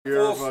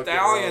Full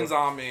stallions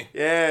on me.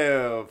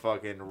 Yeah,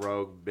 fucking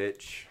rogue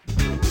bitch.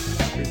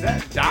 Is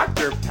that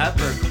Dr.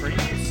 Pepper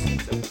cream?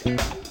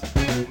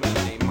 I'm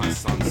gonna name my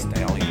son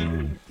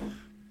Stallion.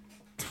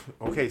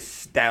 Okay,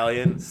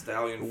 Stallion.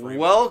 Stallion Freeman.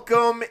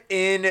 Welcome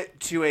in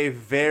to a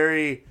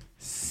very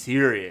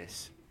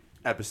serious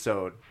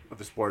episode of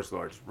the Sports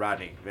Lords.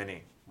 Rodney,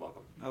 Vinny,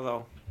 welcome.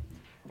 Hello.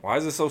 Why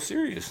is it so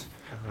serious?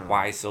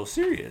 Why so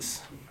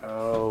serious?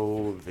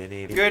 Oh,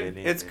 Vinny. Good.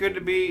 Vinny, It's Vinny.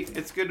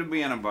 good to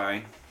be on a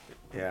bye.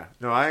 Yeah.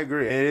 No, I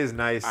agree. It is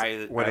nice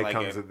when it like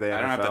comes to the NFL. I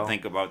don't have to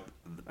think about.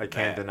 I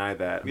can't deny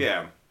that.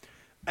 Yeah.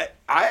 I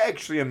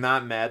actually am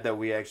not mad that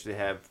we actually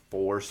have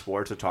 4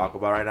 sports to talk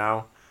about right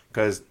now,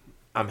 because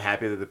I'm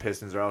happy that the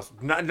Pistons are also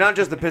not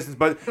just the Pistons,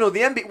 but the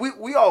NBA.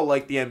 We all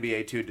like the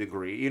NBA to a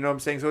degree. You know what I'm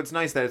saying? So it's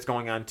nice that it's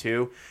going on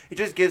too. It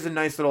just gives a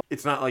nice little.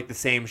 It's not like the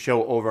same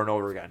show over and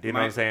over again. Do you know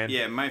what I'm saying?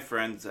 Yeah, my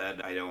friends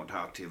that I don't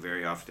talk to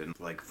very often,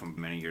 like from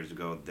many years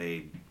ago,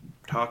 they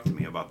talk to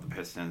me about the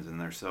Pistons and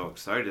they're so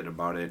excited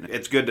about it.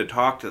 It's good to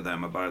talk to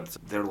them about it.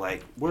 They're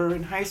like, "We're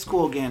in high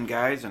school again,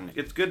 guys," and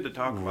it's good to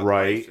talk about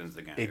the Pistons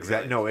again.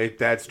 Exactly. Really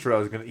That's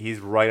true. He's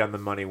right on the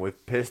money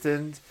with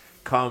Pistons.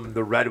 Come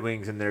the Red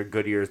Wings and their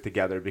good years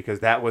together, because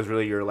that was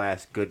really your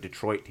last good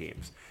Detroit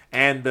teams,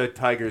 and the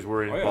Tigers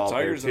were involved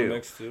Tigers there too. in the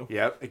mix too.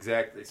 Yep,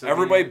 exactly. So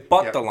Everybody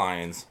but yep. the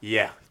Lions.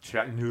 Yeah.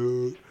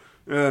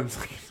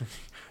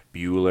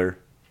 Bueller.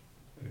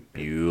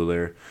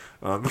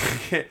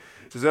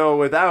 So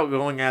without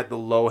going at the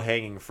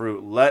low-hanging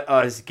fruit, let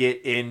us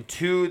get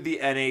into the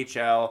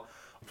NHL.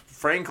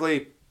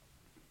 Frankly,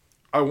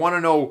 I want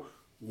to know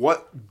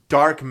what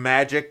dark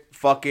magic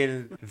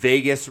fucking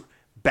Vegas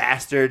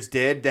bastards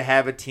did to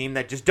have a team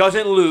that just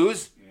doesn't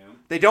lose. Yeah.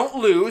 They don't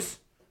lose.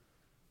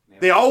 Yeah.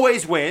 They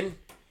always win.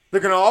 They're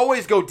going to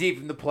always go deep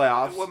in the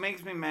playoffs. What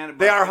makes me mad about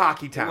They are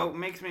Hockey Town. What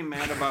makes me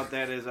mad about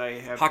that is I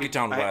have Hockey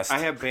Town West. I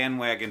have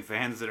bandwagon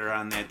fans that are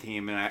on that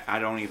team, and I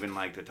don't even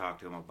like to talk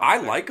to them about. I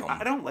like them.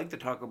 I don't like to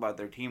talk about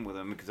their team with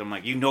them because I'm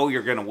like,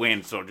 you're gonna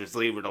win, so just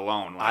leave it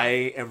alone. Like, I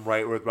am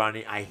right with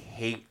Ronnie. I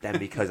hate them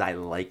because I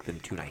like them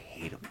too, and I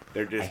hate them.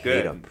 They're just I good.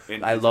 hate them.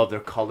 And- I love their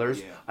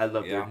colors. Yeah. I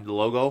love Yeah. their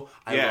logo.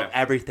 I Yeah. love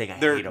everything. I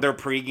hate them. their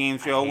pregame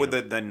show hate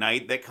with the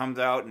night that comes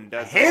out and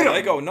does. hate 'em.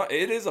 They go. No,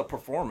 it is a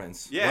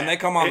performance. Yeah, When they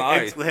come on the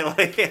ice. it's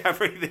like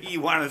everything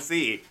you want to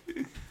see.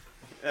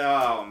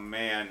 Oh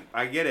man,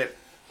 I get it.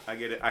 I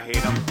hate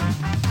them.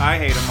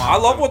 I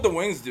love what the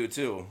Wings do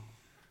too.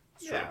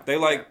 Yeah.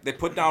 They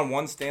put down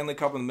one Stanley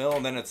Cup in the middle,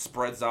 and then it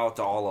spreads out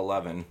to all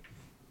 11,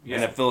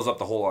 and it fills up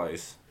the whole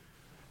ice.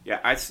 Yeah,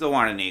 I still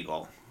want an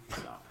eagle.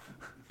 So,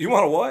 You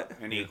want a what?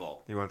 an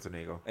eagle. He wants an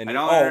eagle. And I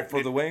don't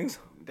for the Wings.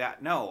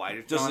 No, I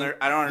just Just- don't.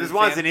 I don't He just understand.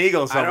 wants an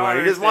eagle I don't somewhere. He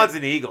just understand- wants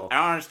an eagle. I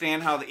don't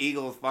understand how the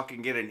Eagles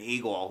fucking get an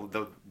eagle,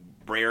 the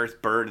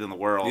rarest bird in the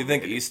world. Do you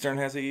think Eastern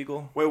has an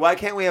eagle? Wait, why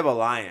can't we have a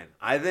lion?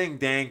 I think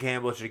Dan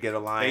Campbell should get a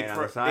lion on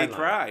the They sideline.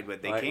 tried,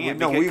 but they Like, can't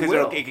no, we because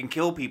will. it can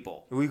kill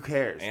people. Who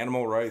cares?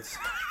 Animal rights.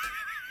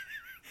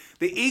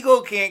 The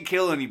eagle can't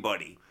kill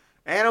anybody.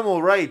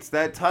 Animal rights.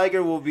 That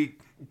tiger will be.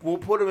 We'll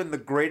put him in the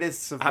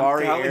greatest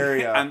safari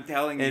area. I'm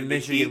telling you, in the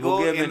Michigan. We'll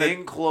eagle give him in an the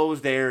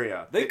enclosed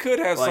area. They could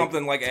have Like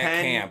something like 10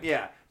 at camp.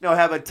 Yeah. No,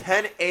 have a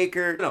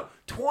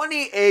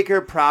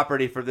 20-acre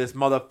property for this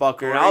motherfucker.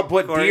 Corey- I'll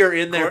put Corey- deer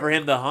in there Cor- for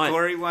him to hunt.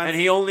 Corey wants- and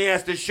he only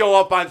has to show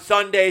up on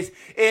Sundays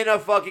in a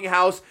fucking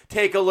house,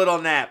 take a little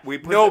nap.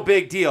 No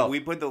big deal. We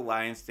put the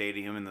Lion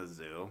Stadium in the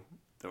zoo.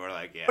 So we're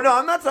like, yeah. But no,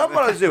 I'm not talking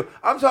about a zoo.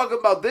 I'm talking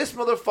about this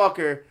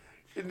motherfucker.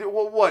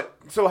 What?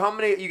 So how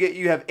many you get?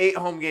 You have 8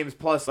 home games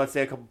plus, let's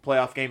say, a couple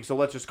playoff games. So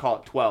let's just call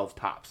it 12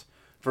 tops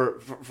for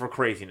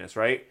craziness,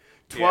 right?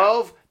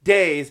 12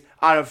 days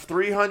out of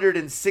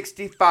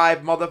 365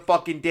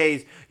 motherfucking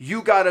days,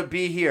 you gotta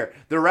be here.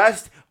 The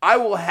rest, I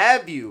will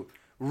have you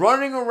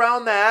running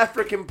around the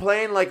African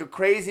plain like a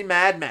crazy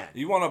madman.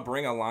 You want to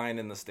bring a lion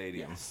in the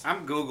stadium?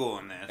 I'm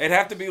Googling this. It'd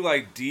have to be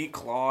like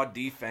declaw,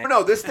 defang.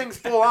 No, this thing's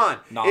full on.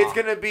 Nah. It's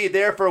gonna be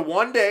there for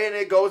one day and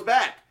it goes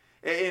back.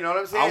 You know what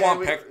I'm saying? I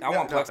want And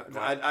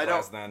plexiglass I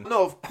don't. then.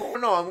 No, of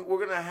course, no.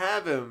 We're gonna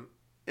have him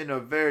in a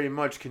very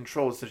much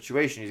controlled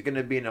situation. He's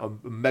gonna be in a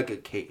mega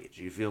cage.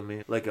 You feel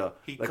me? Like a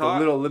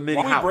little mini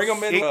Why don't house. we bring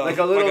him in like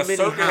a little mini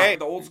circus, house.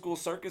 the old school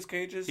circus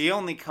cages? He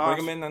only cost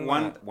Bring him in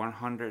on that.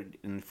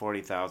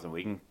 140,000.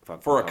 We can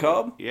fuck For a with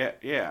cub?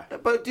 Yeah.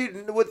 But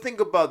dude, think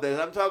about this.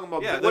 I'm talking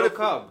about Yeah, what little if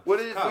cub. What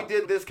if Cub. we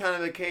did this kind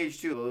of a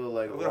cage too? A little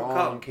little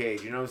long cub.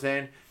 cage. You know what I'm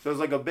saying? So it's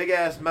like a big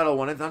ass metal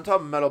one. I'm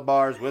talking metal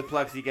bars with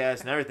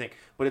plexiglass and everything.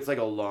 But it's like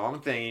a long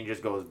thing and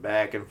just goes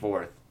back and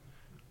forth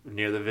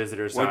near the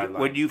visitor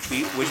sideline. Would you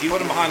feed? Would you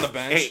Put him behind the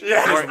bench.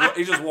 Hey,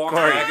 He just walks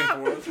Corey. back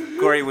and forth.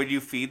 Corey, would you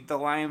feed the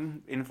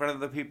lion in front of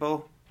the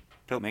people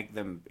to make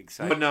them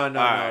excited? But no.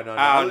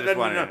 I was just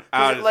wondering.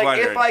 I was just Like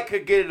wondering. if I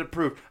could get it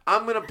approved,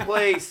 I'm gonna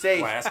play safe.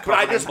 Glass But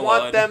I covered just in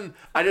want blood. them.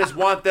 I just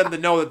want them to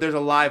know that there's a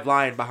live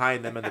lion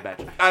behind them in the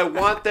bench. I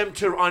want them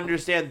to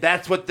understand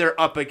that's what they're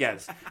up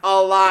against. A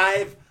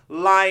live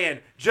lion,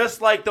 just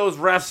like those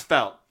refs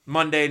felt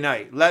Monday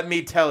night. Let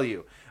me tell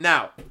you.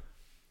 Now,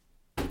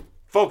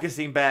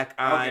 focusing back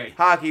on Okay.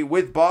 hockey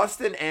with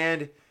Boston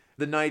and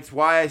The Knights,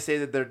 why I say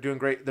that they're doing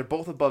great, they're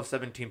both above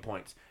 17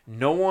 points.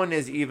 No one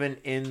is even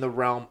in the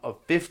realm of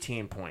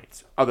 15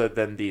 points other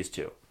than these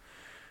two.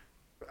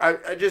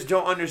 I just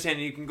don't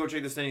understand. You can go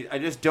check the standings. I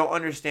just don't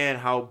understand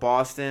how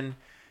Boston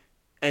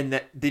and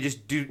that they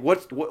just do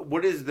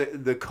what is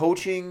the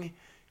coaching,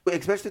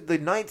 especially the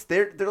Knights.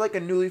 They're like a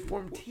newly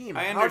formed team.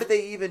 How did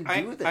they even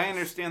do this? I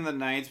understand the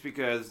Knights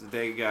because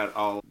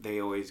they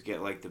always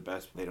get like the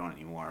best. They don't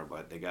anymore,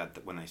 but they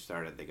got when they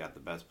started, they got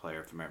the best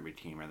player from every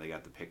team, or they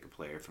got to pick a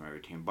player from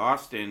every team.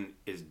 Boston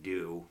is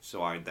due,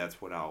 so that's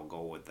what I'll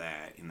go with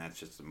that, and that's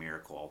just a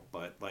miracle.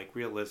 But like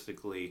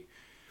realistically,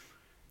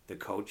 the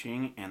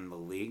coaching and the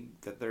league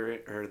that they're in,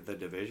 or the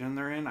division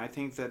they're in, I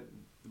think that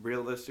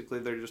realistically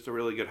they're just a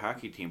really good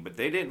hockey team. But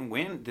they didn't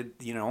win.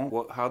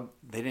 How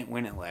they didn't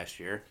win it last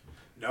year?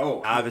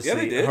 No, obviously. Yeah,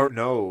 they did.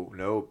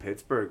 No.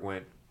 Pittsburgh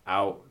went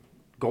out.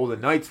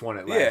 Golden Knights won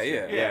it last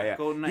year. Yeah.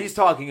 Golden Knights. He's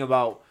talking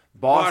about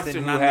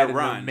Boston who on had the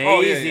an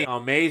run.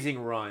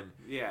 amazing run.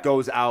 Yeah.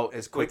 Goes out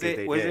as quick as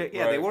they did.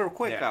 Yeah, Right. they were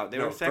quick out. They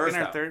were second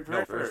or third.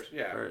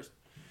 First.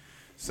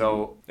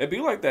 So It'd be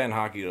like that in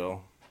hockey,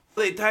 though.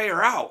 They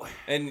tire out.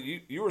 And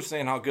you were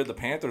saying how good the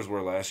Panthers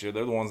were last year.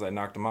 They're the ones that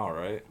knocked them out,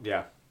 right?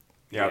 yeah.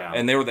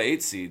 And they were the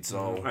 8th seed,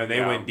 so And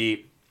they went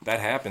deep. that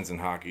happens in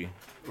hockey.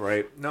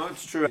 Right. No,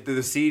 it's true.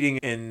 The seeding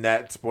in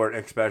that sport,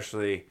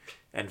 especially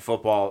and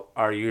football,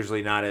 are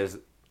usually not as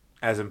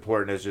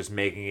important as just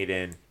making it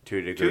in to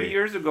a degree. 2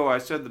 years ago, I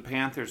said the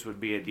Panthers would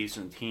be a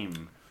decent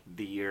team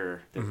the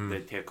year that they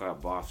take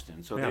out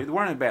Boston. So they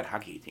weren't a bad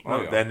hockey team.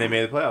 Oh, yeah. Then they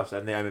made the playoffs,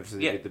 and they obviously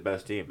get the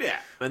best team. Yeah.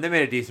 And they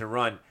made a decent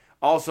run.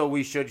 Also,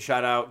 we should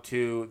shout out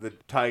to the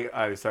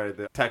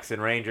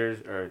Texan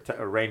Rangers or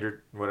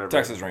Ranger, whatever.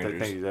 Texas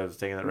Rangers. Thank you, I was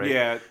saying that right.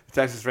 Yeah. The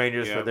Texas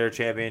Rangers Yeah. for their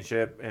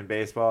championship in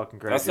baseball. That's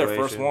Congratulations. their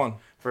first one.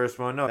 First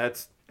one. No,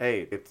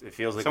 it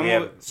feels like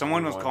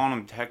Someone was won. calling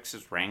them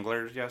Texas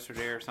Wranglers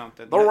yesterday or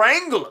something. The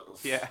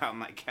Wranglers. Yeah, oh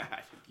my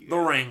God. The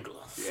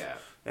Wranglers. Yeah.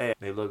 Hey,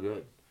 they look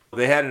good.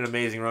 They had an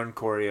amazing run,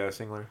 Corey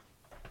Singler.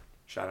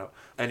 Shout out.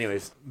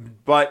 Anyways,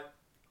 but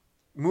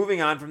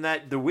moving on from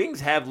that, the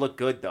Wings have looked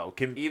good, though.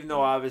 Even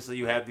though, obviously,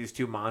 you have these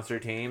two monster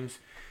teams,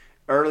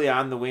 early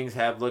on, the Wings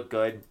have looked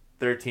good.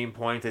 13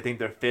 points. I think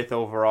they're 5th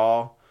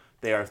overall.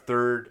 They are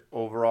 3rd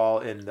overall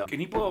in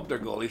Can you pull up their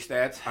goalie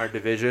stats? our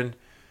division.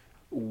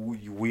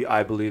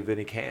 I believe that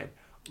he can.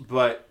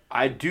 But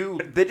I do.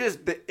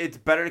 It's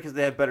better because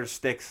they have better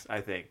sticks,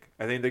 I think.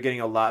 I think they're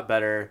getting a lot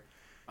better.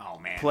 Oh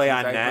man, Play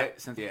on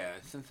net.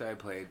 Since I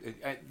played,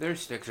 their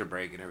sticks are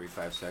breaking every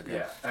 5 seconds.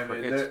 Yeah, I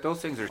mean,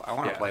 those things are. I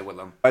want to play with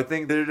them. I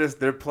think they're just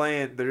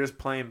playing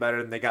better,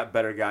 and they got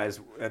better guys,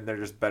 and they're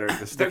just better.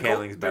 The stick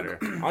handling's better.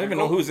 I don't even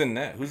know who's in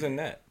net. Who's in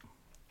net?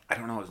 I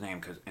don't know his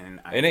name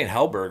It ain't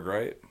Hellberg,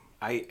 right?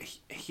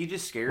 He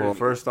just scares Well, me.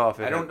 first off,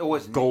 I don't know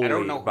his name. goalie I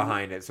don't know who-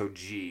 behind it, so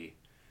G.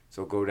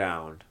 So go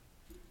down.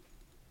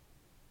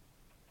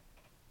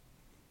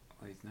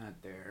 Well, he's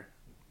not there.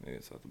 Yeah,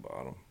 it's at the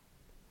bottom.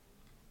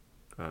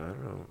 I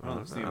don't know. I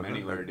don't see him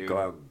anywhere, dude.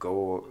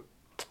 Go.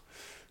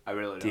 I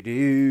really don't.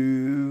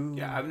 Do.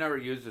 Yeah, I've never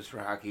used this for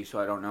hockey, so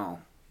I don't know.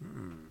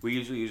 We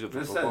usually use it for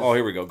This football. Oh,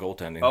 here we go.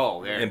 Goaltending.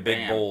 Oh, there. In big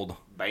bam. bold.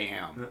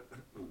 Bam.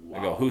 I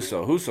go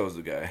Husso. Husso's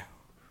the guy.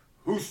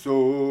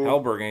 Husso.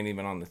 Hellberg ain't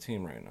even on the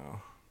team right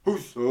now.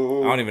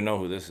 Husso. I don't even know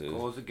who this is.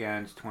 Goals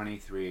against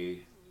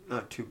 23.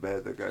 Not too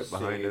bad. The guy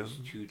behind him. Saves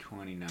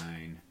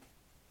 229.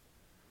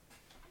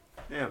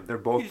 Yeah, they're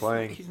both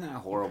playing. He's not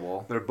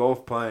horrible. They're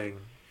both playing.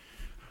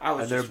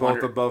 And They're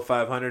both above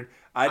 500.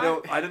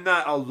 I'm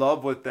not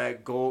love with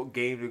that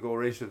game to goal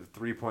ratio of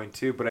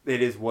 3.2, but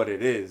it is what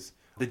it is.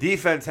 The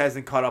defense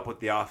hasn't caught up with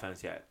the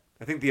offense yet.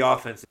 I think the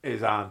offense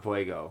is on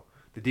fuego.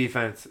 The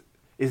defense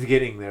is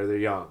getting there. They're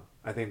young.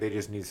 I think they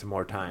just need some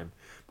more time.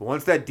 But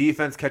once that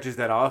defense catches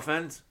that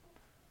offense,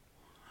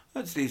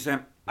 That's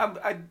decent.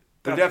 they're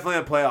definitely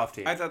a playoff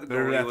team. I thought the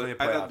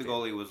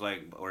goalie was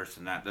like worse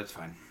than that. That's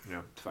fine.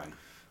 Yeah. It's fine.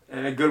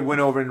 And a good win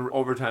over in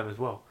overtime as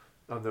well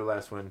on their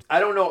last win. I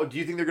don't know. Do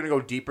you think they're going to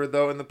go deeper,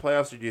 though, in the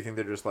playoffs? Or do you think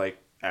they're just like,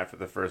 after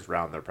the first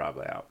round, they're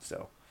probably out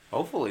still?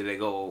 Hopefully they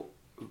go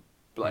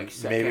like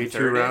second, maybe 2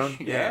 third-ish. rounds.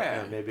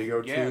 Yeah. Maybe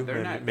go 2. Yeah,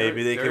 they're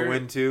Maybe they they're- can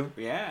win 2.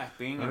 Yeah,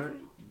 being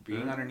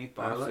underneath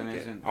I like Boston it.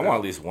 isn't. I want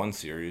at least one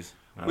series.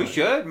 We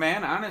should,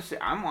 man. Honestly,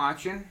 I'm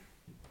watching.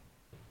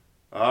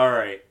 All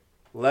right,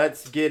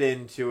 let's get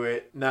into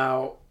it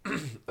now.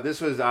 This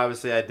was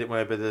obviously when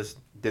I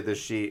did this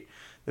sheet.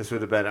 This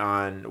would have been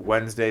on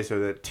Wednesday, so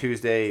that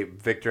Tuesday,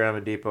 Victor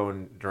Oladipo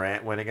and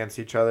Durant went against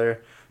each other. I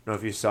don't know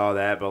if you saw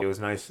that, but it was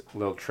a nice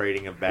little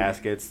trading of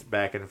baskets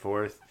back and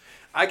forth.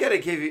 I gotta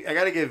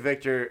give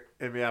Victor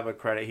Wembanyama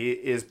credit. He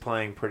is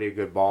playing pretty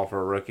good ball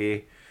for a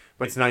rookie.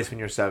 But it's nice when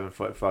you're 7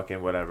 foot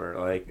fucking whatever.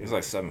 Like He's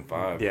like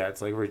 7'5". yeah,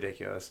 it's like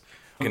ridiculous.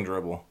 Can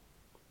dribble.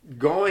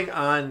 Going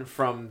on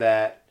from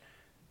that,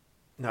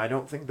 no,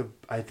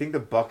 I think the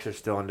Bucks are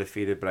still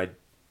undefeated, but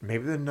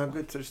maybe the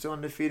Nuggets are still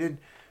undefeated.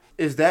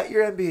 Is that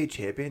your NBA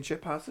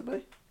championship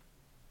possibly?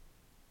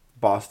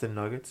 Boston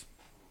Nuggets.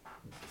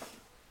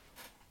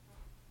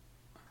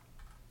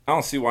 I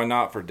don't see why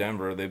not for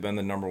Denver. They've been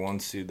the number 1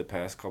 seed the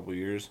past couple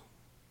years.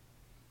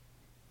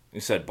 You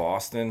said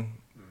Boston.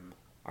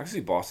 I can see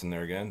Boston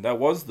there again. That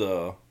was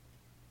the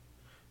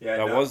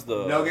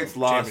Nuggets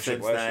lost championship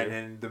since last then, year.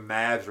 and the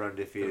Mavs are The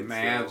undefeated.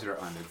 Mavs still. are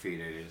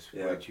undefeated, is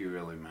Yeah. what you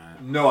really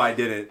meant. No, I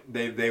didn't.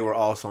 They were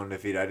also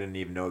undefeated. I didn't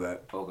even know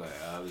that. Okay,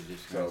 I was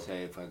just gonna So-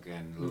 say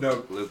fucking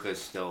No. Luca's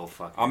still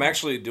fucking. I'm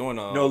actually doing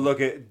a No, look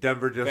at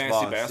Denver just fantasy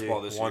lost.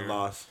 basketball See? this One year.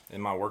 loss.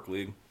 in my work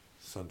league.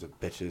 Sons of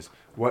bitches.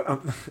 What?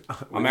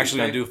 I'm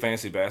actually gonna do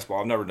fantasy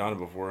basketball. I've never done it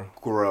before.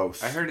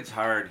 gross. I heard it's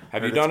hard.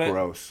 Have Heard you done it's it?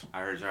 Gross.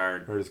 I heard it's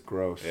hard. Heard it's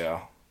gross.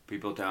 Yeah.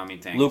 People tell me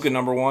things. Luka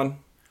number 1.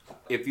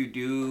 If you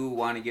do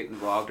want to get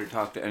involved or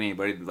talk to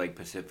anybody like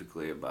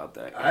specifically about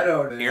that, I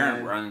don't, Aaron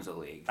man. runs a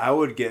league. I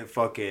would get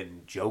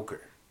fucking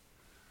Joker.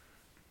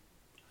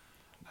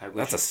 I wish,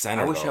 That's a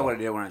center, I wish I though. would have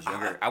did when I was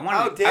younger. I wanted.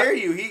 How dare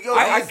you? He goes.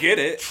 I he's get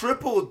it.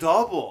 Triple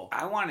double.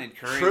 I wanted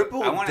Curry.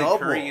 Triple I wanted double.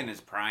 Curry in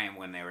his prime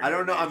when they were. I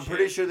don't know. doing I'm that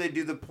pretty shit. sure they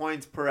do the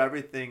points per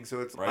everything,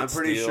 so it's. Right, I'm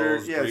pretty steals, sure.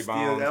 Yeah, rebounds,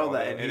 steals, all all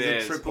that. that. And It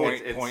he's is. a triple.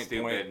 It's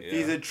stupid. yeah.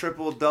 He's a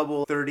triple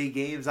double 30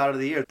 games out of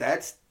the year.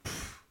 That's.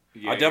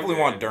 Yeah, I definitely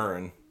you're want right. Yeah.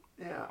 Duran.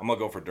 I'm gonna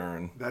go for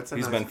Duran. That's a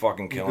He's nice- been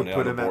fucking killing you it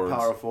could on put the him boards. at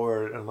power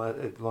forward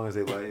as long as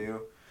they let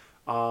you.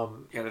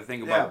 You got to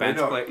think Yeah, about but bench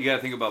no. play. You got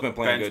to think about Been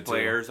playing bench good, too.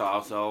 players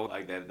also.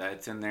 Like that.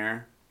 That's in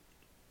there.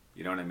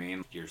 You know what I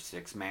mean? Your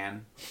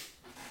 6-man.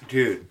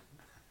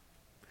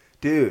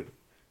 Dude.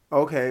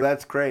 Okay,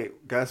 that's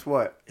great. Guess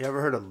what? You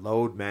ever heard of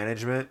load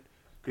management?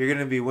 You're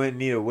gonna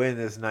need a win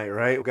this night,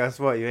 right? Guess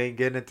what? You ain't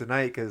getting it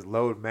tonight because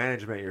load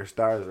management. Your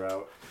stars are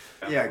out.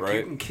 Yeah, Right.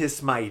 you can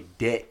kiss my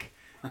dick.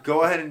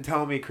 Go ahead and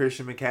tell me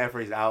Christian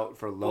McCaffrey's out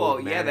for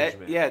load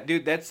management.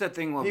 dude. That's the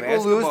thing with People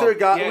basketball. lose their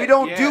guy. Yeah, We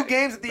don't yeah. do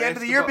games at the end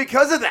of the year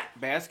Basketball- because of that.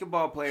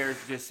 Basketball players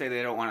just say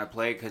they don't want to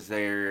play because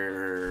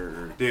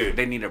Dude.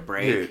 they need a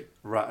break. Dude,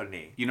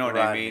 Rodney. You know what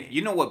I mean?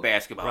 You know what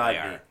basketball they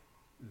Rodney. are.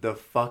 The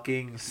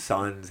fucking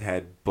Suns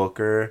had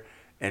Booker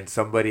and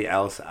somebody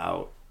else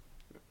out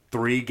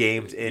 3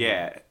 games in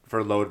Yeah.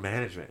 for load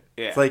management.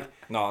 Yeah. It's like,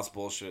 No, it's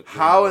bullshit.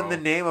 how in the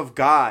name of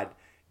God,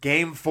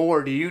 game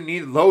 4, do you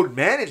need load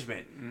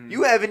management?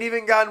 You haven't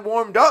even gotten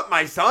warmed up,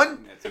 my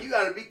son. You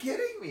gotta be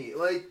kidding me.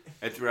 Like,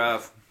 It's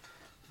rough.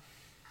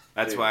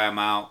 That's Dude. why I'm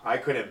out. I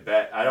couldn't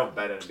bet. I don't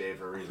bet NBA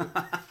for a reason.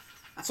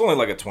 It's only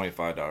like a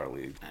 $25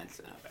 league.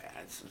 That's not bad.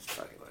 It's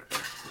fucking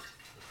whatever.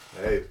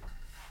 Hey.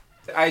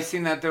 I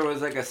seen that there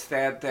was like a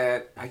stat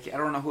that I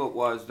don't know who it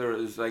was. There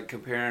was like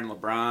comparing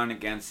LeBron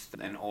against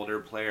an older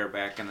player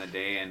back in the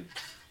day, and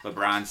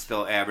LeBron's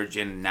still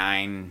averaging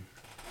 9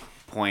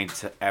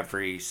 points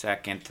every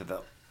second to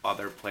the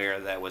other player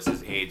that was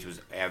his age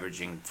was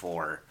averaging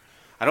 4.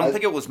 I don't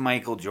think it was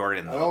Michael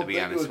Jordan though, to be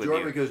honest with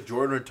you. because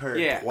Jordan retired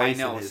Yeah, I twice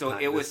know. in his So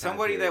time- it was this time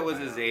somebody period. that was I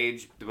his know.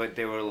 age, but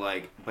they were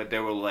like,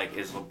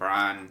 is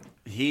LeBron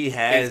He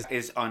has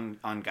is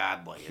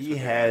ungodly? is he what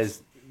they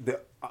has the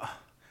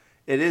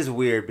it is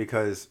weird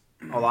because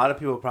a lot of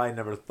people probably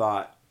never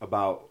thought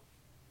about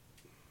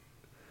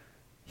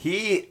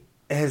he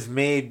has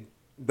made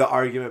the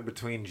argument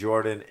between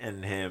Jordan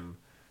and him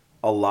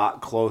a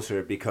lot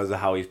closer because of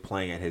how he's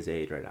playing at his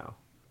age right now,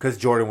 because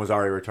Jordan was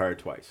already retired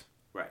twice.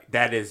 Right.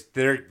 That is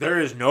there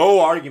is no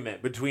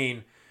argument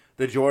between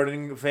the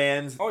Jordan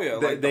fans. Oh yeah,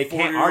 they, like they the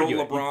can't 40-year-old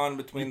argue it. LeBron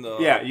between the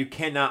Yeah, you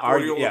cannot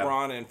argue 40-year-old yeah.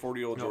 LeBron and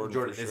 40-year-old No, Jordan.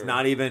 Jordan. For It's sure.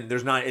 not even.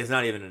 It's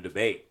not even a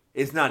debate.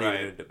 It's not Right.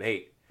 even a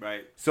debate.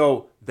 Right.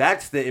 So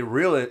that's the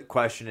real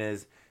question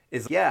is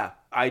yeah,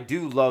 I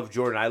do love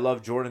Jordan. I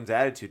love Jordan's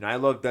attitude,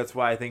 and that's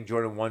why I think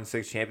Jordan won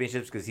 6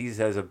 championships, because he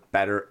has a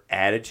better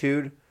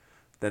attitude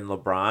than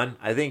LeBron.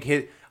 I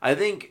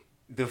think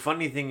the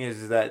funny thing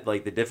is that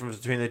like the difference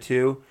between the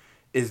two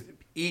is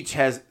each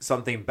has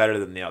something better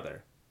than the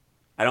other.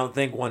 I don't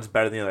think one's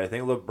better than the other. I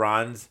think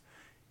LeBron's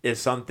is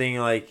something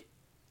like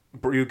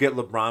you get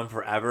LeBron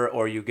forever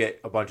or you get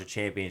a bunch of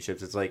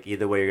championships. It's like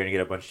either way you're gonna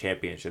get a bunch of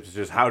championships. It's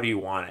just how do you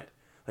want it?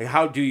 Like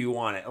how do you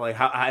want it? Like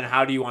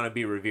how do you want to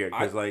be revered?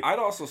 Because like I'd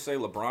also say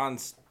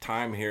LeBron's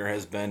time here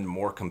has been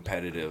more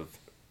competitive,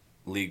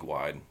 league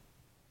wide.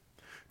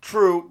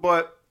 true,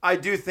 but I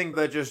do think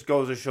that just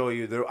goes to show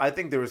you I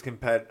think there was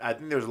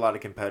a lot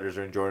of competitors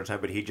during Jordan's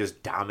time, but he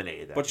just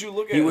dominated them. But you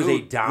look at he was who,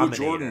 a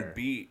dominator. who Jordan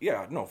beat.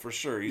 Yeah, no, for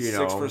sure. He's You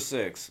 6 know. for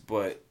 6.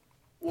 But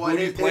Well, who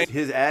do you play?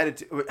 his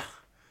attitude.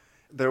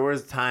 There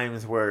was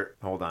times where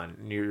hold on,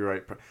 you're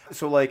right.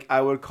 So like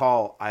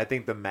I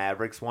think the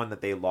Mavericks one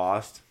that they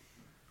lost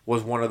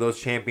was one of those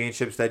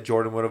championships that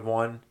Jordan would have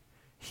won.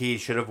 He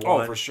should have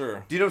won. Oh, for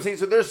sure. Do you know what I'm saying?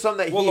 So there's some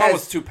that Well, he LeBron has.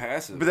 was too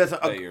passive. But that's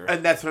that year.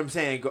 and that's what I'm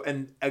saying.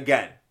 And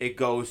again, it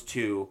goes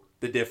to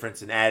the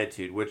difference in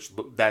attitude, which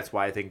that's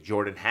why I think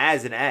Jordan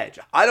has an edge.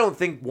 I don't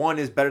think one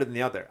is better than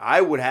the other.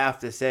 I would have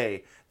to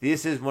say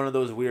this is one of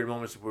those weird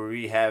moments where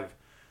we have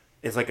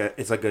it's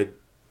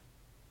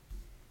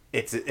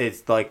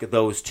like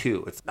those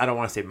two. I don't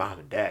want to say mom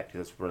and dad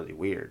because that's really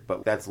weird,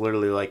 but that's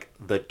literally like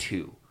the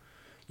two.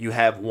 You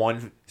have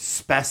one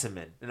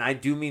specimen, and I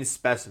do mean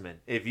specimen.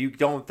 If you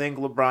don't think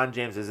LeBron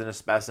James isn't a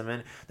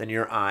specimen, then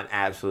you're on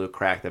absolute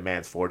crack. The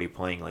man's 40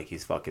 playing like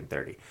he's fucking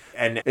 30.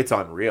 And it's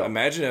unreal.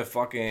 Imagine if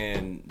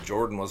fucking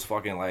Jordan was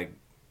fucking like,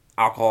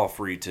 alcohol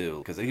free too,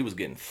 because he was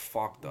getting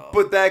fucked up.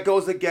 But that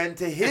goes again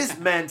to his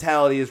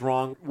mentality is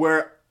wrong,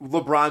 where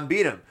LeBron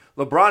beat him.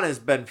 LeBron has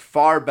been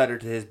far better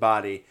to his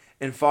body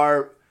and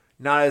far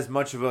not as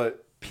much of a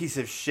piece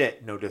of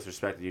shit, no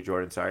disrespect to you,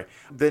 Jordan, sorry,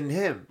 than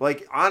him.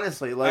 Like,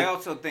 honestly, like... I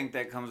also think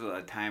that comes with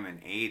a time and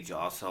age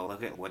also.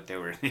 Look at what they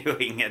were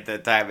doing at the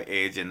time and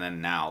age, and then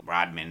now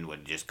Rodman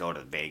would just go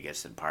to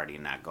Vegas and party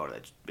and not go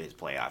to his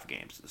playoff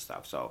games and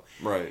stuff. So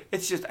Right.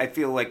 it's just, I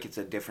feel like it's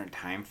a different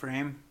time for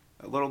him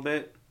a little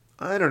bit.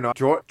 I don't know.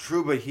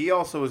 True, but he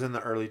also was in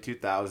the early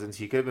 2000s.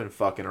 He could have been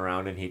fucking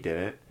around and he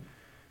didn't.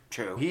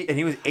 True.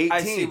 He was 18.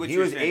 I see what He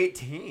you're was saying.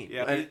 18.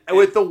 Yeah, and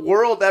with the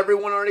world,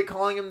 everyone already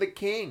calling him the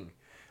king.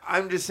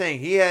 I'm just saying,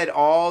 he had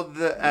all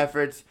the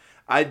efforts.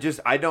 I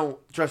don't,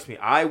 trust me,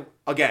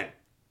 again,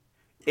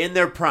 in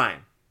their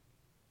prime,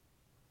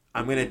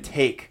 I'm going to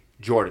take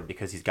Jordan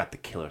because he's got the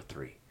killer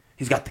 3.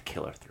 He's got the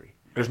killer 3.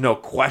 There's no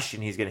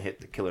question he's going to hit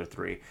the killer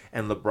 3.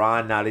 And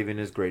LeBron, not even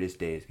his greatest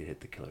days, could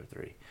hit the killer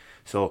 3.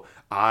 So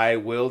I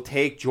will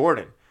take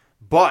Jordan.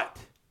 But,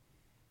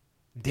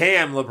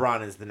 damn,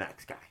 LeBron is the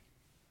next guy.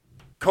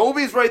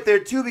 Kobe's right there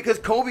too because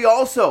Kobe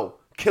also,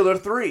 killer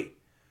 3.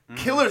 Mm-hmm.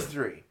 Killer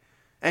 3.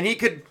 And he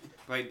could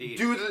Play D.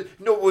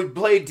 would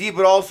play D,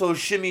 but also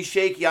shimmy,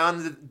 shake you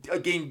on the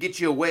game, get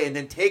you away, and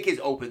then take his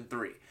open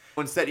 3.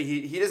 Instead,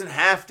 he doesn't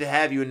have to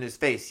have you in his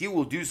face. He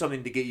will do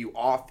something to get you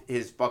off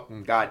his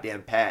fucking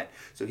goddamn pad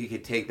so he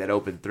could take that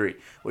open 3,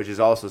 which is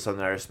also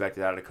something I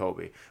respected out of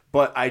Kobe.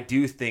 But I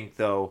do think,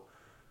 though,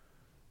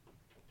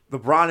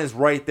 LeBron is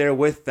right there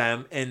with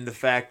them in the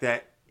fact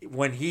that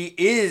when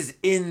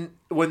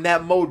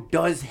that mode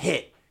does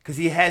hit, because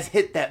he has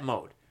hit that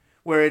mode,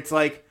 where it's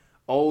like,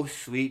 oh,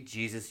 sweet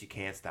Jesus, you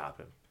can't stop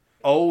him.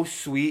 Oh,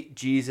 sweet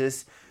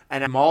Jesus.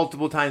 And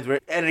multiple times,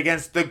 and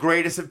against the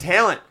greatest of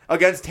talent.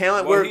 Against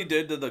talent what where... he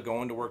did to the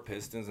going to work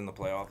Pistons in the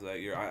playoffs that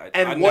year,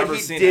 I've what never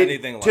he seen did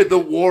anything like to the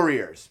it.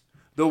 Warriors.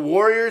 The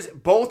Warriors,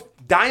 both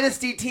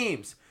dynasty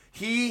teams,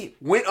 he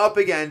went up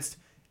against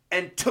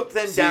and took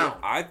them down.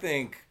 I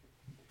think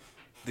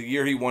the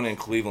year he won in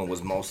Cleveland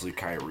was mostly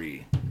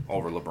Kyrie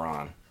over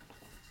LeBron.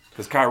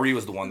 Because Kyrie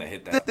was the one that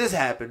hit that. This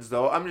happens,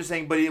 though. I'm just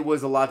saying, but it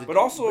was a lot to do. But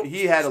also,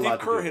 he had Steve a lot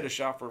Kerr to do. hit a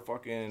shot for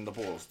fucking the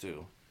Bulls,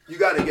 too. You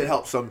got to get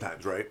help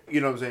sometimes, right?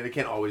 You know what I'm saying? It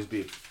can't always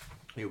be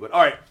you. But,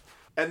 all right.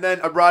 And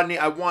then, Rodney,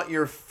 I want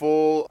your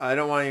full... I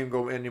don't want to even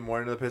go any more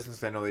into the Pistons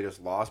because I know they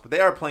just lost. But they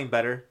are playing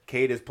better.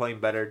 Cade is playing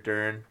better.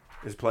 Duren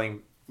is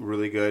playing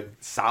really good.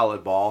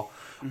 Solid ball.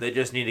 They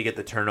just need to get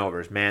the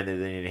turnovers. Man, they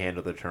need to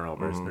handle the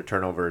turnovers. Mm-hmm. Their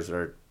turnovers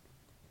are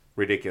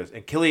ridiculous.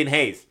 And Killian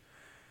Hayes.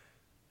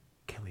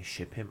 Can we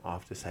ship him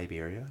off to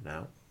Siberia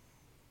now?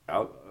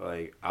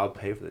 I'll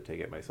pay for the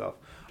ticket myself.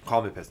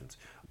 Call me Pistons.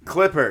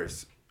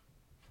 Clippers.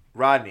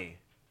 Rodney.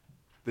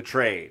 The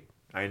trade.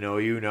 I know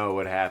you know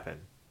what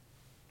happened.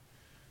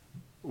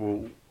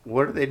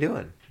 What are they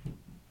doing?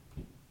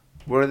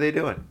 What are they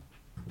doing?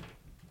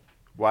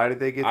 Why did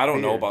they get... I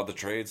don't know about the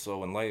trade,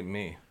 so enlighten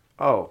me.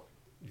 Oh.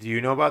 Do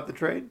you know about the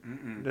trade?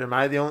 Mm-mm. Am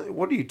I the only...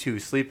 What are you two,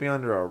 sleeping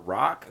under a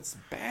rock? It's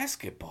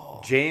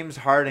basketball. James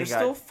Harden There's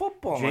still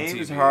football on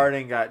James TV.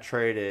 Harden got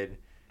traded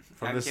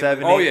from the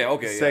 76ers. Oh, yeah,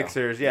 okay,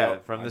 yeah.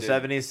 Yep, from I the did.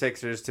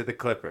 76ers to the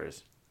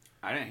Clippers.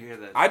 I didn't hear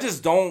that. I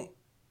just don't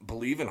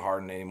believe in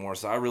Harden anymore,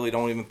 so I really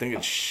don't even think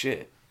it's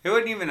shit. It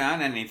wasn't even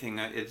on anything.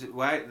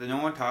 Why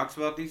no one talks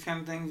about these kind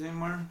of things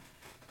anymore?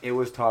 It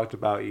was talked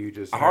about, you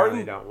just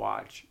Harden- don't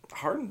watch.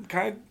 Harden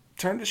kind of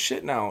turned to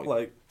shit now.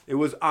 Like, It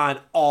was on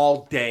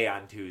all day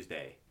on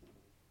Tuesday.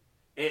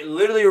 It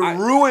literally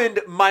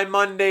ruined my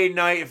Monday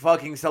night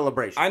fucking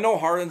celebration. I know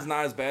Harden's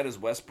not as bad as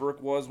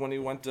Westbrook was when he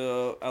went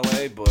to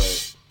LA,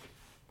 but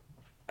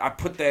I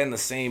put that in the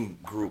same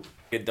group.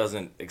 It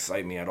doesn't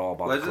excite me at all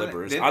about the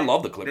Clippers. I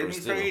love the Clippers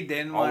didn't too. he say he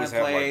didn't want Always to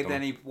have play, liked them.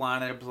 then he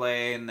wanted to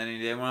play, and then he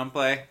didn't want to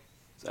play?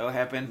 Is that what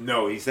happened?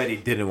 No, he said he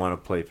didn't want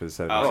to play for the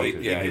 76ers. Oh, he-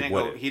 he, yeah,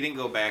 he didn't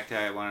go back to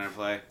I wanted to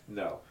play.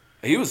 No.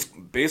 He was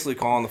basically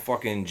calling the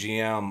fucking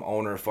GM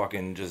owner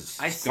fucking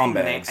just I seen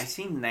scumbags. I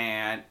seen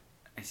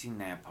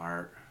that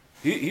part.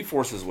 He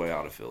forced his way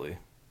out of Philly.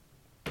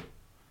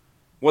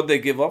 What'd they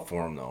give up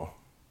for him though?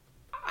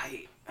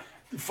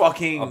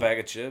 Fucking... A bag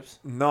of chips?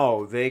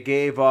 No, they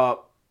gave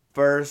up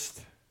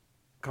first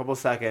couple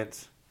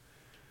seconds,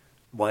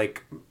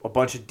 like a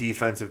bunch of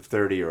defensive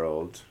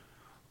 30-year-olds.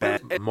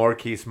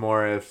 Marquise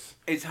Morris.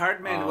 It's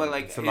hard,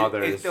 man. Some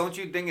others. Don't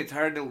you think it's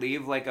hard to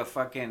leave like a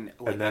fucking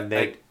like And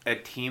then a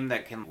team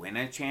that can win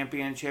a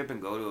championship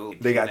and go to?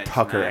 They team got that's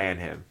Tucker not- and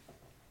him.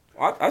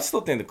 I still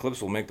think the Clips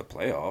will make the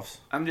playoffs.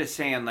 I'm just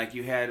saying, like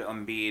you had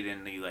Embiid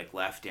and you like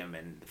left him,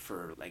 and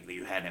for like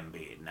you had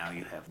Embiid. Now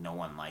you have no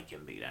one like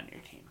Embiid on your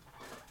team.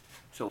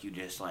 So you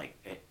just like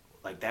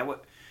that would,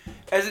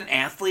 as an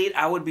athlete,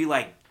 I would be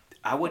like,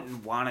 I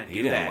wouldn't want to do that.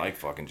 He didn't like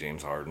fucking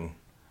James Harden.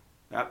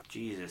 Oh,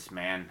 Jesus,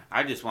 man.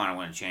 I just want to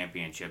win a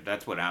championship.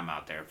 That's what I'm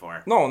out there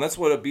for. No, and that's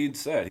what Embiid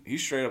said. He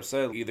straight up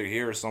said either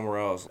here or somewhere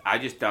else. I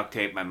just duct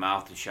tape my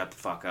mouth and shut the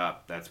fuck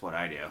up. That's what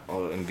I do.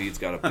 Oh, Embiid's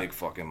got a big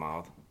fucking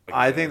mouth. Like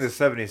I he think the does.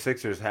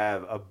 76ers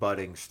have a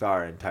budding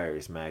star in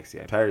Tyrese Maxey.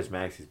 Tyrese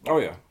Maxey's... Oh,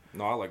 yeah.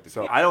 No, I like the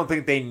So I don't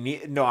think they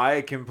need. No,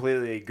 I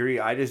completely agree.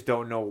 I just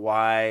don't know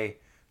why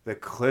the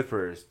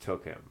Clippers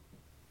took him.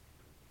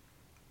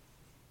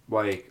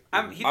 Like,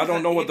 I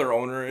don't know what their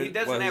owner is. He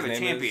doesn't what have his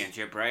a name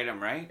championship, right?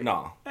 I'm right. Is.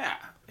 No, Yeah,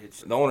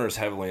 the owner is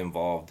heavily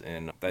involved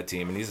in that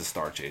team, and he's a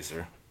star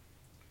chaser.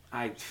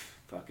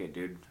 Fuck it,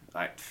 dude.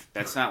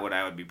 That's not what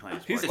I would be playing.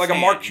 He's like a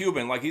Mark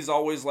Cuban. Like he's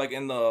always like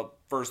in the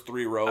first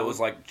 3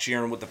 rows, like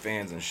cheering with the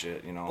fans and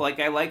shit. You know.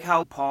 Like I like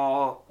how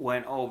Paul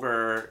went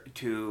over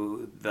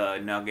to the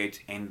Nuggets,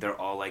 and they're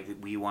all like,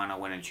 "We want to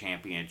win a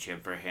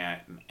championship for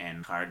him,"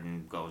 and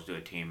Harden goes to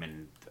a team,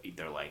 and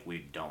they're like, "We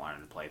don't want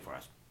him to play for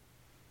us."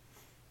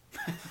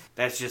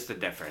 That's just the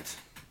difference.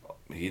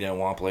 He didn't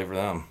want to play for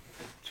them.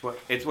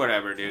 It's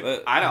whatever,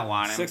 dude. I don't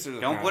want him.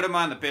 Sixers don't put him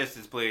on the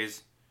Pistons,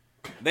 please.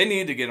 They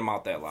need to get him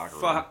out that locker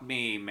room. Fuck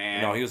me,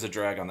 man. No, he was a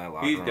drag on that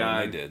locker room. He's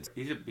done. They did.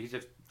 He's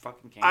a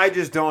fucking cancer. I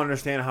just don't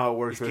understand how it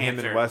works with him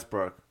cancer. and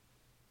Westbrook.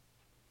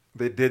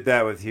 They did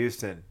that with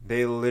Houston.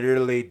 They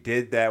literally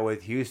did that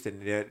with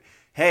Houston.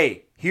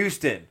 Hey,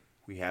 Houston,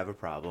 we have a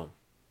problem.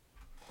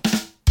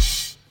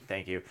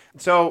 Thank you.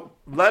 So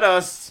let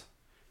us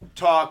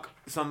talk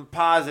some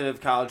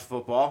positive college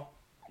football.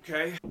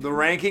 Okay. The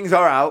rankings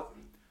are out.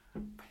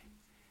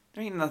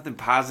 There ain't nothing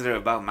positive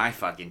about my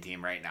fucking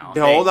team right now.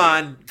 Hold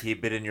on.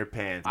 Keep it in your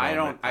pants. I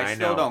moment.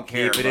 still don't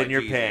care. Keep it in but your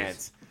Jesus.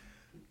 pants.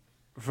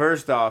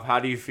 First off, how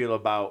do you feel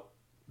about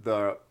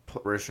the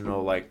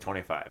original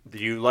 25? Do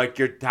you like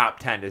your top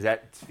 10? Does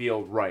that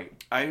feel right?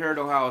 I heard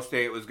Ohio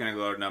State was going to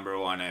go to number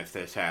 1 if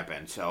this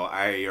happened, so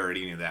I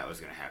already knew that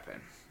was going to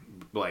happen,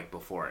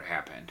 before it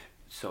happened.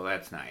 So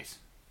that's nice.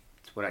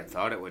 It's what I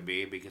thought it would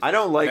be because I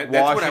don't like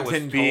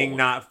Washington being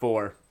not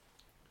 4.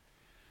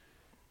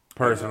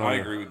 Personally, I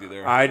agree with you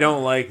there. I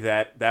don't like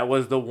that. That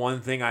was the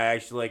one thing I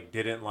actually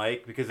didn't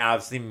like because it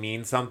obviously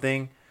means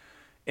something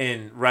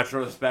in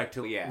retrospect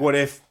to what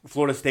if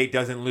Florida State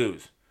doesn't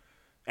lose,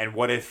 and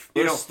what if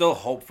there's still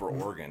hope for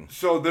Oregon.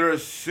 So they're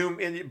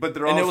assuming, but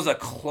they're and also, it was a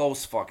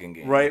close fucking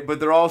game, right? But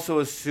they're also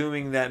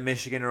assuming that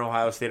Michigan or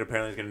Ohio State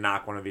apparently is going to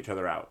knock one of each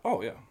other out.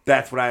 Oh yeah,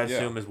 that's what I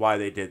assume is why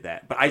they did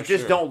that. But I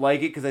just don't like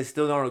it because I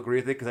still don't agree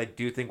with it because I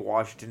do think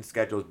Washington's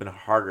schedule has been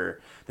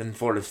harder than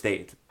Florida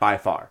State by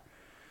far.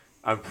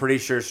 I'm pretty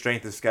sure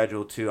strength of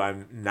schedule too.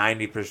 I'm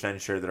 90%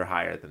 sure they're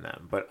higher than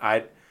them. But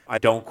I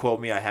don't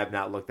quote me. I have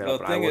not looked that up.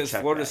 The thing is,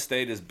 Florida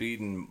State has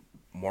beaten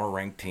more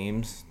ranked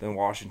teams than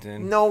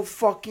Washington. No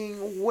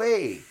fucking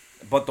way.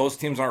 But those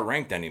teams aren't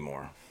ranked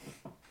anymore.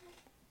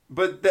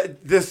 But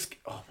this,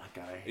 oh my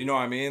god, you know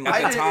what I mean?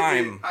 At the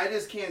time, I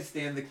just can't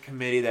stand the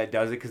committee that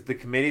does it because the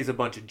committee's a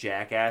bunch of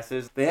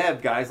jackasses. They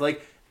have guys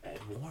like Ed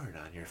Warren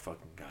on your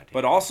fucking goddamn.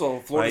 But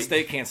also, Florida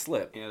State can't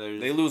slip. Yeah,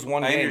 they lose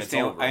one game. It's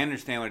over. I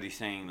understand what he's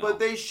saying, though. But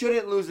they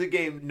shouldn't lose a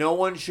game. No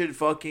one should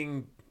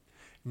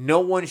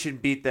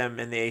beat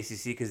them in the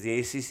ACC because the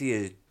ACC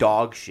is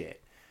dog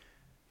shit.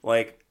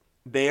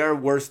 They are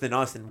worse than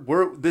us, and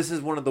this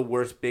is one of the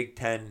worst Big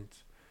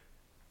Tens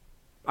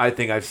I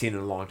think I've seen in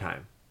a long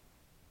time.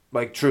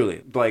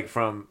 Truly,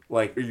 from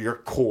your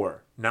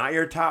core, not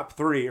your top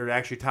 3 or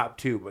actually top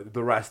 2, but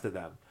the rest of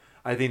them.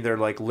 I think they're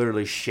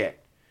literally shit.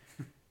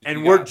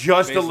 And we're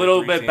just a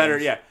little bit better.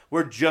 Yeah,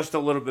 we're just a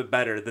little bit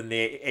better than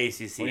the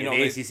ACC. Well,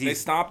 the ACC they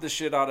stomped the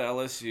shit out of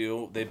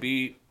LSU. They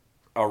beat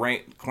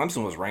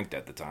Clemson was ranked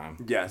at the time.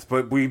 Yes,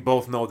 but we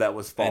both know that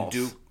was false.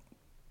 And Duke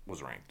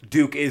was ranked.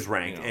 Duke is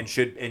ranked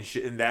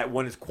and that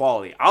one is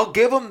quality. I'll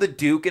give them the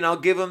Duke and I'll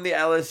give them the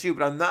LSU,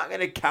 but I'm not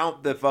going to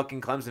count the fucking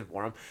Clemson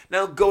for them.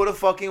 Now go to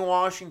fucking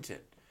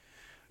Washington.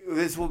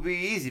 This will be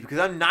easy because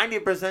I'm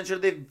 90% sure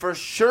they've for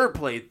sure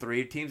played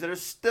 3 teams that are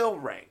still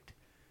ranked.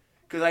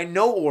 Because I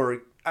know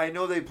Oregon. I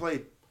know they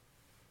played,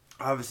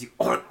 obviously.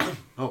 Oh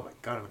my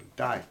god, I'm gonna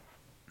die.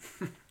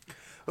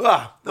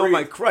 Oh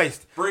my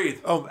Christ!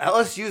 Breathe.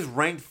 LSU's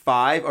ranked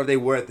 5, or they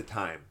were at the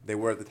time.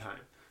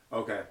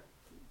 Okay.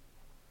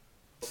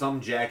 Some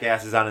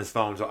jackass is on his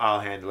phone, so I'll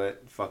handle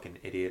it. Fucking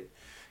idiot.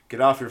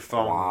 Get off your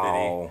phone,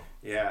 Vinny.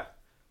 Yeah.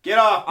 Get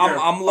off.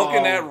 I'm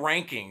looking at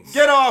rankings.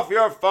 Get off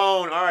your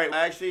phone. All right.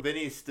 Actually,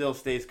 Vinny still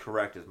stays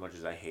correct as much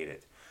as I hate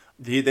it.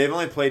 They've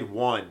only played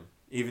 1.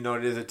 Even though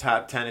it is a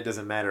top 10, it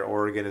doesn't matter.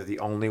 Oregon is the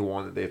only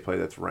one that they've played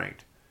that's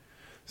ranked.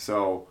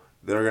 So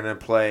they're going to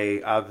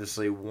play,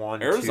 obviously,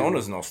 1,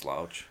 Arizona's no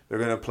slouch. They're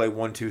going to play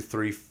 1, 2,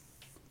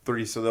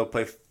 3. So they'll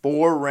play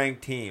 4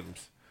 ranked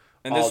teams.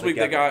 And this week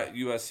they got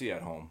USC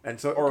at home. And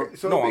so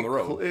on the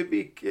road.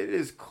 It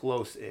is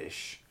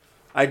close-ish.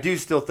 I do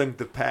still think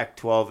the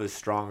Pac-12 is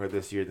stronger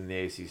this year than the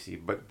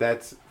ACC, but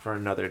that's for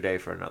another day,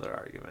 for another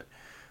argument.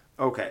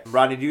 Okay.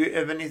 Rodney, do you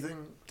have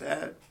anything to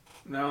add?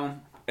 No.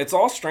 It's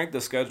all strength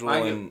of schedule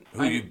and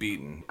who you've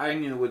beaten. I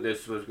knew what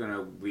this was going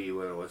to be,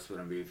 what it was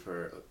going to be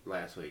for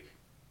last week.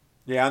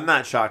 Yeah, I'm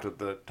not shocked with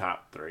the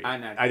top 3.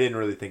 I didn't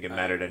really think it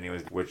mattered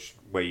anyways which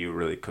way you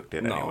really cooked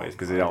it anyways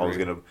because it all was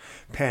going to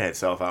pan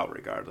itself out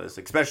regardless.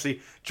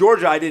 Especially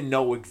Georgia, I didn't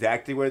know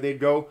exactly where they'd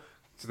go.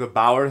 So the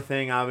Bauer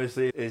thing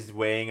obviously is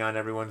weighing on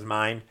everyone's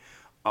mind.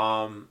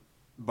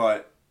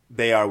 But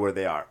they are where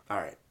they are. All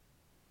right.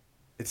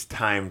 It's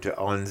time to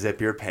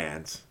unzip your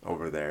pants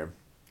over there.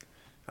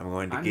 I'm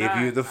going to give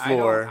you the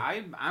floor.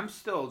 I'm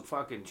still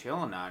fucking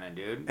chilling on it,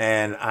 dude.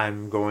 And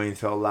I'm going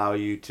to allow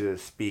you to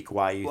speak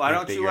why you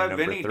think that you're number 3. Why don't you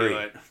let Vinny do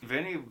it?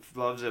 Vinny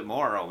loves it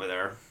more over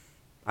there.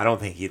 I don't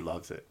think he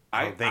loves it.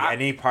 I don't think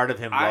any part of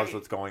him loves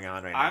what's going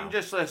on right now. I'm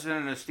just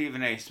listening to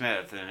Stephen A.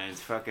 Smith, and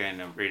it's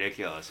fucking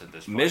ridiculous at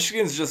this point.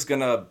 Michigan's just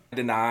going to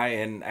deny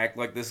and act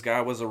like this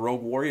guy was a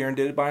rogue warrior and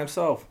did it by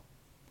himself.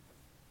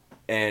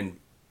 And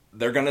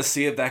they're going to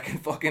see if that can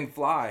fucking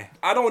fly.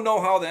 I don't know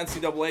how the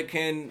NCAA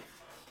can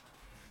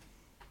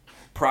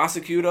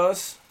prosecute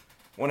us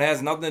when it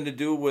has nothing to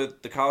do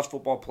with the college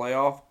football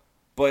playoff,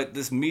 but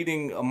this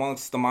meeting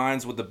amongst the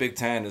minds with the Big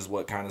Ten is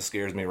what kind of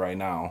scares me right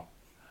now.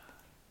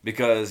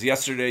 Because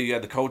yesterday you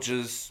had the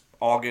coaches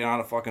all get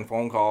on a fucking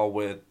phone call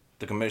with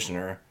the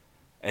commissioner,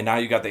 and now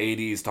you got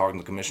the ADs talking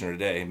to the commissioner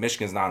today.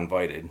 Michigan's not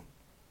invited,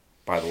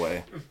 by the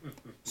way.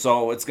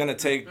 So it's going to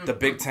take the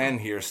Big Ten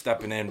here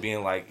stepping in,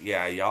 being like,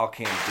 yeah, y'all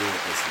can't do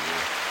it this year.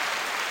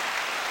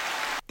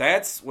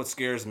 That's what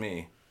scares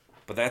me.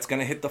 But that's going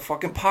to hit the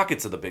fucking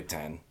pockets of the Big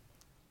Ten.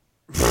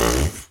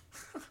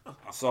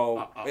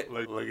 So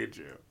look at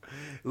you.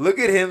 Look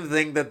at him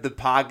think that the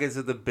pockets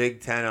of the Big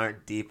Ten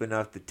aren't deep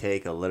enough to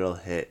take a little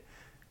hit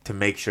to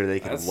make sure they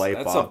can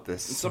wipe off the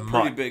smut. It's a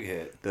pretty big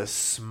hit. The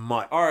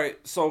smut. All right,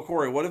 so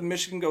Corey, what if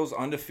Michigan goes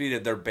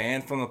undefeated? They're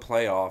banned from the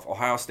playoff.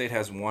 Ohio State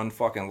has one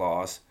fucking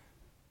loss.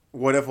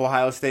 What if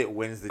Ohio State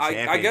wins the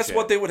championship? I guess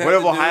what they would have to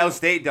do... What if Ohio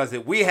State does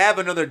it? We have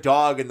another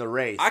dog in the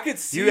race. I could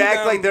see You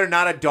act like they're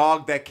not a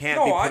dog that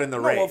can't be put in the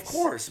race. No, of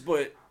course,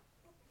 but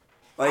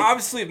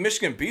obviously if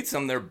Michigan beats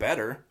them, they're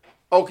better.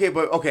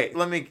 Okay,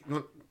 let me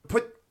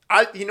put...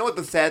 you know what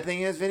the sad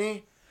thing is,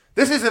 Vinny?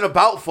 This isn't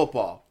about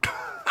football.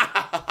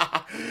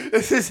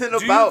 This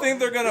isn't about... Do you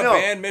think they're going to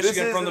ban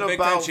Michigan from the Big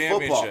Ten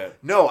championship? Football.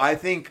 No, I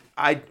think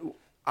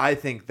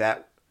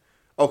that...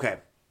 Okay.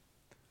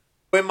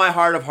 In my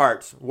heart of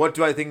hearts, what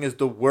do I think is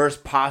the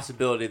worst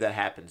possibility that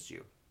happens to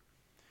you?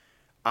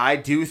 I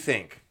do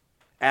think,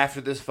 after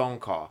this phone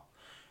call,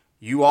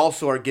 you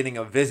also are getting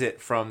a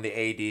visit from the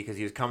AD because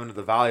he was coming to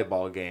the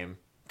volleyball game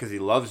because he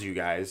loves you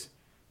guys,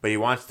 but he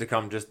wants to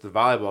come just to the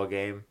volleyball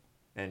game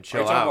and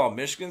chill out. Are you talking about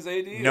Michigan's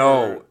AD?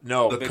 No.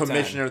 The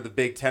commissioner of the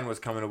Big Ten was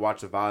coming to watch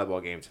the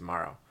volleyball game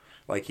tomorrow.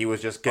 Like, he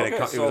was just going to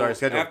come. So it was already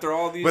scheduled. After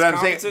all these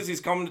conferences, he's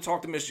coming to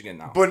talk to Michigan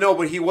now.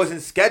 But he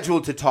wasn't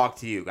scheduled to talk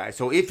to you guys.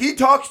 So if he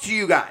talks to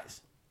you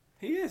guys.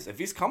 He is. If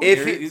he's coming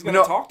here, he's going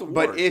to talk to Ward.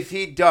 But if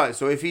he does,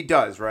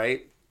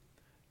 right?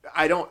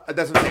 That's what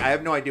I'm saying. I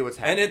have no idea what's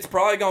happening. And it's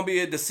probably going to be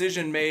a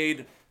decision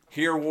made,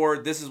 here,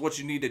 Ward, this is what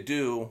you need to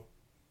do.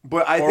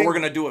 But we're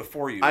going to do it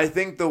for you. I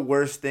think the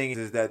worst thing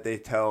is that they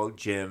tell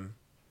Jim,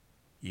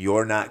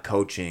 you're not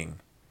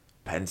coaching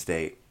Penn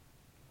State,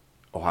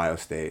 Ohio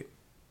State.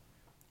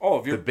 Oh,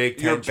 if you're the Big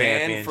Ten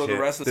championship for the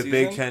rest of the season?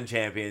 season? Big Ten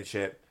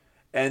championship.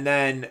 And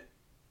then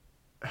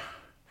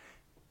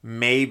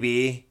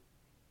maybe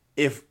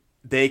if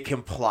they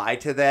comply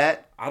to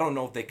that. I don't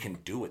know if they can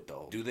do it,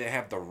 though. Do they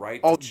have the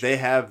right they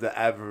have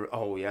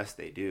Oh, yes,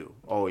 they do.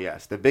 Oh,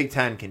 yes. The Big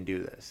Ten can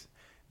do this.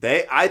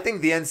 I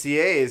think the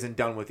NCAA isn't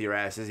done with your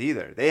asses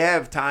either. They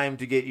have time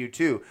to get you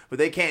too, but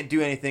they can't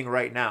do anything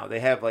right now. They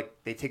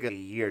take a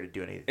year to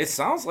do anything. It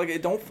sounds like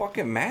it don't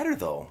fucking matter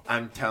though.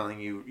 I'm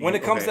telling you. When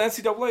it comes to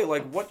NCAA,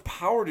 like what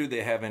power do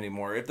they have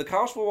anymore? If the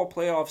college football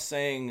playoff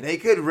saying they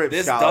could rip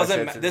this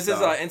doesn't this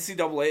is an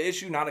NCAA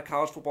issue, not a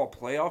college football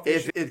playoff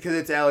issue. Because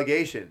it's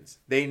allegations.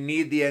 They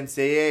need the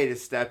NCAA to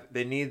step.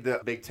 They need the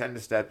Big Ten to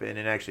step in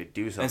and actually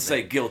do something and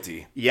say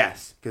guilty.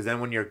 Yes, because then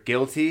when you're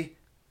guilty,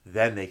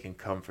 then they can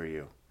come for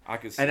you. I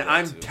could see and that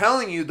I'm too.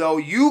 telling you, though,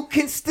 you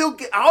can still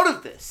get out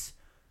of this.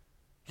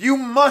 You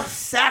must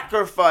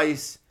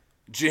sacrifice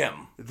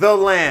Jim, the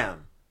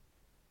lamb.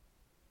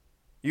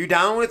 You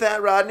down with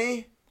that,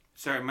 Rodney?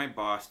 Sorry, my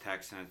boss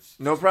texted.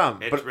 No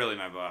problem. It's really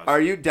my boss.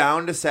 Are you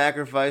down to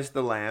sacrifice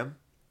the lamb?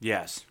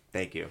 Yes.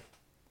 Thank you.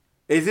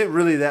 Is it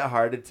really that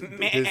hard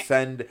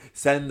to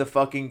send the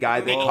fucking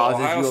guy that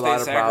causes Ohio you a State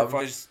lot of problems?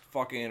 Sacrificed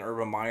fucking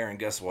Urban Meyer, and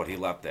guess what? He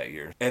left that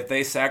year. If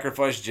they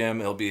sacrifice Jim,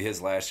 it'll be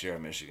his last year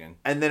at Michigan.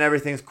 And then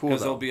everything's cool.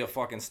 Because there'll be a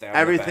fucking stab.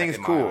 Everything's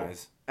in the back cool. in my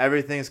eyes.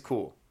 Everything's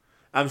cool.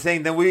 I'm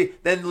saying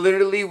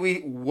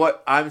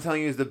what I'm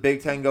telling you is the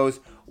Big Ten goes,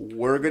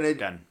 we're gonna.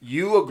 Done.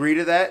 You agree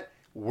to that?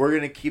 We're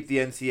gonna keep the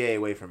NCAA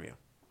away from you.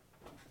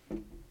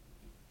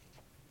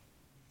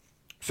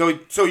 So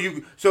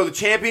the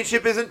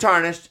championship isn't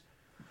tarnished.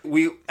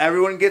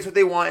 Everyone gets what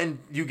they want, and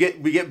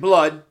we get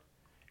blood,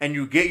 and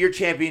you get your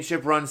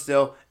championship run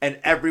still, and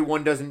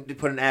everyone doesn't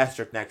put an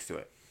asterisk next to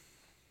it.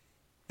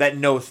 That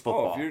knows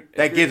football.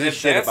 That gives a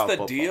shit about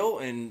football. That's the deal,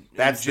 and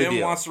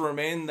Jim wants to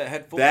remain the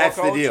head football coach.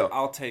 That's the deal.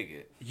 I'll take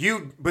it.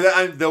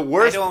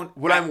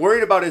 I'm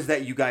worried about is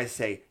that you guys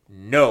say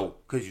no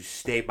because you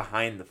stay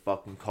behind the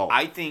fucking cult.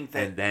 I think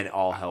that, and then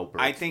all hell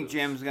breaks I think loose.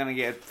 Jim's gonna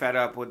get fed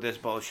up with this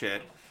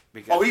bullshit.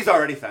 Because he's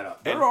already fed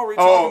up. They're already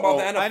talking about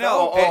the NFL. I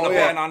know. Putting a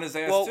ban on his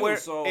ass too.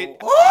 So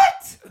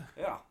what?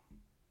 Yeah.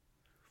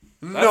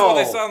 That's what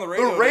they said on the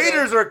radio. The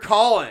Raiders are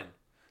calling.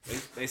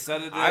 They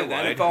said it. The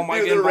NFL might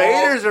Dude, get involved. The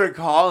Raiders are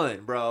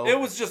calling, bro. It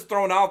was just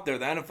thrown out there.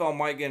 The NFL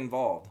might get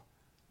involved.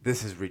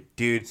 This is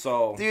dude.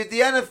 So Dude, the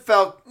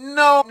NFL.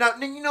 No,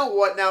 you know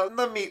what? Now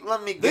let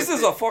me. this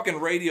is a fucking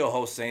radio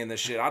host saying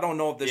this shit. I don't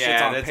know if this shit's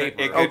Yeah, on that's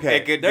paper.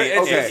 it could be. It's,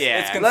 okay.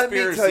 it's Let me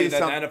tell conspiracy you that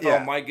something. the NFL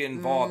Yeah. might get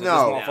involved. No,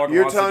 That this motherfucker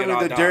you're wants to telling get me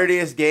out the down.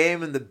 dirtiest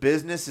game in the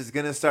business is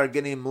gonna start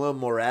getting a little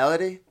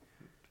morality?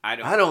 I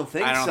don't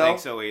think I don't so. think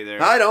so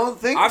either. I don't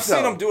think I've so.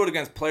 seen them do it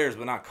against players,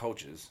 but not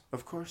coaches.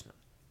 Of course not.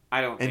 I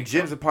don't And think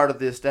Jim's so. a part of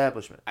the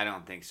establishment. I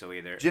don't think so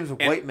either. Jim's a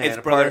And white man, his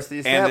a brother- part of the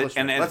and-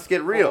 establishment. and Let's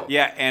get real.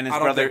 Yeah, and his I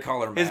don't brother. think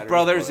color his matters,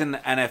 brother's but- in the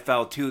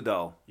NFL too,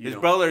 though. His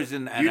don't- brother's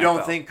in the NFL. You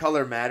don't think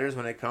color matters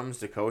when it comes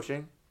to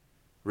coaching?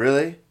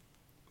 Really?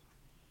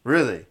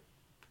 Really?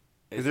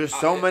 Because there's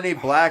so many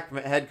black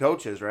head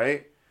coaches,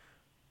 right?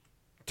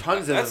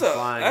 Tons of them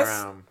flying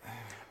around.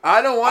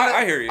 I don't want to.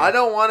 I hear you. I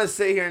don't want to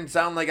sit here and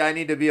sound like I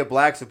need to be a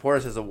black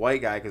supporter as a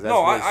white guy because that's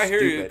No, really I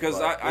hear you stupid, because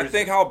but I there's-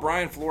 think how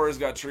Brian Flores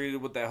got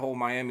treated with that whole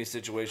Miami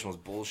situation was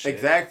bullshit.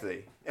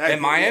 exactly.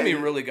 And Miami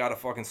really got a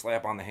fucking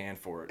slap on the hand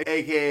for it.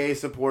 AKA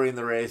supporting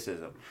the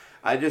racism.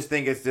 I just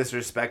think it's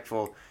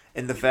disrespectful.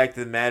 And the fact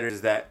of the matter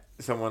is that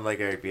someone like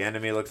Eric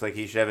Bieniemy looks like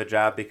he should have a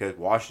job because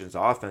Washington's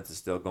offense is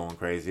still going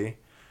crazy.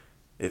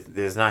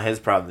 It's not his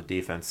problem. The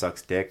defense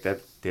sucks dick.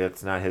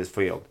 That's not his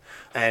field.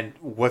 And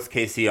what's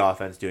KC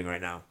offense doing right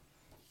now?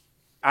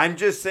 I'm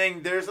just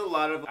saying there's a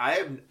lot of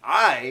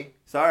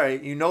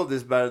sorry, you know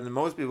this better than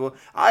most people.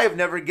 I have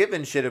never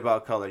given shit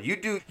about color. You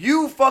do.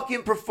 You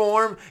fucking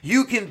perform.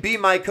 You can be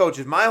my coach.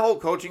 If my whole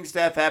coaching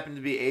staff happened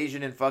to be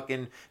Asian and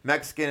fucking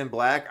Mexican and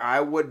black, I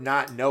would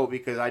not know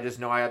because I just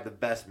know I have the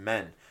best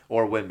men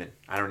or women.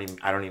 I don't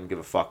even give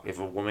a fuck. If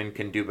a woman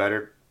can do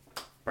better,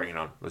 bring it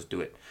on. Let's do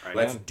it. Right.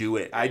 Let's do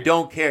it. I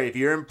don't care. If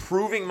you're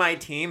improving my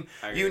team,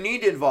 I you agree.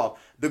 need to involve.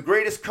 The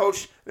greatest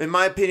coach, in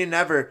my opinion,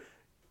 ever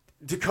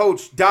to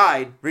coach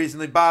died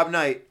recently, Bob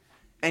Knight,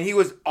 and he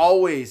was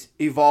always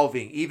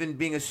evolving, even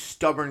being a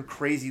stubborn,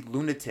 crazy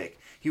lunatic.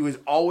 He was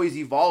always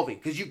evolving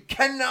because you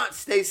cannot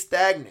stay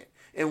stagnant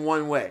in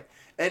one way,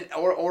 and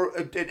or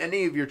in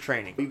any of your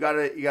training. You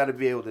gotta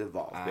be able to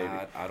evolve, baby.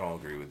 I don't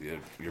agree with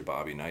your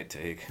Bobby Knight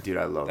take. Dude,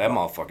 I love that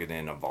Bob. motherfucker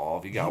didn't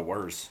evolve. He got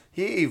worse.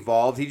 He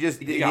evolved. He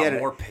got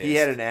more he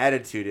had pissed. an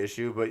attitude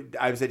issue,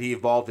 but I said he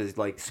evolved his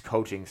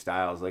coaching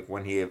styles, like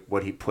what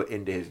he put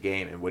into his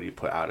game and what he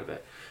put out of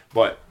it.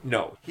 But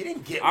no, he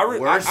didn't get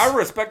worse. I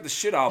respect the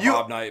shit out of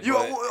Bob Knight.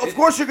 Of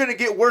course, you're gonna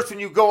get worse when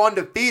you go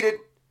undefeated.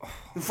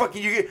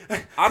 Fucking you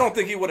get. I don't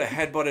think he would have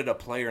headbutted a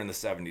player in the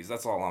 70s.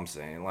 That's all I'm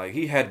saying. Like,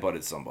 he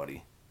headbutted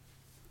somebody.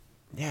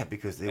 Yeah,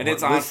 because they And weren't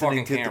it's on listening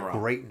fucking to camera. the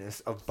greatness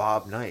of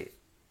Bob Knight.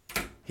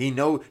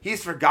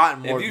 He's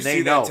forgotten more If you than they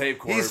see know. that tape,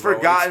 Corey, He's bro,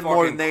 forgotten it's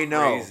more than fucking they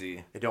know.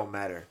 crazy. It don't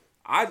matter.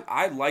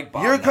 I like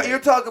Bob Knight. You're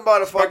talking about a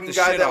Respect fucking the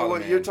guy shit out that of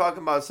was. the You're man.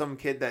 talking about some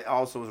kid that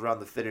also was around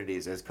the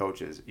Finities as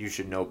coaches. You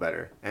should know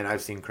better. And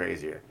I've seen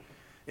crazier.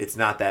 It's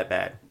not that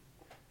bad.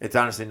 It's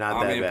honestly not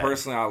that I mean, bad.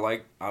 personally,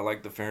 I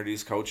like the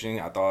Finities coaching.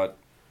 I thought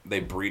they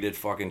breeded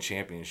fucking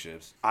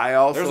championships. I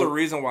also There's a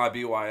reason why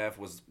BYF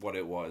was what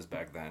it was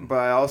back then. But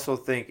I also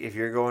think if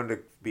you're going to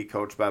be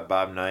coached by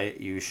Bob Knight,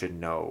 you should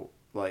know.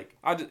 Like,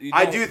 I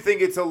I do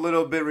think it's a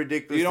little bit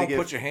ridiculous. You don't to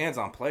put your hands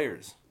on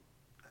players.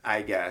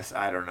 I guess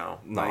I don't know.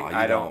 No, Like, you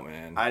I don't,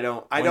 man. I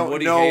don't When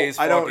Woody know. Hayes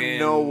I don't fucking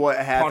know what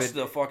happened. Punched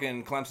the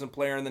fucking Clemson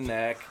player in the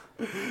neck.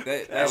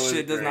 That was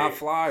shit does not great.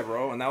 fly,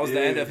 bro. And that was the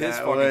end of his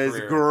That fucking was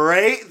career.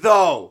 great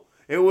though.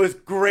 It was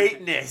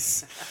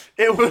greatness.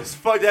 It was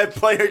that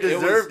player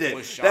deserved it.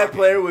 was That shocking.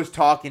 player was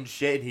talking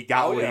shit and he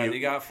got Oh, what yeah, and he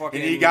got fucking-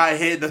 and he got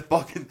hit in the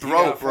fucking throat,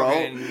 got bro.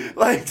 fucking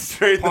Like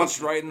straight Punched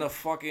the right in the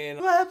fucking.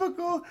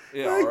 clavicle.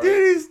 Yeah, like,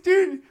 right.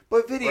 dude.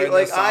 But Vinny, Right in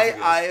like the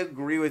esophagus. I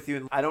agree with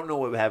you. I don't know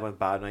what happened with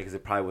Bob Knight because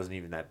it probably wasn't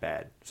even that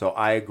bad. So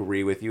I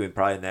agree with you, and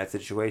probably in that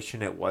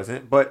situation it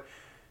wasn't. But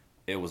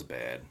It was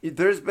bad.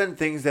 there's been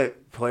things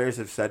that players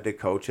have said to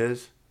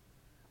coaches,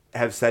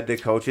 and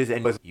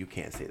you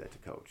can't say that to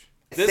coach.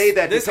 Say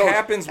that this to coach,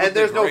 happens with and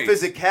there's the no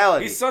greats.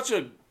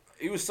 physicality.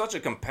 He was such a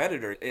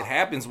competitor. It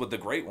happens with the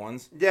great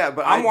ones. Yeah,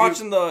 but I'm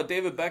watching the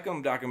David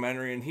Beckham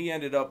documentary, and he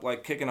ended up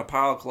like kicking a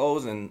pile of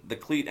clothes, and the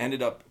cleat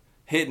ended up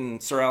hitting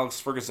Sir Alex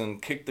Ferguson.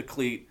 Kicked the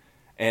cleat,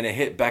 and it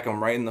hit Beckham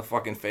right in the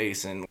fucking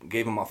face, and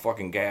gave him a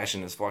fucking gash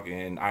in his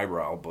fucking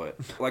eyebrow. But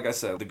like I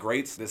said, the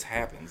greats, this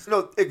happens.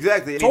 No,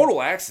 exactly. I mean,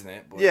 Total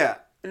accident. But Yeah.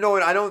 No,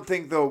 and I don't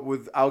think though.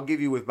 I'll give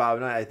you with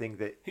Bob Knight. I think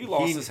that He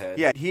lost his head.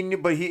 Yeah, he knew,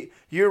 but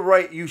you're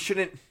right. You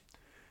shouldn't.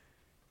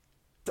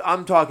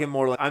 I'm talking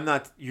more like I'm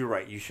not. You're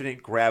right. You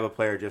shouldn't grab a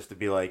player just to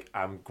be like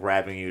I'm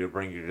grabbing you to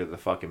bring you to the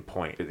fucking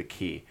point, to the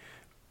key.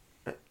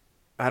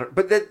 I don't.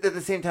 But at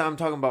the same time, I'm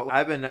talking about.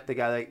 I've been the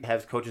guy that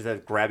has coaches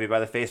that grab me by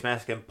the face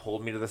mask and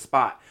pulled me to the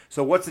spot.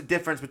 So what's the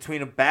difference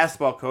between a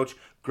basketball coach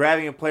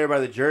grabbing a player by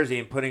the jersey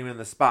and putting him in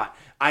the spot?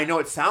 I know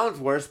it sounds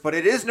worse, but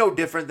it is no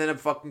different than a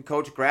fucking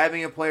coach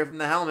grabbing a player from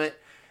the helmet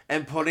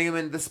and putting him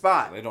in the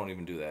spot. they don't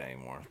even do that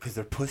anymore. Because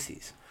they're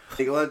pussies.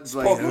 Like,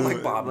 Spoken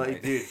like Bob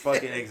Knight. Dude,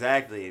 fucking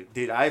exactly.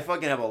 Dude, I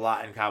fucking have a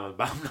lot in common with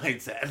Bob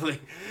Knight,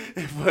 sadly.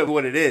 But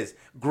what it is.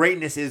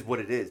 Greatness is what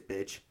it is,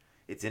 bitch.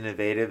 It's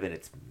innovative and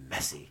it's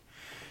messy.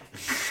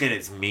 And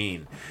it's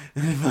mean.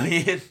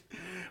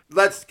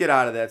 let's get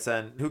out of that,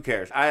 son. Who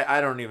cares?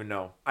 I don't even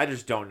know. I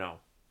just don't know.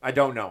 I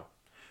don't know.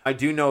 I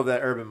do know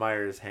that Urban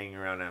Meyer is hanging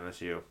around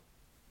MSU,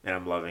 and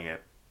I'm loving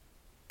it.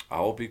 I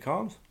hope he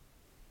comes.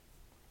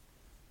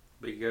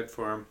 Be good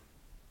for him.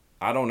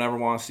 I don't ever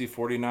want to see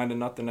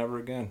 49-0 ever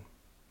again.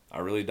 I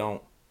really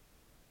don't.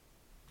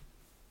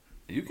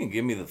 You can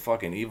give me the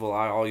fucking evil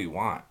eye all you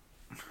want.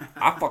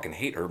 I fucking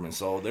hate Urban,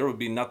 so there would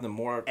be nothing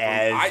more.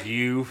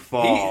 You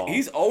fall.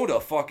 He's owed a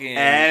fucking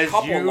As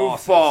couple you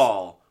losses.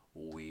 fall,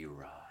 we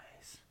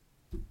rise.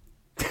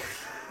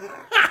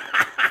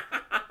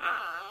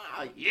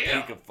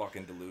 Peak of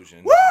fucking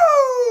delusion.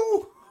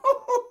 Woo!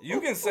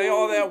 You can say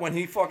all that when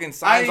he fucking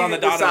signs on the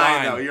him to dotted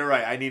sign, line. though. You're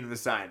right. I need him to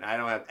sign. I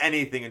don't have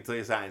anything until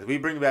he signs. We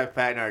bring back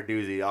Pat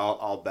Narduzzi,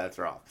 all bets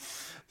are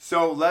off.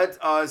 So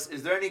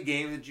is there any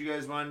games that you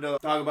guys wanted to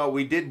talk about?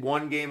 We did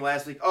one game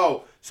last week.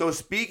 Oh, so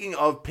speaking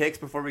of picks,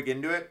 before we get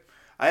into it,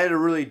 I had a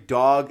really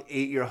dog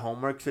ate your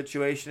homework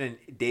situation,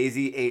 and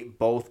Daisy ate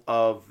both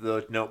of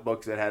the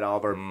notebooks that had all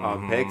of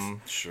our picks.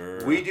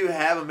 Sure. We do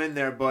have them in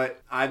there,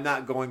 but I'm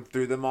not going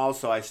through them all,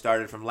 so I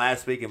started from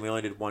last week, and we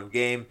only did one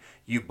game.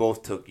 You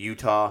both took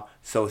Utah.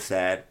 So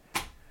sad.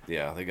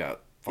 Yeah, they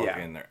got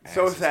fucking their asses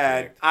So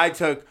sad. kicked. I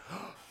took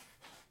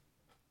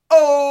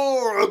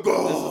Oregon.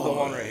 This is the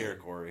one right here,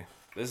 Corey.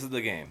 This is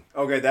the game.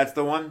 Okay, that's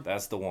the one?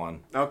 That's the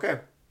one. Okay.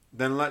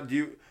 Then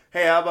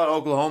hey, how about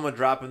Oklahoma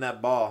dropping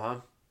that ball, huh?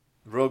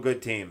 Real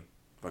good team.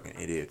 Fucking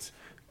idiots.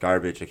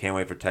 Garbage. I can't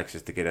wait for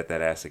Texas to get at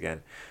that ass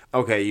again.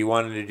 Okay, you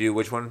wanted to do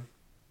which one?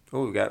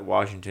 Oh, we got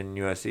Washington,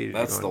 USC.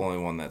 That's the only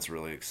one that's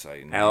really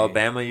exciting.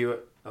 Alabama,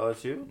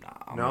 LSU? Nah,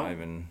 I'm No? not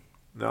even.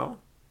 No?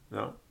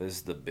 This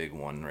is the big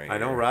one right I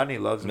know here. Rodney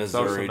loves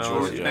himself Missouri, some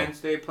Georgia. LSU. Who's Penn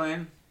State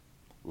playing?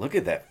 Look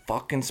at that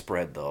fucking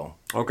spread, though.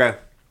 Okay.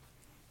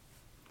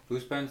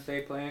 Who's Penn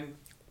State playing?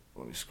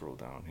 Let me scroll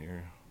down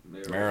here.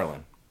 Maryland.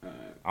 Maryland.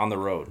 On the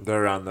road.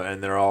 They're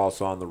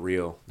also on the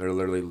reel. They're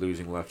literally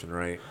losing left and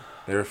right.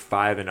 They're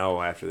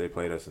 5-0 after they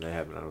played us, and I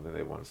don't think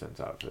they won since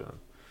out to them.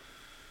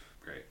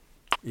 Great.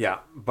 Yeah,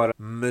 but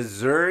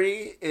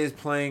Missouri is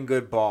playing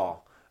good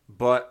ball,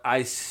 but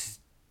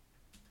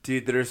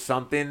dude, there's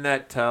something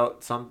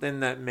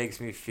that makes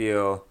me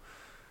feel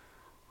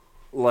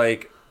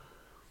like,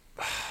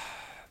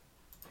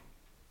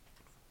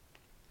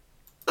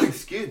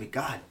 excuse me,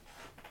 God,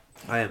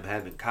 I am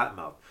having cotton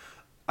mouth.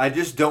 I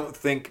just don't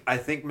think. I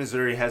think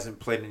Missouri hasn't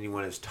played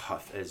anyone as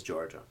tough as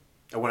Georgia.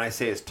 And when I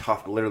say as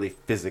tough, literally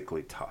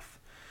physically tough.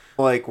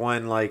 Like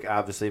when,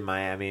 obviously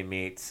Miami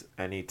meets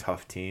any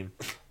tough team,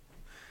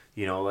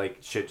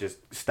 shit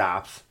just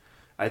stops.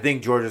 I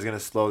think Georgia's going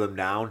to slow them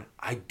down.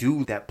 I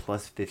do that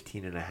plus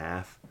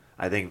 15.5.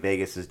 I think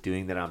Vegas is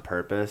doing that on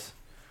purpose.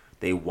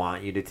 They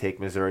want you to take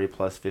Missouri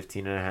plus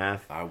 15.5.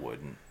 I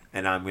wouldn't.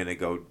 And I'm going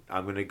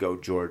to go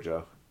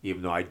Georgia.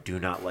 Even though I do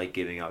not like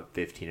giving out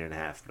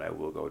 15.5, but I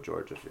will go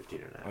Georgia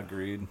 15.5.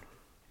 Agreed.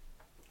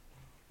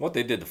 What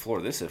they did to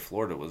Florida, they said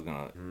Florida was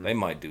gonna. They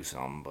might do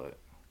something, but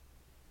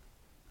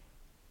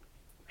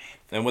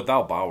and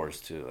without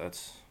Bowers too,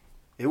 that's.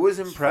 It was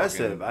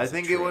impressive. fucking- I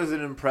think it was an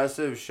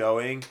impressive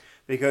showing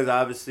because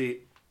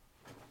obviously,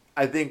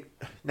 I think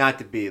not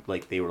to be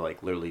like they were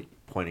literally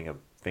pointing a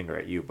finger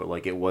at you, but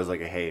it was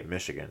hey,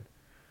 Michigan,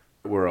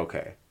 we're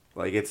okay.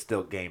 It's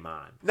still game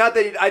on. Not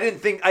that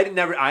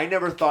I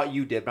never thought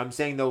you did, but I'm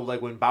saying though,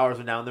 when Bowers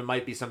went down, there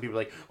might be some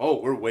people oh,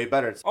 we're way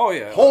better. It's, Oh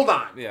yeah. hold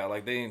on. Yeah,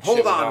 they ain't. Hold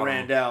shit on, without him.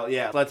 Randall.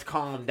 Yeah, let's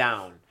calm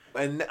down.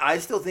 And I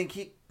still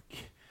think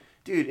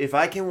dude, if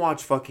I can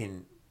watch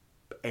fucking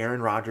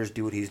Aaron Rodgers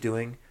do what he's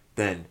doing,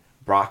 then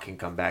Brock can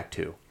come back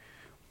too.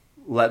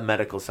 Let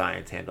medical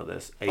science handle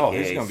this. AKA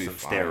he's gonna be some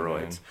fine,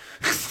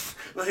 steroids.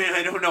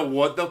 I don't know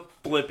what the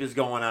flip is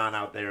going on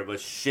out there,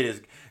 but shit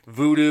is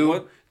voodoo,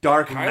 What?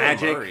 dark Kyler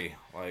magic. Murray,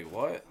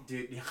 what?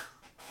 Dude,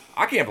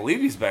 I can't believe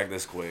he's back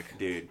this quick.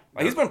 dude.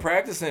 He's been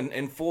practicing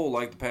in full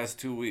the past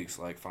 2 weeks.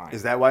 Fine.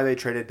 Is that why they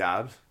traded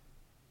Dobbs?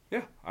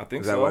 Yeah, I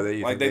think Is that so.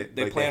 why they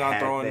They plan on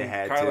throwing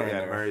Kyler in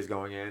there. Murray's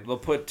going in. They'll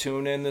put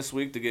Tune in this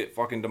week to get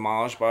fucking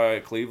demolished by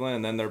Cleveland,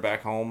 and then they're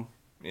back home.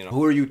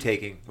 Who are you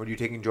taking? Are you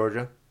taking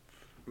Georgia?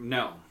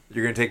 No.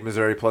 You're going to take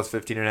Missouri plus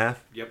 15.5?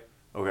 Yep.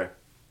 Okay.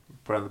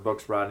 Put on the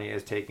books. Rodney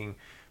is taking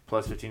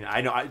plus 15.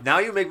 I know. Now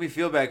you make me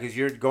feel bad because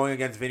you're going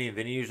against Vinny, and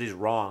Vinny usually is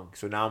wrong.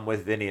 So now I'm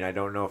with Vinny, and I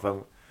don't know if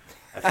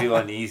I feel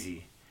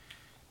uneasy.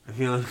 I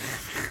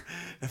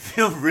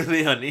feel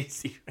really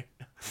uneasy right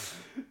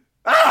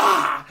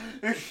now.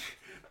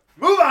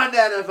 Move on to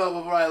NFL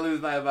before I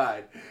lose my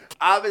mind.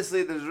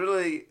 Obviously, there's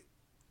really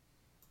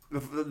the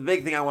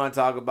big thing I want to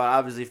talk about.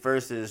 Obviously,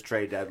 first is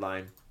trade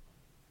deadline.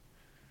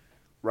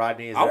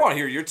 Rodney, I want to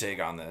hear your take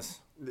on this.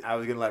 I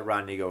was going to let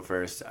Rodney go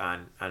first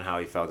on how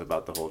he felt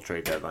about the whole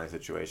trade deadline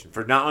situation.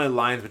 For not only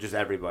Lions, but just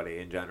everybody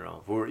in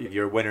general. Who are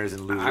your winners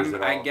and losers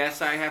at all? I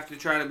guess I have to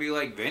try to be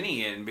like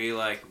Vinny and be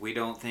like, we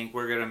don't think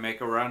we're going to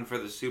make a run for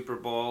the Super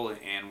Bowl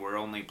and we're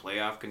only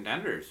playoff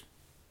contenders.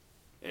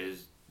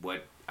 Is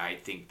what I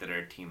think that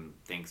our team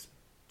thinks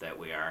that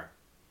we are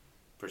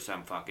for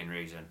some fucking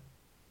reason.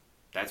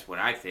 That's what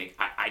I think.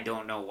 I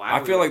don't know why.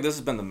 I feel like this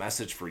has been the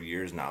message for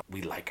years now.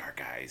 We like our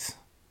guys.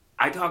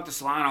 I talk to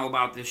Solano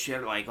about this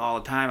shit like all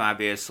the time,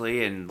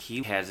 obviously, and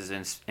he has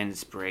his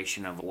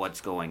inspiration of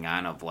what's going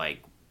on, of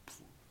like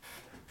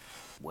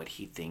what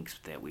he thinks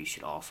that we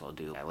should also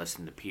do. I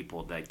listen to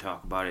people that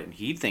talk about it, and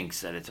he thinks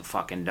that it's a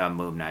fucking dumb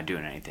move not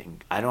doing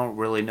anything. I don't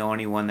really know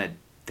anyone that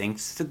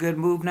thinks it's a good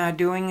move not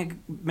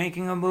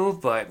making a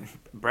move, but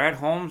Brad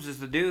Holmes is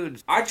the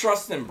dude. I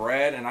trust in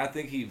Brad, and I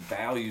think he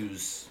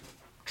values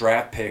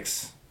draft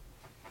picks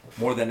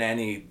more than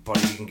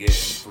anybody he can get in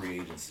free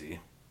agency.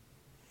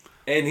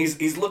 And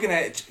he's looking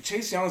at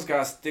Chase Young's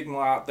got a stigma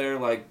out there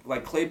like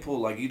Claypool,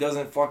 like he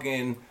doesn't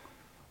fucking,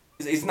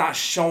 he's not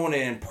showing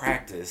it in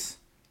practice.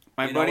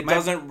 He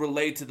doesn't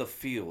relate to the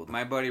field.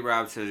 My buddy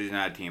Rob says he's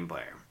not a team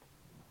player.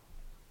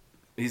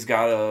 He's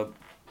got a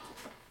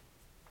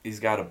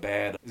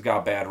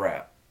bad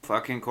rap.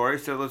 Fucking Corey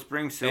said let's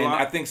bring Sue And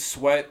off. I think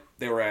Sweat,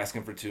 they were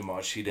asking for too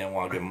much. He didn't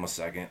want to give him a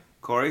second.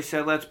 Corey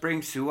said let's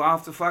bring Sue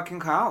off the fucking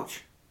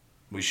couch.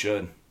 We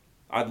should.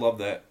 I'd love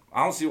that.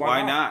 I don't see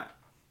why not.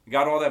 You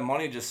got all that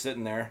money just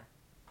sitting there.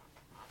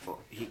 Well,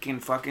 he can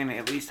fucking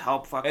at least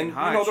help fucking And,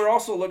 Hodge. they're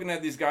also looking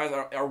at these guys.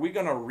 Are we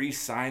going to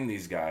re-sign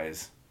these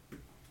guys?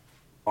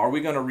 Are we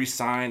going to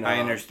re-sign I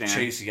understand.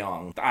 Chase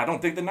Young? I don't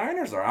think the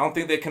Niners are. I don't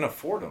think they can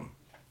afford him.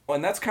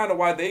 And that's kind of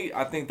why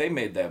I think they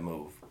made that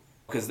move.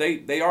 Because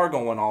they are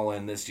going all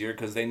in this year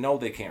because they know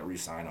they can't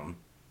re-sign him.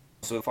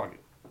 So, fuck it.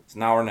 It's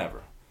now or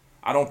never.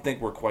 I don't think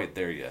we're quite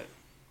there yet.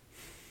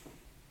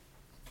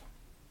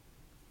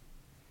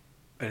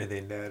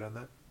 Anything to add on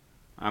that?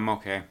 I'm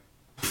okay.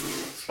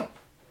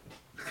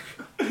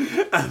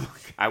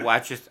 I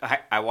watched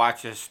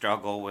us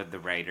struggle with the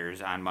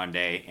Raiders on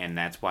Monday, and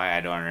that's why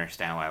I don't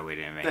understand why we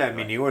didn't make Yeah, it. I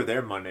mean, you were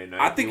there Monday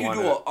night. I think you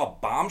do a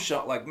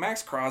bombshell. Like,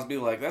 Max Crosby,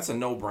 like, that's a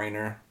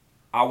no-brainer.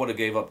 I would have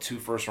gave up 2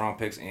 first-round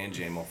picks and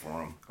J-Mo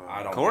for him.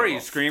 I don't Corey give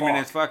is a screaming fuck.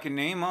 his fucking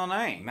name all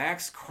night.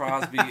 Max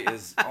Crosby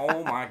is,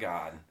 oh my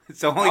God.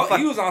 It's only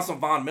He was on some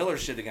Von Miller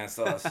shit against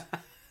us.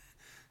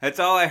 That's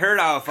all I heard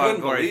out of fucking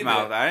Couldn't Corey's believe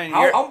mouth. it. I didn't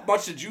hear. How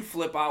much did you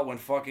flip out when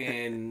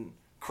fucking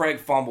Craig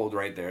fumbled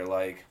right there?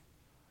 Like,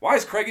 why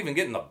is Craig even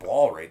getting the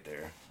ball right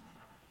there?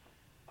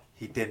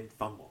 He didn't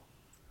fumble.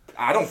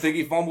 I don't think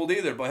he fumbled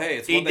either, but hey,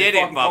 it's He what they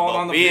didn't fucking called on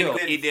fumble. the field.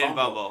 He didn't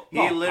fumble.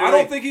 No, He I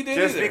don't think he did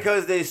just either.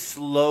 because they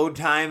slowed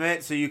time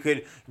it so you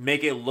could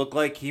make it look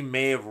like he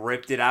may have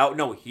ripped it out.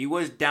 No, he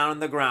was down on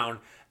the ground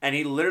and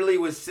he literally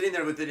was sitting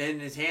there with it in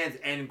his hands,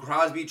 and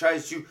Crosby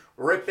tries to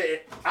rip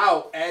it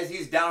out as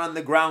he's down on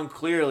the ground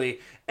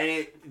clearly,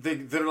 and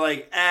they're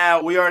like,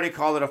 we already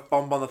called it a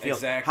fumble on the field.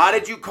 Exactly. How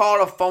did you call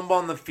it a fumble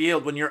on the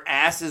field when your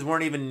asses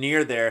weren't even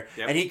near there?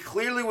 Yep. And he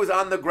clearly was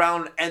on the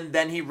ground, and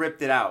then he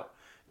ripped it out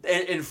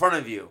in front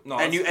of you. No,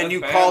 and that's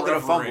you bad called it a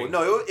refereeing. fumble.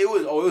 No, it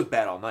was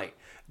bad all night.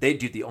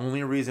 The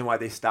only reason why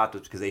they stopped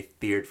was because they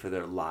feared for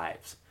their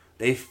lives.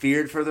 They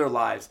feared for their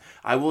lives.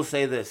 I will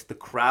say this: the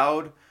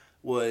crowd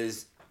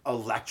was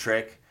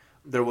electric.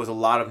 There was a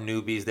lot of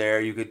newbies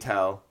there. You could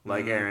tell,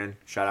 like Aaron.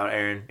 Shout out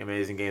Aaron,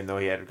 amazing game though.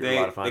 He had a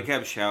lot of fun. They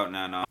kept shouting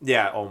on.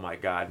 Yeah. Oh my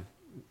God.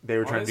 They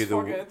were trying to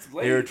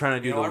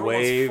do the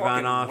wave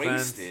on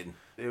offense. Wasted.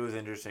 It was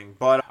interesting,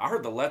 but I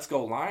heard the Let's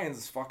Go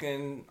Lions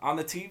fucking on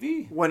the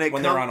TV when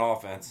they're on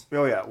offense.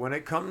 Oh yeah, when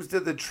it comes to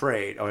the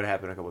trade, it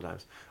happened a couple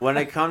times. When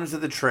it comes to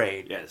the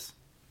trade, Yes.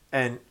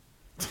 and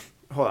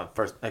hold on,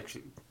 first,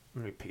 actually,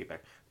 let me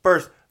piggyback.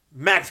 First,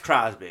 Max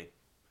Crosby.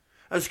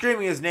 I'm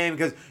screaming his name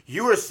because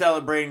you were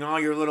celebrating all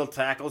your little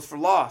tackles for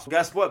loss.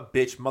 Guess what,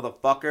 bitch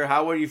motherfucker?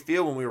 How would you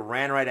feel when we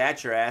ran right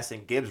at your ass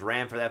and Gibbs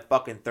ran for that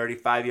fucking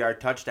 35-yard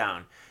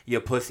touchdown? You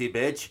pussy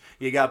bitch.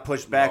 You got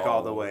pushed back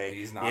all the way.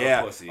 He's not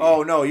a pussy.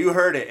 Oh, no, you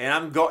heard it. And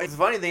I'm going. The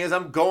funny thing is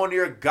I'm going to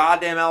your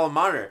goddamn alma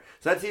mater.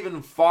 So that's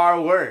even far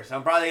worse.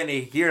 I'm probably going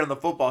to hear it on the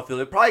football field.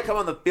 They'll probably come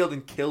on the field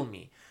and kill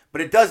me. But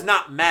it does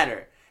not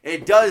matter.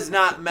 It does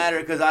not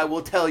matter because I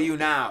will tell you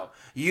now.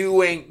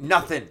 You ain't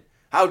nothing.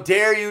 How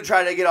dare you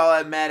try to get all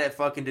that mad at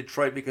fucking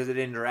Detroit because it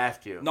didn't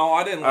draft you? No,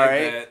 I didn't All like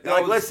right? that.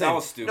 That That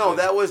was stupid. No,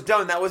 that was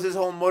dumb. That was his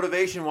whole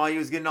motivation while he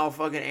was getting all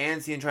fucking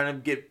antsy and trying to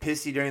get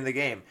pissy during the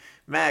game.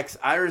 Max,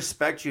 I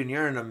respect you and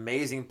you're an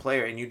amazing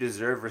player and you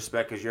deserve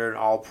respect because you're an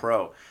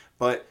all-pro.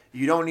 But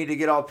you don't need to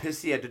get all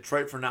pissy at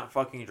Detroit for not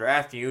fucking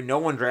drafting you. No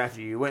one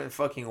drafted you. You went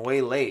fucking way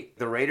late.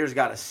 The Raiders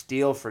got a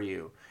steal for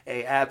you.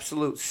 A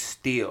absolute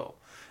steal.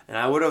 And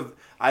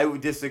I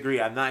would disagree.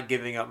 I'm not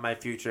giving up my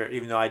future,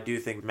 even though I do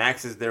think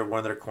Max is one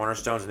of their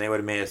cornerstones, and they would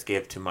have made us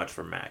give too much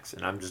for Max,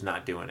 and I'm just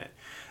not doing it.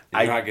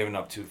 You're not giving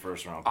up 2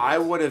 first-round picks. I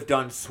would have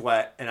done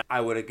Sweat, and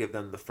I would have given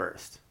them the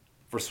first.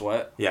 For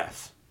Sweat?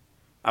 Yes.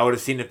 I would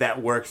have seen if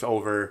that works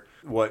over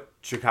what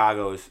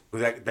Chicago's.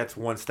 That's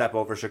one step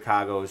over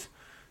Chicago's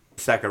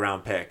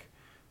second-round pick,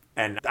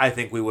 and I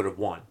think we would have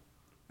won.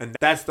 And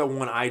that's the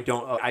one I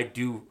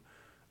do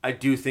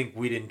think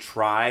we didn't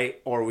try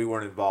or we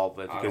weren't involved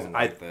with because I don't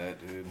like that,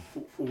 dude.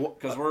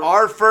 Because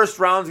our first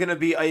round's gonna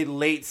be a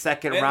late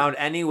second round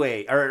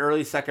anyway, or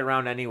early second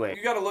round anyway.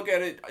 You got to look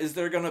at it. Is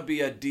there going to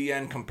be a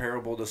DN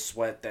comparable to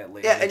Sweat that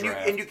late? Yeah, in the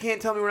draft? and you can't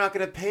tell me we're not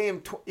gonna pay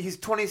him. He's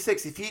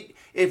 26.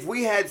 If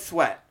we had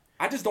Sweat,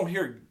 I just don't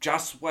hear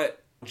Josh Sweat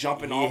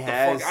jumping he off the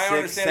has fuck. I 6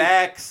 understand.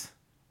 sacks.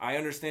 I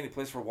understand he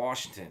plays for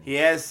Washington. He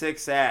has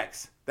 6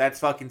 sacks. That's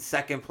fucking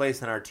second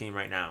place on our team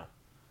right now.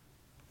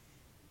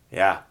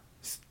 Yeah.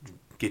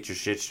 Get your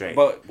shit straight.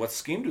 But what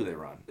scheme do they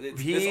run?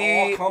 This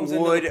all comes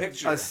into the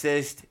picture.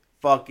 Assist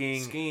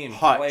fucking Scheme,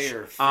 Hutch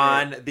player, fit.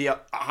 on the.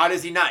 How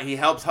does he not? He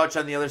helps Hutch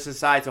on the other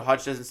side, so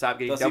Hutch doesn't stop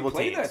getting Does double he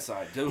play teams. that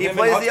side? Do He him and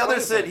plays Hutch the other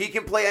play side. that? He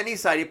can play any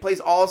side. He plays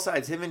all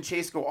sides. Him and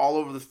Chase go all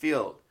over the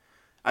field.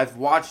 I've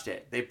watched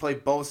it. They play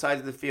both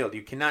sides of the field.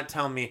 You cannot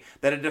tell me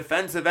that a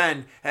defensive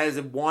end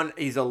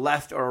he's a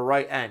left or a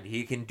right end.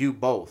 He can do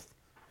both.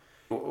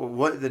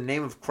 What the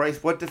name of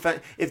Christ? What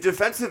defense?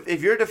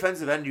 If you're a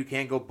defensive end, you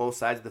can't go both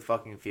sides of the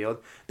fucking field.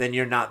 Then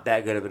you're not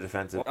that good of a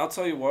defensive. I'll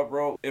tell you what,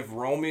 bro. If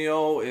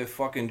Romeo, if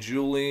fucking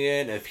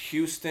Julian, if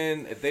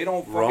Houston, if they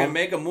don't fucking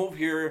make a move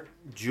here,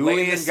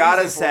 Julian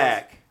got a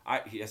sack.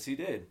 Yes, he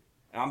did.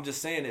 And I'm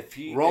just saying,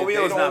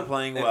 Romeo's not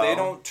playing well. If they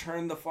don't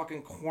turn the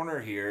fucking corner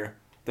here,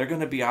 they're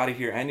gonna be out of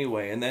here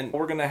anyway, and then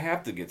we're gonna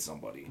have to get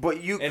somebody.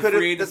 But you And could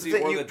free have. agency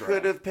or the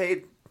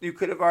draft. You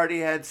could have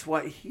already had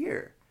Sweat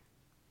here.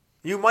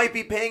 You might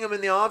be paying him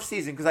in the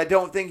offseason because I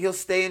don't think he'll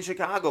stay in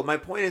Chicago. My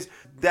point is,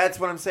 that's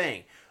what I'm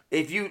saying.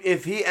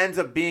 If he ends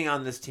up being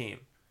on this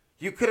team,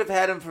 you could have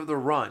had him for the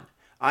run.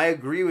 I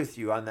agree with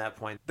you on that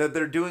point. That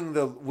they're doing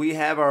we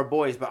have our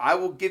boys, but I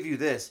will give you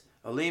this.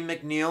 Aleem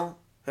McNeil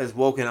has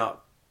woken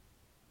up.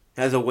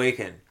 Has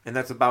awakened. And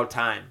that's about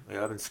time.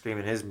 I've been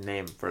screaming his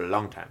name for a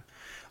long time.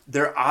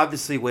 They're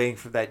obviously waiting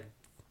for that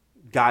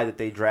guy that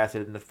they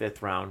drafted in the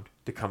 5th round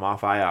to come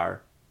off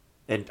IR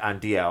and on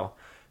DL.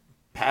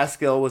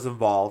 Pascal was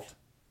involved.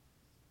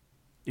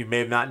 You may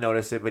have not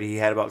noticed it, but he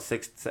had about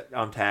 6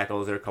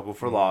 tackles or a couple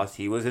for loss.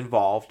 He was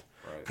involved.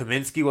 Right.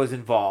 Kaminsky was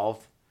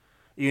involved.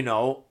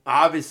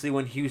 Obviously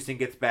when Houston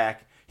gets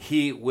back,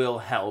 he will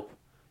help.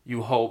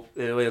 You hope.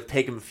 It'll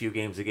take him a few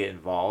games to get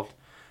involved.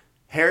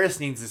 Harris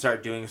needs to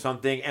start doing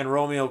something, and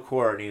Romeo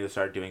Cora needs to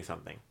start doing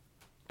something.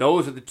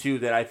 Those are the two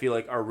that I feel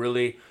like are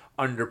really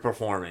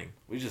underperforming.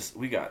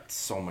 We got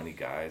so many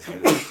guys.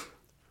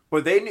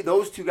 But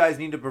those two guys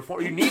need to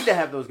perform. You need to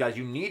have those guys.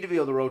 You need to be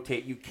able to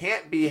rotate. You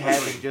can't be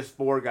having just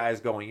 4 guys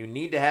going. You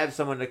need to have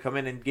someone to come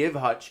in and give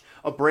Hutch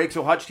a break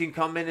so Hutch can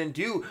come in and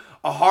do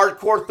a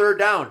hardcore 3rd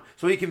down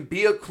so he can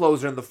be a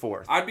closer in the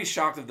 4th. I'd be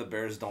shocked if the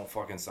Bears don't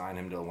fucking sign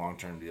him to a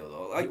long-term deal,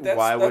 though. Like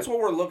that's what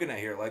we're looking at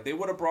here. Like, they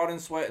would have brought in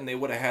Sweat and they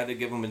would have had to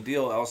give him a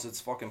deal, else it's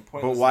fucking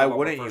pointless. But why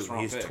wouldn't you?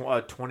 He's a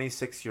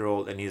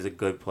 26-year-old and he's a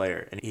good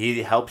player, and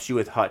he helps you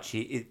with Hutch.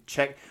 They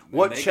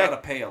gotta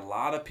pay a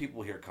lot of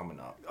people here coming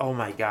up. Oh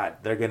my God,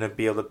 they're gonna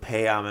be able to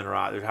pay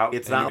Amon-Ra.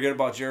 It's not forget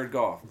about Jared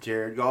Goff.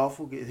 Jared Goff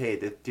will get. Hey,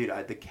 the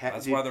cap.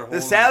 That's why they're holding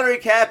the salary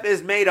cap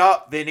is made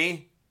up,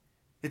 Vinny.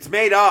 It's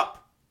made up.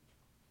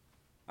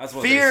 That's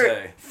what they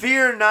say.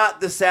 Fear not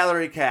the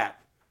salary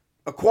cap.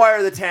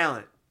 Acquire the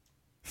talent.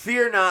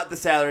 Fear not the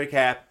salary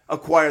cap.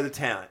 Acquire the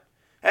talent.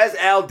 As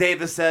Al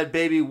Davis said,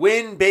 baby,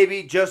 win,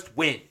 baby, just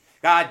win.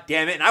 God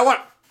damn it. And I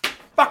want to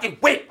fucking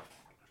win.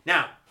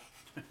 Now,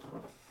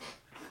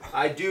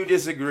 I do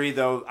disagree,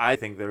 though. I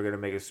think they're going to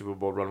make a Super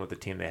Bowl run with the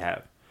team they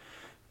have.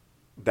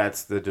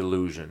 That's the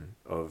delusion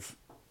of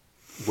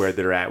where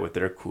they're at with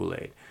their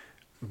Kool-Aid.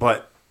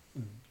 But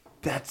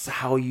that's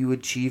how you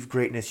achieve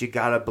greatness. You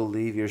got to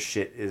believe your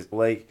shit is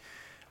like...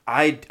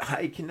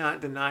 I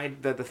cannot deny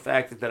that the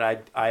fact that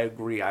I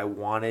agree. I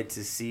wanted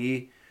to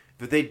see...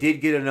 But they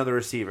did get another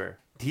receiver.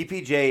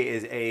 DPJ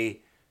is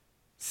a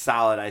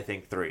solid, I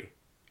think, 3.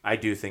 I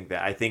do think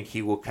that. I think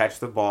he will catch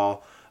the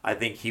ball. I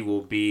think he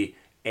will be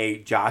a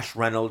Josh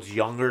Reynolds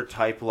younger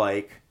type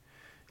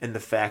in the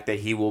fact that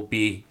he will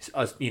be,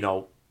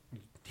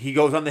 he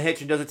goes on the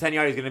hitch and does a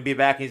 10-yard. He's going to be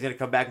back and he's going to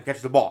come back and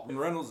catch the ball. And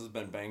Reynolds has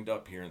been banged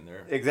up here and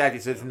there. Exactly.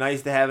 So it's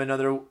nice to have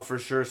another for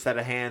sure set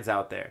of hands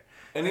out there.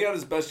 And he had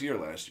his best year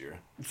last year.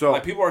 So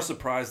people are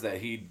surprised that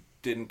he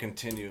didn't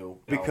continue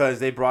because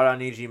they brought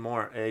on Elijah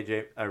Moore.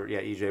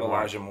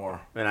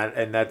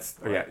 And that's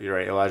you're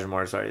right, Elijah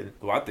Moore. Sorry,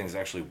 who I think is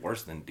actually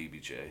worse than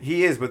DBJ.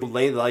 He is, but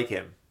they like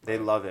him. They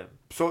love him.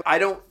 So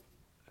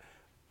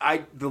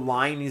the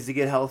line needs to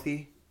get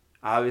healthy.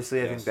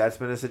 Obviously, I think that's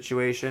been a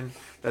situation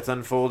that's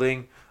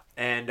unfolding.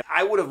 And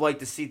I would have liked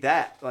to see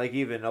that,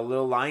 even a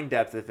little line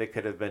depth if it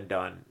could have been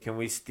done. Can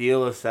we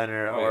steal a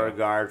center or a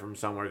guard from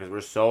somewhere? Because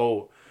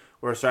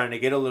we're starting to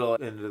get a little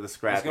into the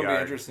scrap It's going to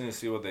yard. be interesting to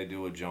see what they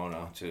do with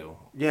Jonah, too.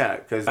 Yeah,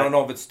 because I don't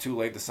know if it's too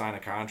late to sign a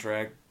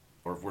contract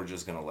or if we're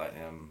just going to let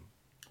him.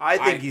 I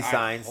think he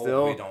signs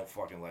still. We don't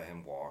fucking let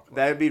him walk.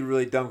 That'd be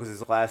really dumb because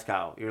it's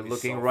Glasgow. You're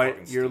looking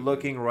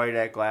right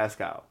at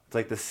Glasgow. It's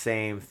like the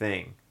same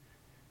thing.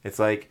 It's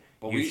like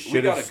you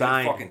should have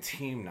signed. We got a good fucking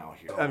team now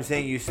here. I'm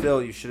saying you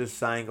should have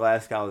signed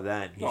Glasgow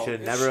then. He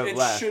should never have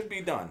left. It should be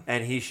done.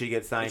 And he should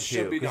get signed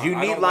too. Because you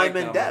need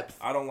lineman depth.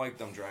 I don't like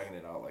them dragging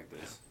it out like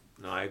this.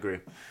 No, I agree.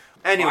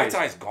 Anyways,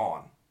 Vitai's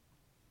gone.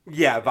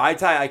 Yeah,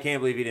 Vaitai, I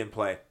can't believe he didn't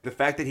play. The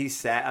fact that he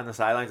sat on the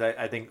sidelines,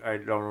 I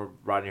don't know if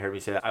Rodney heard me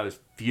say that. I was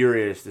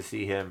furious to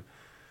see him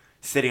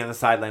sitting on the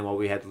sideline while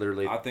we had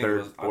literally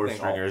fourth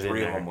stringers in there. All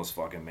three of them was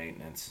fucking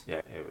maintenance.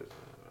 Yeah, it was.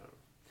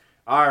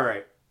 All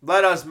right,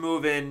 let us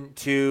move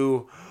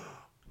into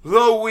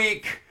the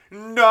week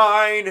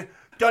 9.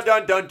 Dun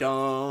dun dun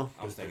dun.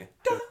 I was thinking.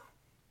 Dun,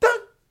 dun.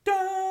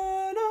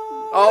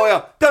 Oh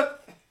yeah. Dun.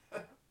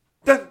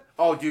 Dun.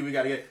 Oh dude, we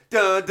gotta get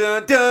dun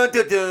dun dun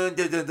dun dun dun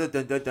dun dun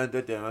dun dun dun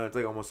dun dun. It's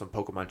like almost some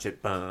Pokemon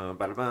shit. Dun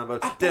dun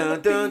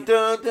dun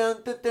dun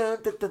dun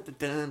dun dun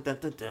dun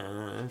dun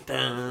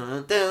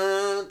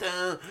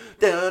dun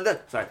dun dun.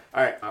 Sorry.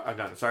 All right, I'm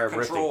done. Sorry, I'm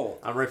Control.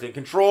 riffing.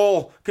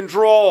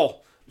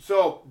 Control.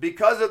 So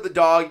because of the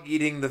dog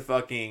eating the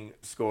fucking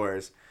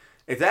scores,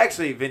 it's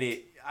actually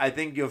Vinny. I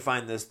think you'll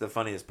find this the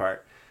funniest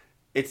part.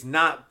 It's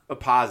not a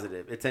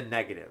positive. It's a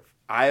negative.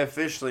 I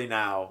officially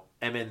now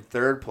am in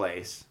 3rd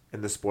place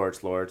in the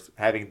Sports Lords,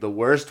 having the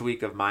worst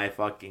week of my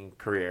fucking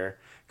career,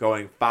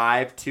 going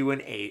 5, 2,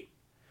 and 8.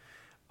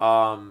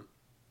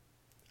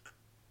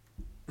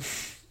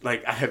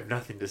 Like I have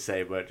nothing to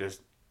say, but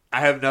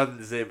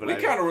we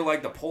kind of were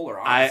like the polar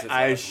opposites.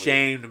 I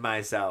shamed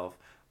myself.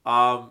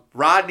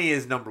 Rodney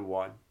is number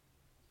 1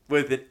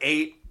 with an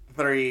 8,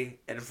 3,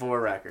 and 4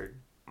 record,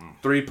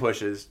 3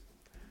 pushes.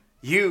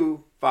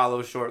 You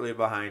follow shortly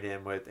behind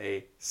him with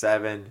a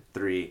 7,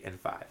 3, and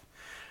 5.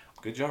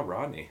 Good job,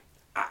 Rodney.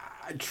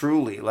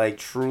 Truly,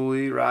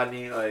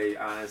 Rodney, like,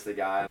 honest to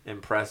God,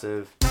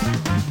 impressive.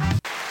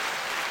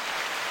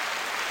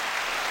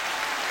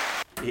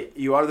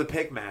 You are the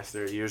pick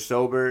master. You're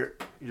sober.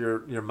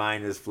 Your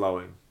mind is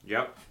flowing.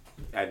 Yep.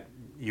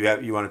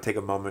 You want to take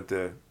a moment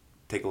to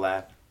take a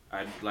laugh?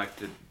 I'd like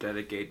to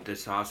dedicate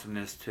this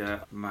awesomeness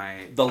to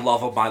the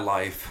love of my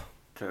life.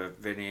 to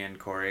Vinny and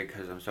Corey,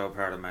 because I'm so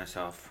proud of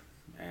myself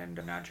and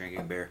I'm not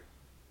drinking beer.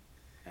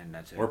 And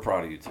that's it. We're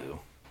proud of you too.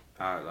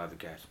 I love you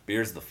guys.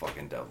 Beer's the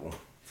fucking devil.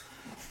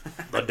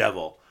 The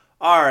devil.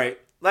 All right,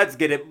 let's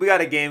get it. We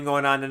got a game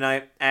going on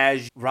tonight.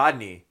 As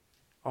Rodney,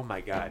 oh my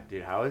God,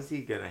 dude, how is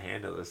he gonna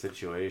handle the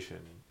situation?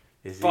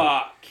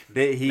 Fuck.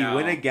 He No.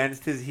 went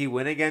against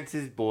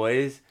his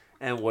boys,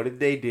 and what did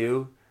they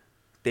do?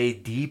 They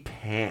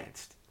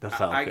de-pantsed the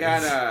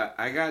Falcons.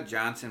 I got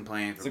Johnson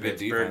playing for It's a good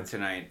Pittsburgh defense.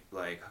 tonight.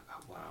 Like,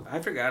 wow, I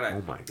forgot.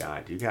 Oh my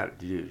God, you're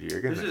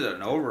gonna. This is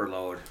an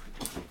overload.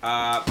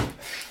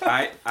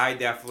 I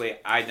definitely,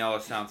 I know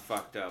it sounds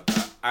fucked up.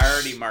 I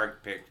already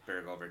marked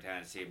Pittsburgh over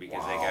Tennessee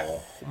because they got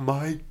Oh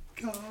my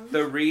God.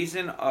 the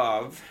reason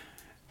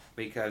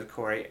because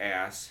Corey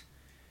asked,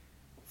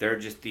 they're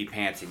just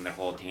de-pantsing the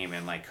whole team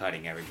and like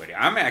cutting everybody.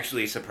 I'm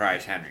actually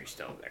surprised Henry's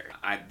still there.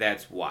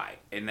 That's why.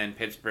 And then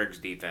Pittsburgh's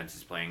defense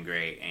is playing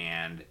great,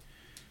 and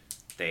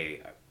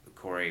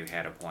Corey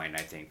had a point.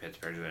 I think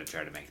Pittsburgh's going to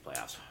try to make the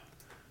playoffs.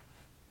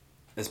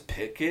 Is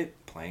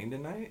Pickett playing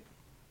tonight?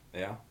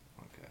 Yeah.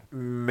 Okay.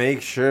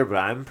 Make sure, but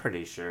I'm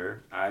pretty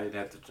sure. I'd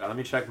have to. Let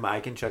me check. I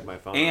can check my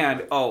phone.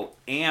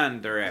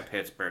 And they're at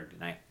Pittsburgh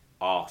tonight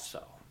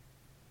also.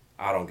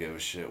 I don't give a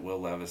shit. Will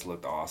Levis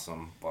looked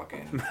awesome.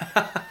 Fucking.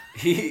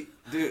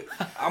 Dude,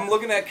 I'm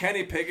looking at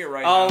Kenny Pickett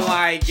right now. Oh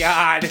my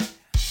God.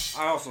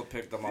 I also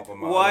picked him up on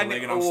my One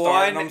league, and I'm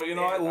starting him. But you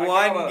know what?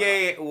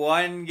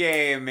 One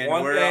game, and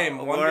One we're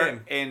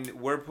game. and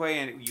we're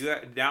playing.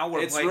 Now we're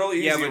It's playing. real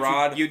easy, yeah, but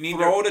Rod. You need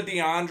throw to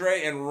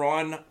DeAndre and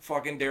run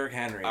fucking Derrick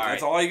Henry. All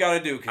That's right. all you got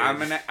to do, kid. I'm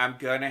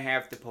gonna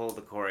have to pull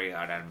the Corey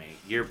out on me.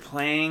 You're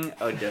playing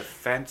a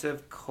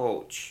defensive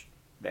coach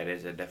that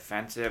is a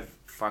defensive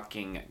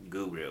fucking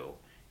guru,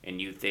 and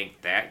you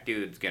think that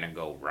dude's gonna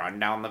go run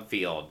down the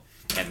field,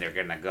 and they're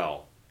gonna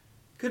go,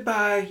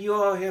 goodbye. You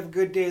all have a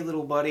good day,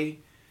 little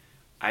buddy.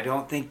 I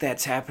don't think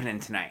that's happening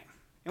tonight.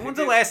 And when's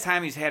the last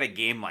time he's had a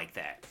game like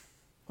that?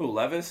 Who,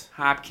 Levis?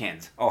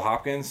 Hopkins. Oh,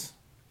 Hopkins?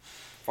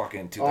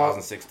 Fucking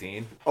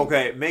 2016.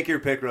 Okay, make your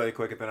pick really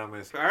quick, and then I'm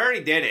gonna I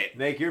already did it.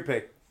 make your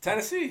pick.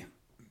 Tennessee.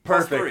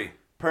 Perfect.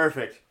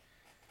 Perfect.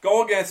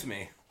 Go against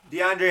me.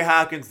 DeAndre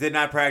Hopkins did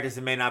not practice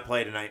and may not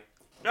play tonight.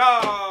 No.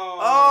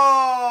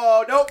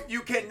 Oh nope!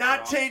 You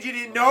cannot change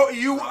it. No,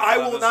 I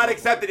will not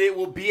accept it. It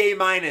will be a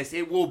minus.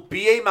 It will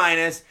be a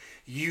minus.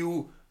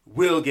 You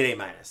will get a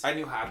minus. I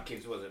knew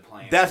Hopkins wasn't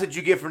playing. That's what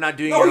you get for not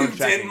doing No, your you own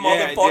checking. didn't,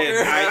 yeah,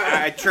 motherfucker.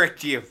 I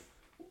tricked you.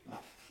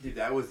 Dude,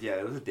 that was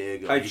a day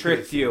ago. I You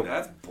tricked could've you.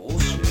 That's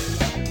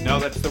bullshit. No,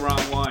 that's the wrong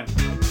one.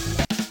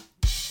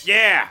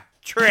 Yeah,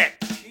 trick.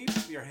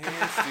 Keep your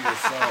hands to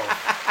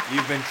yourself.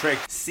 You've been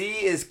tricked.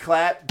 C is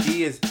clap.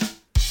 D is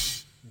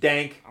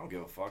dank. I don't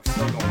give a fuck.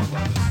 Still going with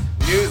Levis.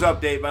 News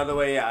update, by the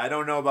way. Yeah, I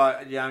don't know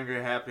about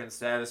DeAndre Hopkins'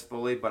 status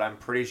fully, but I'm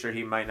pretty sure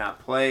he might not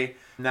play.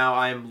 Now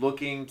I'm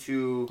looking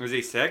to. Was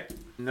he sick?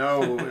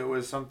 No, it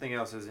was something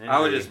else. His injury. I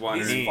was just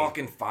wondering. He's Knee.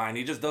 fucking fine.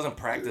 He just doesn't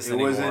practice It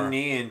anymore. was a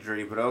knee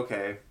injury, but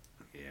okay.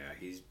 Yeah,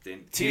 he's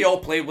been. T.O.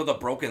 played with a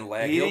broken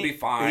leg. He'll be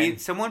fine.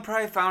 Someone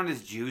probably found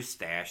his juice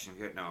stash and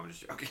no, I'm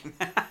just joking.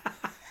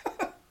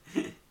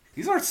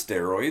 These aren't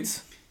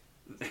steroids.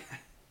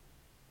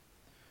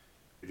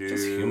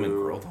 Just human Dude.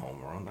 growth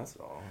hormone. That's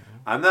all.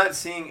 I'm not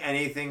seeing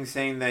anything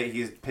saying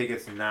that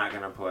Pickett's not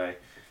gonna play.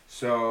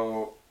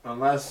 So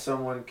unless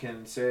someone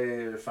can say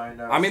or find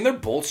out. I mean, they're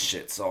both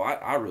shit, so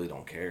I really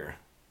don't care.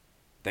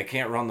 They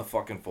can't run the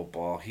fucking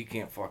football. He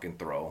can't fucking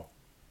throw.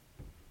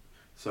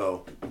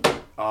 So,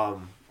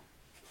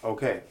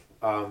 okay.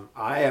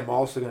 I am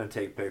also gonna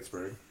take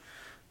Pittsburgh.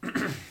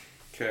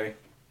 Okay.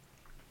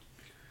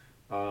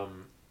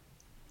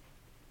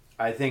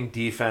 I think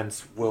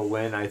defense will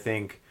win.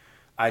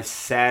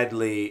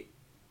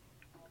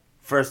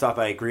 First off,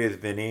 I agree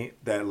with Vinny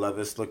that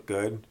Levis looked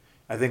good.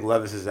 I think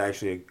Levis is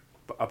actually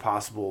a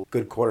possible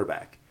good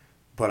quarterback.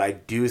 But I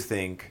do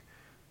think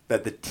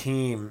that the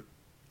team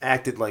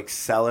acted like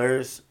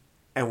sellers,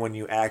 and when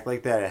you act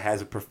like that, it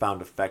has a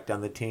profound effect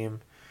on the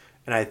team.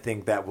 And I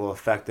think that will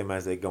affect them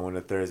as they go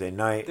into Thursday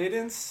night. They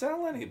didn't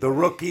sell anybody. The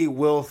rookie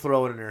will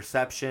throw an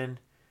interception.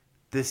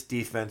 This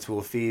defense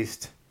will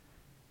feast.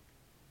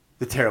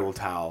 The terrible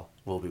towel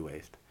will be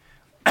waved.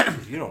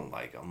 You don't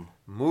like them.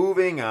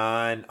 Moving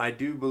on. I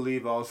do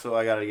believe also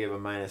I got to give a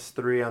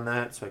 -3 on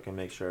that so I can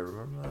make sure I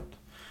remember that.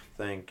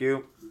 Thank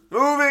you.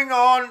 Moving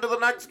on to the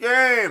next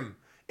game.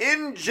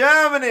 In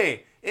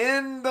Germany.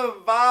 In the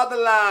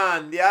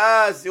fatherland.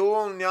 Yes.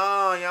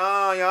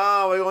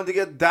 Yeah. We're going to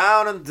get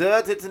down and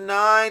dirty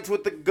tonight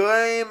with the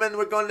game. And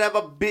we're going to have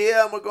a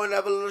beer. And we're going to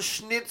have a little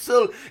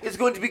schnitzel. It's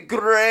going to be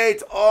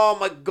great. Oh,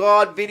 my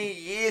God, Vinny.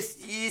 Yes.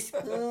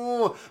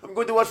 Ooh, I'm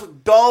going to watch the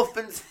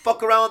Dolphins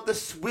fuck around with the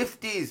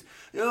Swifties.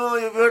 Oh,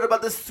 you've heard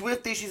about the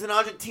Swiftie. She's in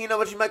Argentina,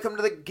 but she might come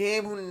to the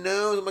game. Who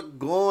knows? Oh, my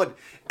God.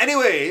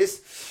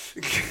 Anyways.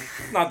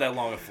 Not that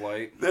long a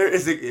flight.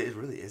 It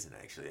really isn't,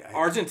 actually.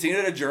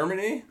 Argentina to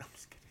Germany? I'm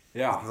just kidding.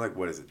 Yeah. It's like,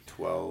 what is it,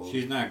 12?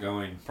 She's not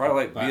going.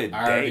 Probably But be a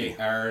I day.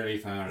 already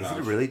found Is out.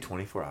 it really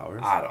 24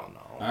 hours? I don't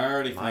know. I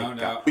already My found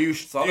God.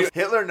 out.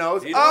 Hitler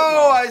knows. He does Oh,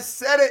 know. I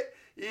said it.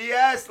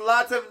 Yes,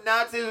 lots of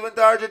Nazis went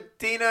to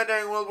Argentina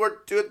during World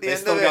War II at the They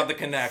end still of got it. the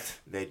connect.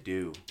 They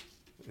do.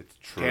 It's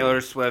true.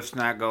 Taylor Swift's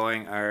not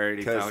going. I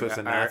already Taylor found Swift's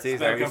a out. Nazi. Is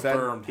It's that what been he said?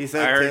 confirmed. He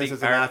said Taylor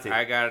Swift's a Nazi.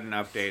 I got an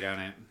update on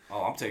it.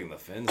 Oh, I'm taking the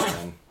Finns,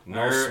 man.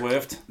 No Er,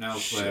 Swift. No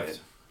Shit. Swift.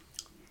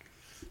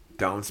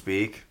 Don't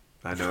speak.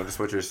 I noticed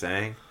what you're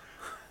saying.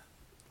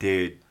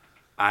 Dude,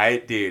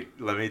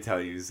 let me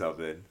tell you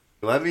something.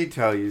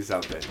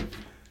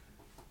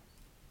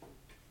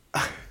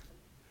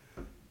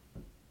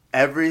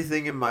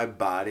 Everything in my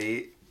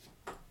body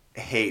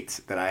hates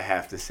that I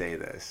have to say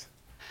this.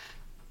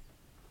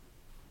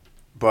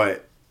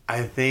 But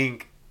I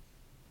think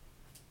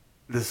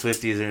the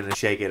Swifties are going to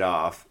shake it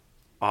off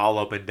all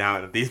up and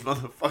down of these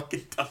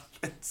motherfucking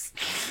Dolphins.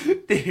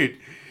 Dude,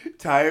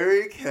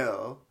 Tyreek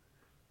Hill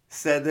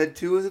said that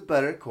Tua is a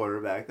better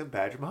quarterback than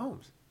Patrick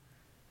Mahomes.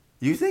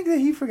 You think that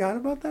he forgot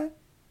about that?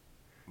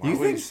 Why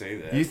would you say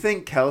that? You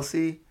think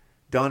Kelsey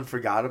done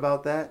forgot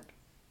about that?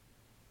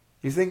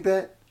 You think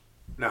that?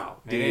 No.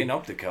 It ain't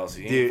up to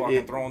Kelsey. He ain't Dude,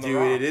 fucking throwing the dude,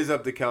 rock. it is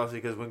up to Kelsey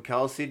because when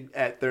Kelsey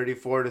at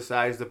 34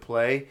 decides to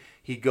play,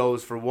 he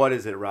goes for, what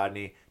is it,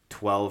 Rodney?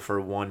 12 for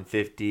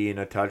 150 and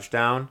a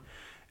touchdown.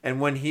 And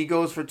when he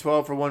goes for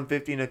 12 for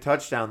 150 and a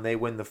touchdown, they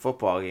win the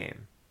football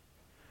game.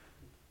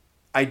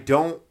 I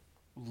don't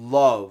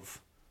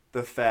love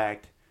the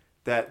fact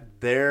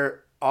that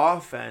their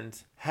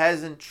offense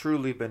hasn't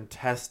truly been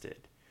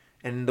tested.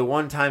 And the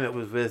one time it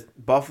was with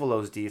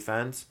Buffalo's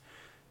defense,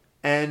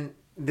 and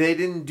they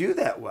didn't do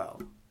that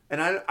well.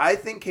 And I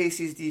think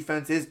KC's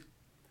defense is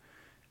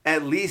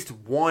at least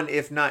one,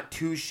 if not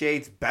two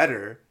shades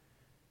better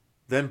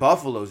than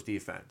Buffalo's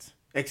defense,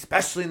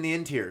 especially in the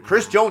interior.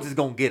 Chris Jones is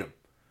going to get him.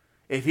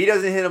 If he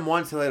doesn't hit him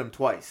once, he'll hit him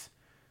twice.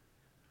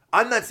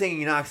 I'm not saying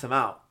he knocks him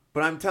out,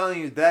 but I'm telling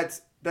you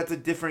that's a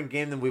different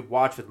game than we've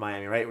watched with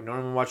Miami, right? We're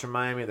normally watching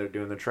Miami. They're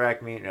doing the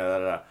track meet.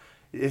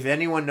 If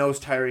anyone knows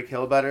Tyreek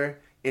Hill better,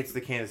 it's the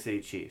Kansas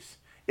City Chiefs.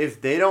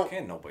 If they don't...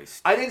 Can't nobody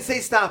stop I didn't say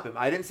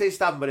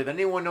stop him. But if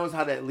anyone knows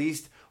how to at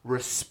least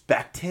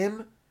respect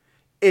him,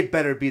 it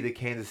better be the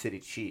Kansas City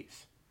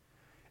Chiefs.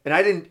 And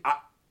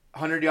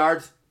 100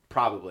 yards?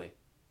 Probably.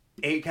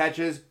 8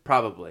 catches?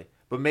 Probably.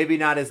 But maybe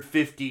not as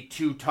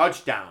 52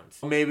 touchdowns.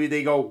 Maybe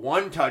they go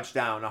 1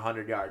 touchdown,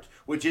 100 yards,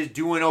 which is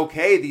doing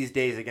okay these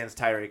days against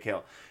Tyreek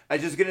Hill.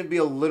 It's just going to be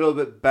a little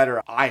bit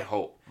better, I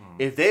hope.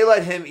 If they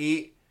let him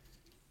eat,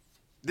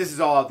 this is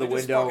all out the They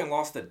just window. fucking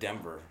lost to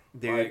Denver.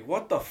 Dude. Like,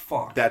 what the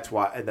fuck? That's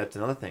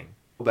another thing.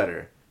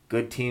 Better.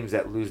 Good teams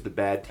that lose the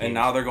bad teams. And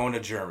now they're going to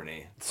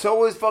Germany.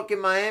 So is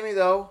fucking Miami,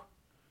 though.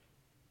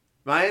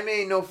 Miami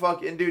ain't no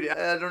fucking... Dude,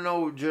 I don't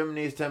know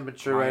Germany's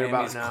temperature right about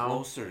Miami's now.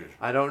 closer.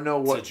 I don't know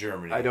what... to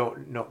Germany. I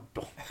don't know...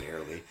 Oh,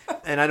 barely.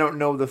 And I don't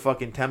know the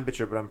fucking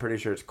temperature, but I'm pretty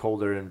sure it's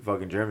colder in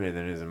fucking Germany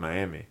than it is in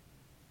Miami.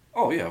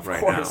 Oh, yeah, of right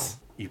course.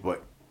 now.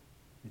 But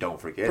don't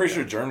forget Pretty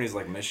that. sure Germany's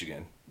like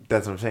Michigan.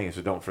 That's what I'm saying.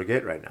 So don't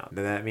forget right now.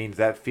 Then that means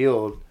that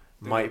field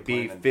might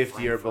be playing in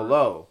 50 or Frankfurt.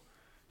 below.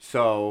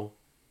 So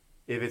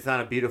if it's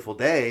not a beautiful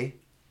day,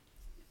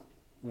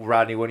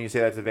 Rodney, wouldn't you say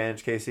that's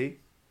advantage KC?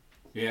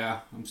 Yeah,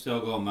 I'm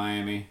still going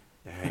Miami.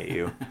 I hate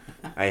you.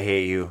 I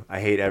hate you. I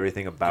hate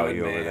everything about Good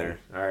you over man. there.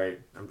 All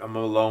right. I'm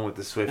alone with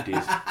the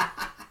Swifties.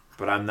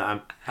 But I'm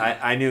not.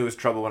 I knew it was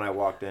trouble when I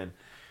walked in.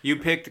 You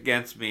picked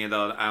against me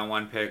though on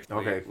one pick.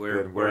 Okay,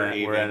 we're good. we're We're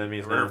even.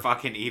 enemies We're now.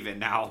 fucking even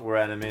now. We're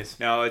enemies.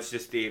 No, it's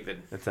just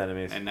even. It's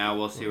enemies. And now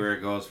we'll see where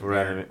it goes from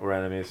We're here. we're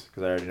enemies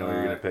because I already know what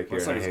you're gonna pick here.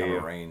 Looks And like I it's hate gonna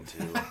you. rain,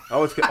 too.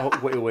 Oh, it's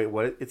wait.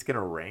 What? It's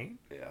gonna rain?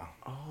 Yeah.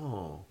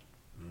 Oh.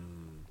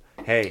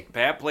 Hey.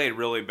 Pat played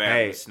really bad in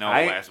Hey, the snow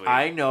I, last week.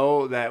 I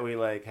know that we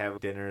like have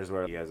dinners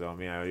where you guys owe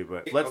me already,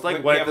 but let's like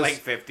we wipe have the like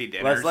 50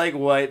 dinners. let's like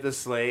wipe the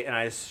slate, and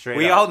I straight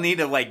we up, all need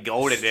to like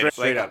go to dinner.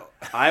 straight Like, up.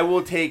 I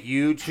will take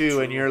you two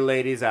and your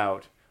ladies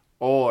out,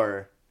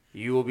 or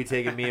you will be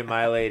taking me and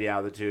my lady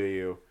out, the two of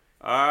you,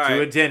 all right.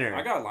 to a dinner.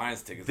 I got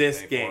Lions tickets.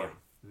 This to pay game, for.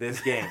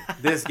 this game,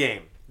 this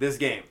game, this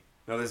game.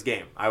 No, this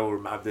game. I will.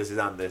 This is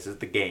on. This is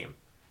the game.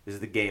 This is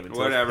the game.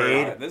 Until it's Whatever. paid.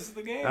 All right, this is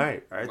the game. All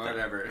right. Then.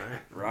 Whatever.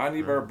 Rodney,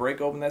 you better break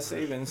open that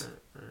savings.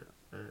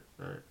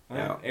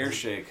 Yeah. Air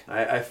shake.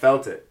 I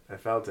felt it. I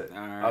felt it. All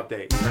right.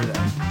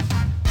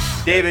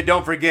 Update. David,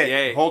 don't forget.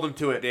 Yay. Hold him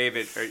to it.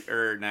 David,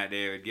 or not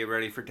David, get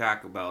ready for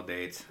Taco Bell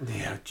dates.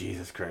 Yeah,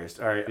 Jesus Christ.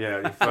 All right.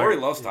 Yeah. Corey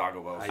loves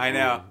Taco Bell. I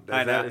know.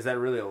 Is that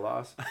really a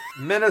loss?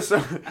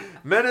 Minnesota,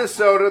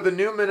 the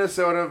new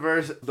Minnesota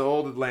versus the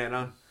old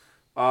Atlanta.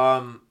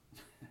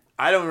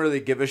 I don't really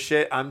give a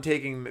shit. I'm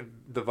taking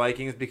the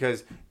Vikings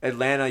because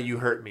Atlanta, you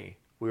hurt me.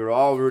 We were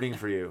all rooting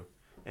for you,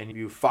 and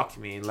you fucked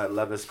me and let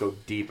Levis go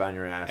deep on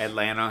your ass.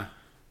 Atlanta.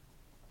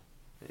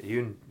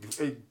 You.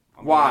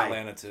 I'm Why?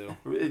 going Atlanta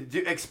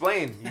too.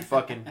 Explain, you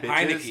fucking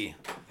bitches.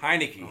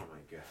 Heineke. Oh my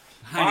god.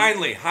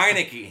 Finally,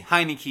 Heineke.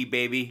 Heineke,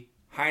 baby.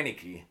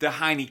 Heineke. The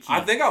Heineke.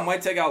 I think I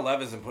might take out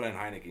Levis and put in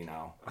Heineke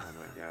now. Oh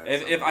my god.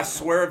 If I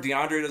swear if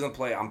DeAndre doesn't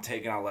play, I'm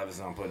taking out Levis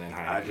and I'm putting in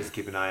Heineke. I just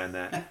keep an eye on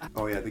that.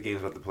 Oh yeah, the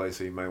game's about to play,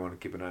 so you might want to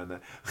keep an eye on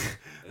that.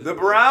 The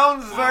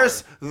Browns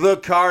versus the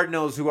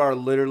Cardinals, who are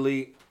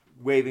literally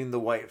waving the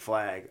white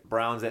flag.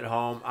 Browns at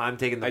home. I'm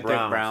taking the I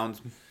Browns. take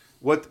Browns.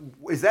 What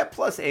is that?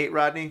 +8,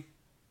 Rodney?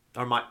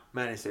 Or -8?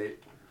 -8.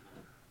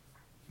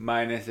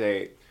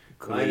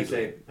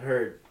 -8.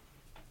 Heard.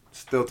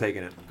 Still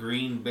taking it.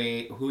 Green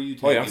Bay. Who are you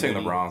taking? Oh yeah, I'm taking the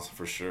Vinny? Browns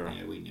for sure.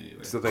 Yeah, we knew you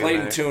were. Still taking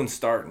Clayton it. Tune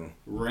starting.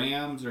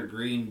 Rams or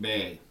Green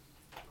Bay?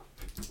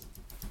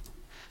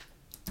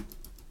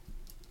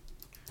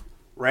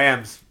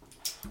 Rams.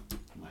 Oh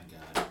my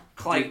God.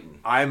 Clayton.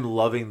 I'm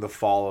loving the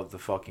fall of the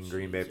fucking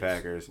Green Bay Jesus.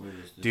 Packers. Where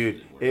does this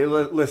Dude,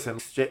 work? listen,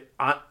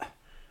 I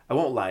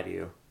won't lie to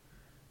you.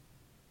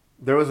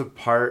 There was a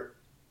part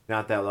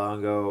not that long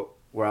ago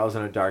where I was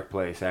in a dark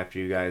place after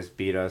you guys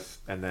beat us,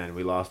 and then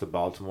we lost to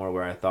Baltimore,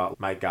 where I thought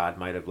my God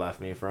might have left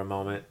me for a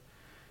moment.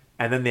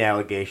 And then the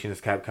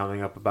allegations kept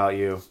coming up about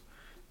you.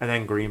 And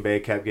then Green Bay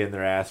kept getting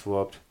their ass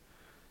whooped.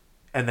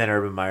 And then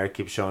Urban Meyer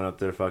keeps showing up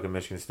to fucking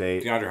Michigan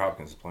State. DeAndre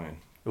Hopkins is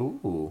playing.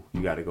 Ooh,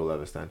 you got to go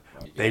Levis then.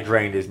 They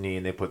drained his knee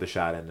and they put the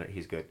shot in there.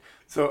 He's good.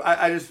 So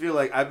I just feel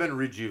like I've been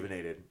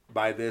rejuvenated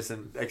by this,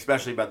 and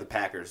especially by the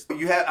Packers.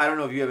 I don't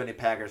know if you have any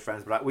Packers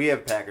friends, but we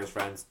have Packers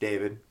friends.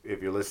 David,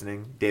 if you're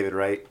listening, David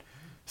Wright.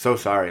 So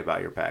sorry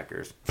about your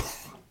Packers.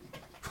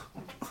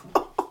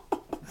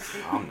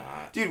 I'm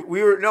not. Dude,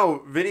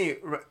 Vinny,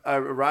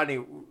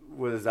 Rodney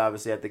was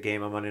obviously at the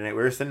game on Monday night.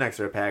 We were sitting next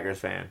to a Packers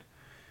fan.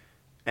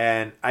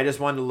 And I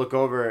just wanted to look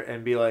over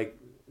and be like,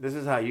 this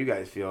is how you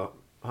guys feel,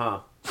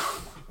 huh?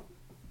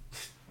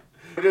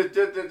 This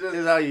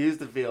is how you used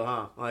to feel,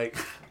 huh? Like,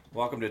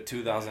 Welcome to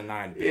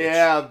 2009, bitch.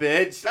 yeah,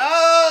 bitch.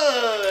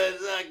 Oh, it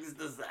sucks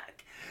to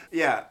suck.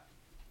 Yeah,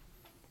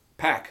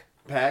 Pack.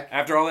 Pack.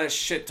 After all that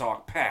shit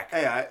talk, Pack.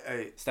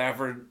 Hey,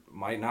 Stafford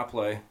might not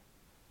play.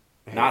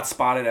 Hey. Not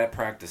spotted at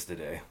practice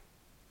today.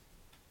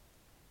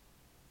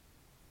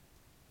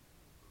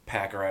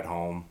 Packer at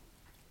home.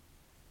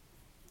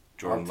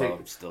 Jordan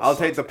Love still I'll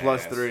take the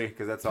sucks ass. +3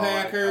 because that's all.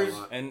 Packers. I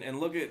want. And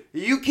look at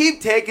You keep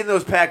taking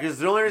those Packers.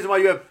 The only reason why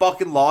you have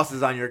fucking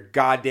losses on your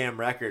goddamn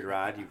record,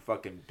 Rod. You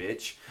fucking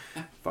bitch.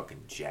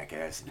 Fucking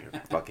jackass and your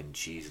fucking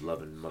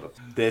cheese-loving mother.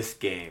 This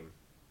game.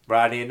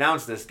 Rodney,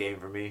 announce this game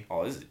for me.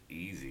 oh, this is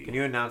easy. Can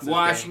you announce this game?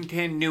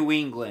 Washington, New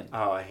England.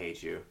 Oh, I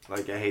hate you.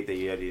 Like, I hate that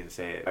you didn't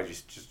say it.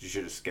 You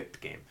should have skipped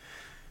the game.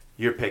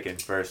 You're picking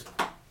first.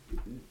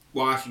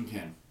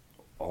 Washington.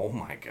 Oh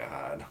my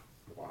God.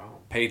 Wow.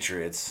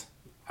 Patriots.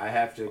 I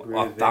have to agree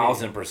with Vinny.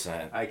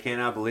 1,000%. I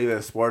cannot believe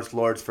it. Sports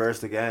Lords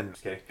first again.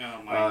 Just kidding.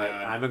 Oh my God.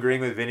 I'm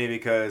agreeing with Vinny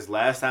because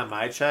last time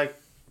I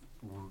checked,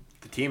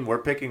 the team we're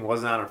picking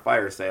wasn't on a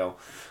fire sale.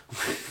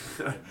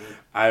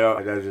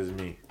 That's just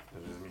me.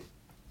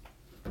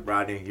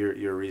 Rodney,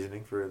 your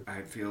reasoning for it?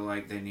 I feel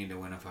like they need to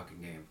win a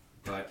fucking game,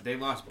 but they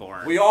lost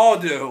Bourne. We all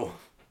do.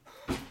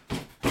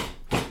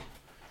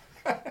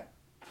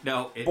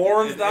 No,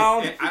 Bourne's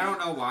down? I don't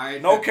know why.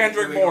 No That's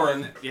Kendrick really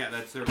Bourne. going- Yeah,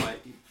 that's their like.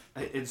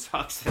 It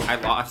sucks that I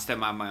lost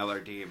him on my other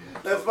team.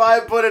 That's why I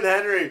put in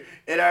Henry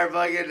in our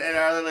like.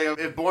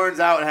 If Bourne's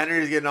out,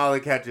 Henry's getting all the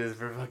catches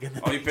for fucking.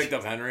 Oh, you picked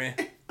up Henry?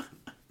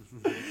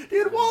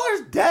 Dude,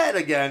 Waller's dead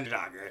again.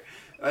 Shocker.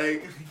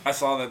 Like, I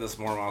saw that this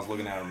morning when I was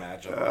looking at our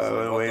matchup. I was I've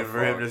like, been what waiting the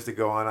for him fuck? just to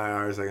go on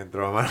IR so I can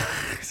throw him on.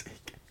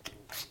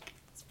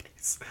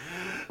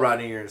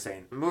 Rodney, you're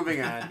insane.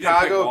 Moving on. You didn't pick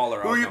Chicago. Waller,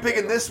 I Who was are you gonna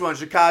picking pick this one?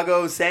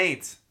 Chicago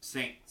Saints.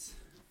 Saints.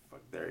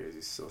 Fuck, there he is.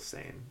 He's still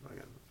sane.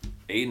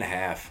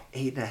 8.5.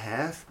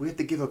 8.5? We have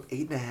to give up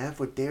 8.5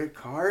 with Derek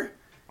Carr?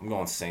 I'm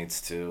going Saints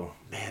too.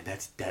 Man,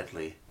 that's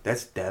deadly.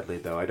 That's deadly,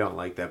 though. I don't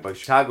like that. But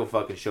Chicago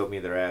fucking showed me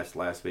their ass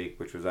last week,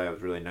 which was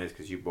really nice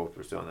because you both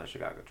were still on that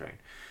Chicago train.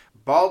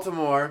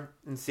 Baltimore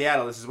and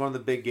Seattle. This is one of the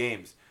big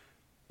games.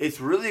 It's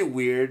really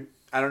weird.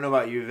 I don't know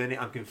about you, Vinny.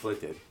 I'm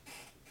conflicted.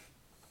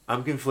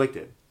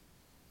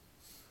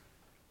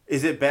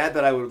 Is it bad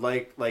that I would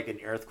like an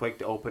earthquake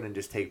to open and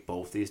just take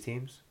both these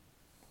teams?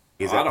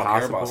 Is I it don't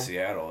possible? care about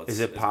Seattle.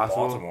 Is it it's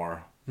possible?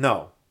 Baltimore.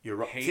 No, you're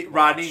right. Hate See,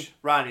 watch.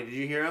 Rodney, did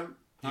you hear him?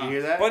 Did you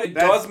hear that? But it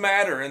does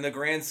matter in the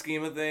grand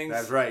scheme of things.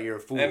 That's right. You're a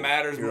fool. It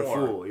matters you're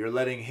more. a fool. You're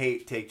letting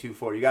hate take too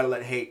far. You got to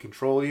let hate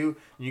control you.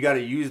 And you got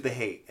to use the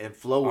hate and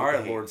flow with All the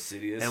right, hate. Lord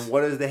Sidious. And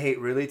what does the hate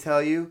really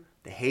tell you?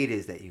 The hate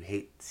is that you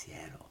hate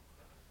Seattle.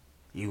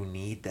 You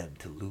need them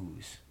to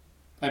lose.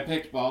 I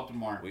picked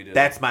Baltimore. We did.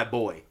 That's my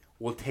boy.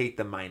 We'll take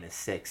the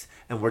 -6.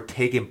 And we're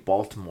taking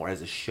Baltimore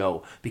as a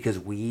show because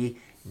we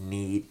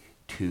need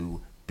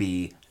to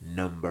be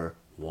number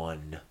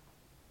 1.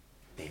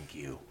 Thank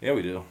you. Yeah,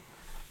 we do.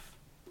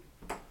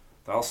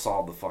 That'll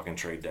solve the fucking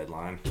trade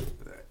deadline.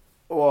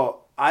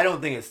 Well, I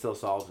don't think it still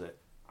solves it.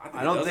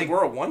 I don't think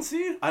we're a 1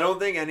 seed. I don't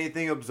think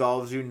anything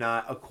absolves you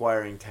not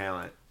acquiring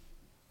talent.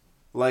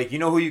 Like, you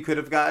know who you could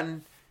have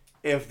gotten?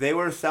 If they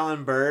were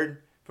selling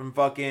Bird from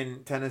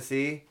fucking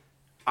Tennessee,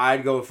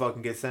 I'd go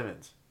fucking get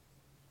Simmons.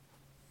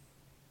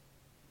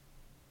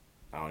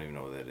 I don't even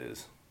know what that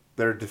is.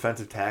 Their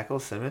defensive tackle,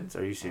 Simmons?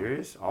 Are you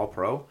serious? All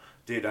pro?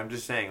 Dude, I'm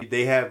just saying.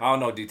 They have... I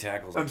don't know D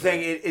tackles. I'm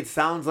saying it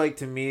sounds like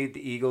to me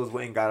the Eagles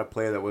went and got a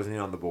player that wasn't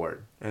even on the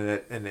board.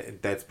 And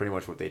that's pretty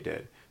much what they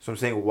did. So I'm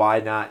saying why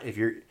not?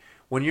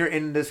 When you're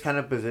in this kind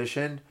of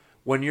position...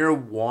 When your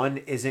 1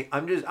 isn't,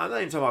 I'm not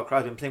even talking about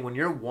Crosby. I'm saying when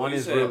your 1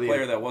 is really a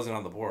player that wasn't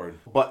on the board.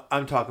 But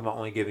I'm talking about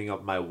only giving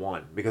up my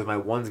 1 because my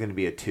 1's going to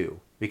be a 2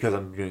 because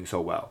I'm doing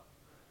so well.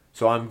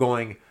 So I'm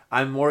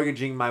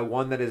mortgaging my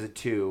 1 that is a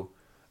 2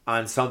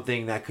 on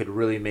something that could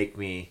really make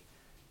me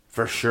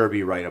for sure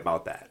be right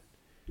about that.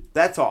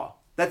 That's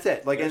all. That's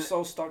it. Like, They're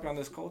so stuck on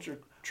this culture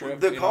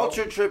trip. The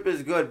culture trip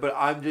is good, but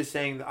I'm just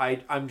saying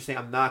I'm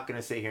not going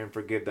to sit here and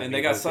forgive them. And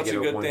they got such a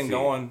good thing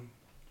going.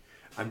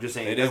 I'm just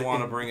saying they didn't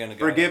want to bring in a guy.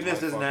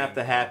 Forgiveness doesn't have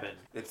to happen.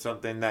 It's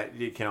something that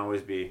you can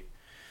always be.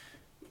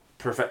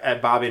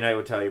 Perfect. Bobby and I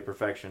would tell you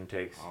perfection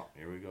takes. Oh,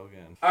 here we go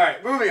again. All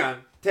right, moving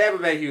on.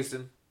 Tampa Bay,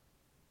 Houston.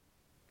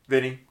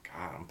 Vinny.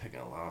 God, I'm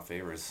picking a lot of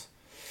favorites.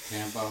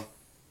 Tampa.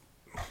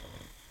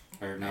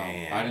 Or no,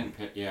 Man. I didn't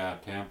pick. Yeah,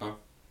 Tampa.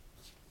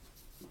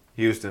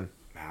 Houston.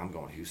 Man, I'm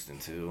going Houston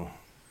too.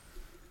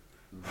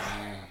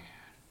 Man.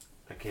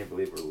 I can't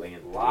believe we're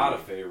laying A lot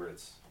of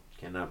favorites.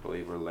 Cannot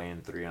believe we're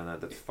laying 3 on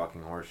that. That's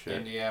fucking horseshit.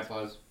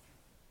 Indianapolis.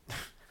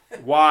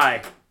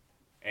 Why?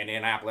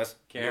 Indianapolis.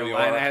 New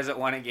Carolina York, hasn't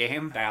won a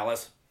game.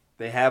 Dallas.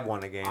 They have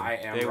won a game. I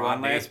am They won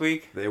Rodney. last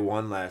week. They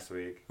won last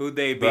week. Who'd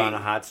they beat? They're on a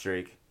hot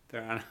streak.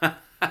 They're on.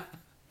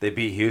 They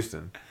beat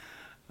Houston.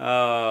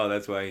 Oh,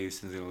 that's why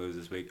Houston's gonna lose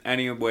this week.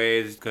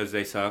 Anyways, because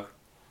they suck.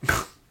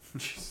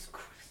 Jesus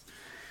Christ.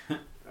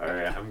 All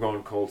right, I'm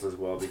going Colts as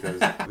well because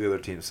the other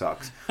team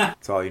sucks.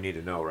 That's all you need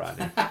to know,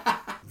 Rodney.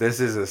 This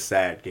is a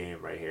sad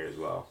game right here as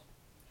well.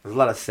 There's a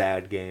lot of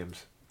sad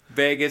games.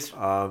 Vegas.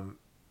 We're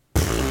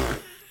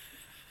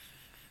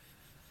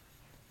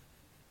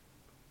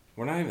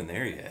not even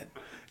there yet.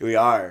 We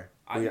are.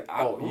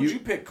 Who'd you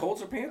pick,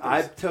 Colts or Panthers?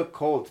 I took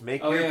Colts.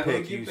 Make Oh, your yeah, pick,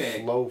 who'd you you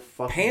pick? slow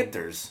fucking...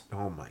 Panthers.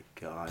 Oh, my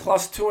God.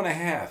 Plus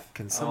 2.5.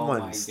 Can Oh, someone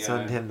my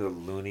send God. him to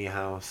Looney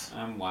House?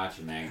 I'm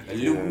watching that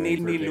game.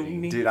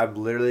 Looney. Dude, I'm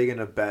literally going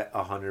to bet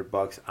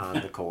 $100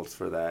 on the Colts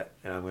for that.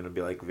 And I'm going to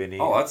be like, Vinny,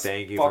 Oh, that's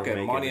thank you for fucking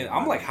making money. me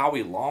I'm like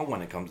Howie Long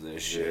when it comes to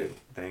this Dude, shit.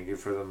 thank you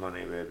for the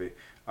money, baby.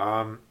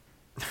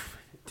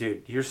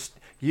 Dude,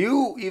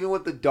 you even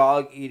with the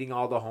dog eating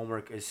all the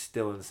homework is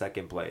still in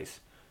second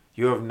place.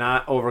 You have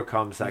not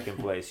overcome second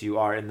place. You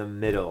are in the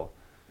middle.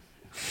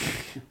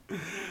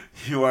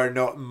 You are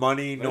no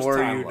money, There's nor are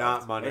time you left.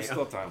 not money. There's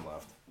still time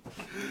left.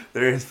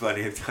 There is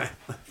plenty of time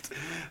left.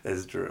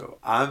 That's true.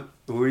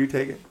 Who are you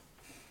taking?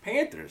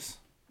 Panthers.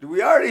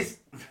 We already.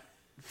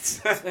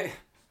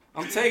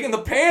 I'm taking the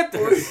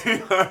Panthers. We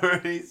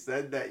already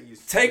said that you.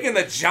 Taking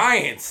the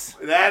Giants.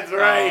 That's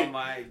right. Oh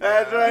my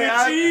That's God.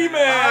 right. The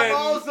G-Man. I'm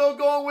also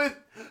going with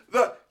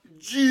the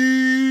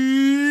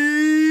G-Man.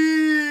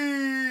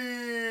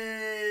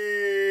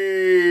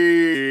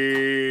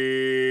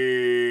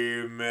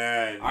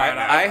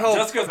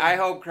 I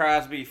hope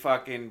Crosby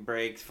fucking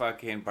breaks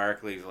fucking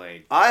Barkley's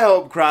leg. I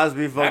hope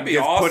Crosby That'd fucking be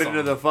gets put awesome.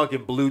 into the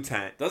fucking blue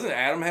tent. Doesn't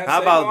Adam have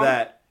How about Saquon?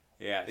 that?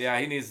 Yeah. Yeah,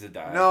 he needs to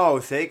die. No,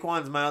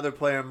 Saquon's my other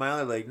player in my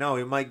other league. No,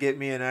 he might get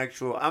me an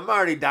actual. I'm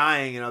already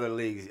dying in other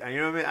leagues. You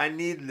know what I mean? I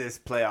need this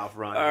playoff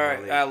run. All in my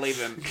right, league. I'll leave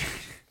him.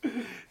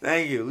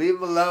 Thank you. Leave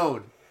him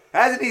alone.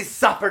 Hasn't he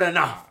suffered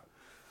enough?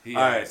 He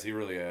All has. right. He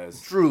really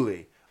has.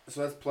 Truly.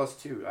 So that's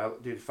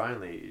 +2. Dude,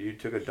 finally, you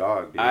took a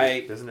dog,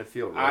 dude. Doesn't it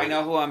feel right? I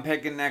know who I'm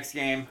picking next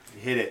game.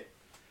 Hit it.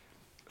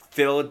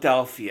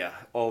 Philadelphia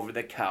over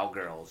the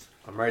Cowgirls.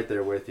 I'm right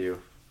there with you.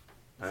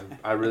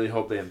 I really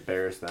hope they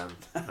embarrass them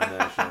on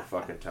national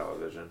fucking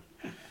television.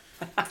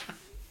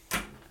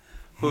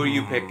 Who are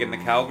you picking? The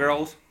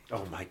Cowgirls?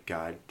 Oh my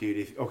God,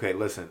 dude. Okay,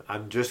 listen.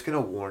 I'm just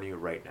going to warn you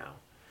right now.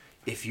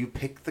 If you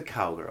pick the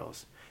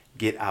Cowgirls,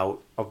 get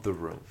out of the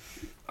room.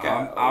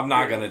 I'm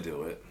not gonna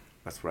do it.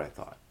 That's what I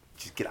thought.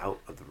 Just get out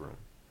of the room.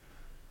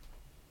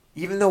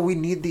 Even though we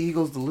need the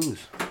Eagles to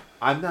lose.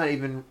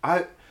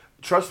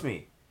 Trust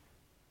me.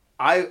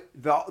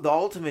 The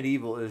ultimate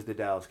evil is the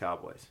Dallas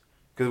Cowboys.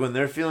 Because when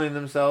they're feeling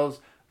themselves,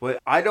 but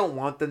I don't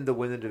want them to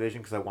win the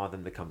division because I want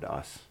them to come to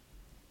us.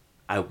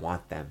 I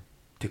want them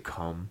to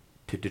come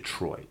to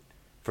Detroit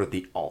for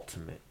the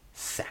ultimate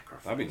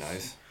sacrifice. That'd be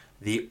nice.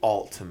 The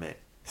ultimate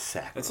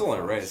sacrifice. It's only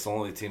right. It's the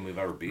only team we've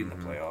ever beaten in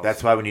the playoffs.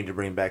 That's why we need to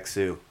bring back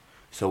Sue.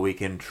 So we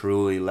can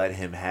truly let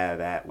him have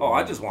that. Oh,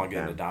 I just want to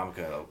get into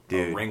Domka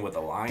a ring with a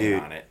lion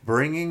on it.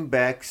 Bringing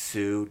back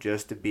Sue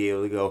just to be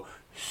able to go,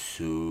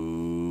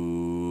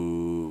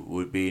 Sue,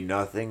 would be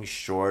nothing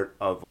short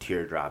of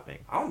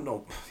tear-dropping. I don't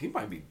know. He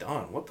might be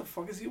done. What the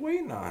fuck is he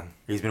waiting on?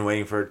 He's been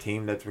waiting for a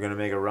team that's going to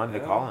make a run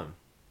to call him.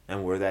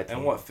 And we're that team.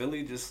 And what,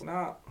 Philly just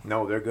not?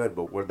 No, they're good,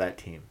 but we're that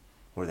team.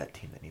 We're that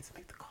team that needs to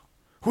make the call.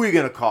 Who are you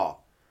going to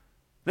call?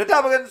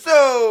 Ndamukong Suh!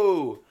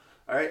 All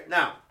right,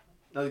 now,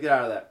 let's get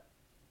out of that.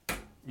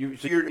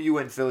 You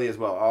went Philly as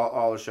well.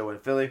 All the show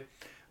went Philly.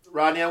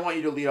 Rodney, I want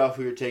you to lead off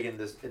who you're taking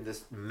in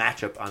this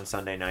matchup on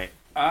Sunday night.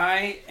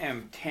 I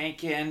am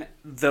taking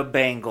the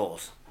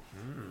Bengals.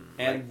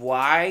 And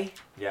why?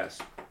 Yes.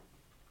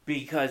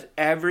 Because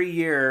every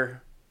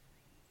year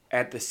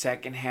at the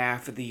second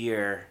half of the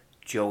year,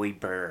 Joey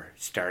Burr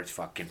starts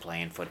fucking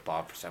playing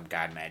football for some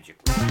god magic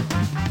reason.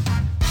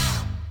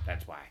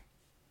 That's why.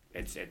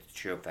 It's a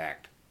true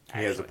fact.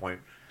 He has a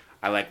point.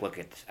 I looked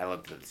at the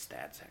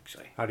stats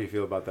actually. How do you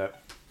feel about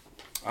that?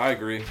 I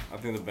agree. I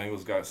think the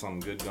Bengals got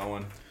something good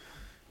going.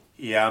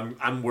 Yeah,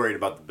 I'm worried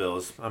about the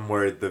Bills. I'm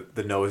worried the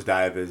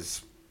nosedive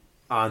is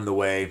on the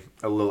way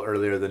a little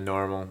earlier than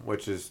normal,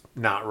 which is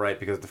not right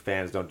because the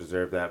fans don't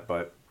deserve that.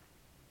 But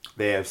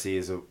the AFC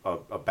is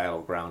a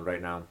battleground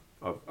right now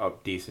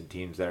of decent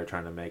teams that are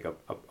trying to make a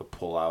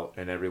pull-out,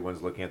 and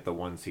everyone's looking at the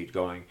one seed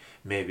going,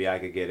 maybe I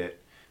could get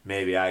it.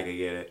 Maybe I could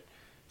get it.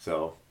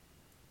 So,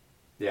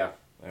 yeah.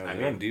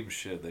 They're in deep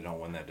shit. They don't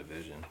win that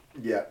division.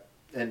 Yeah,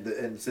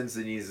 and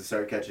Cincinnati needs to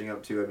start catching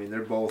up too. I mean,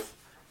 they're both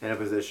in a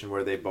position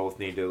where they both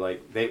need to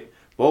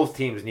both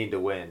teams need to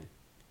win.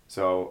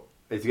 So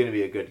it's going to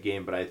be a good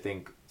game, but I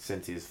think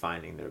Cincy's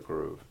finding their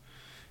groove,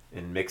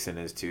 and Mixon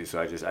is too. So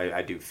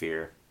I do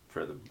fear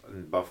for the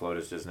Buffalo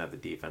just doesn't have the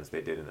defense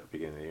they did in the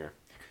beginning of the year.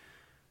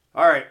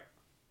 All right,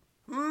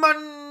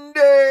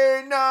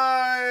 Monday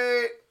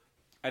night.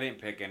 I didn't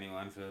pick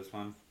anyone for this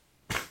one.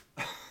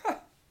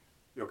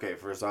 Okay,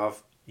 first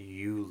off,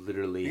 you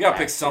literally... You gotta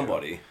pick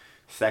somebody.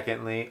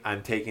 Secondly,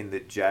 I'm taking the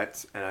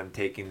Jets, and I'm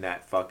taking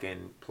that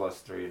fucking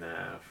plus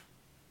 3.5.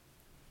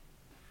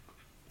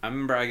 I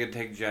remember I could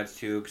take Jets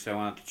too because I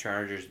want the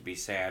Chargers to be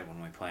sad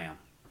when we play them.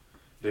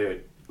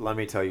 Dude, let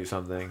me tell you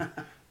something.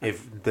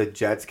 If the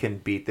Jets can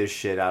beat the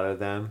shit out of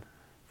them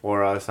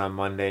for us on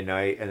Monday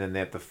night, and then they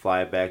have to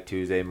fly back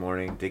Tuesday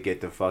morning to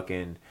get to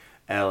fucking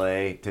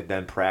L.A. to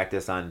then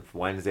practice on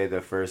Wednesday,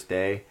 the first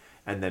day,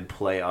 and then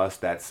play us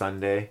that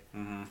Sunday.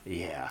 Mm-hmm.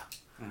 Yeah.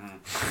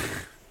 Mm-hmm.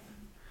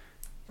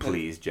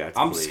 Please, Jets.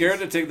 I'm please. scared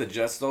to take the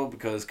Jets though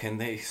because can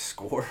they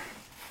score?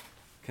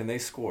 Can they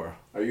score?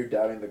 Are you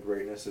doubting the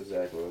greatness of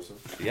Zach Wilson?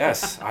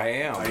 Yes, I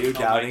am. Are you Oh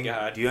doubting? my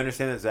God. Do you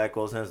understand that Zach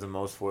Wilson has the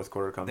most fourth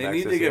quarter comebacks They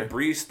need this to year? get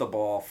Brees the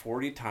ball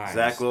 40 times.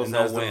 Zach Wilson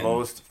and has they'll the win.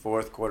 most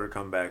fourth quarter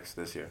comebacks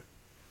this year.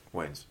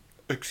 Wins.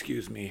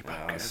 Excuse me.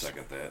 I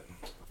second that.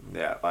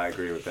 Yeah, I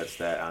agree with that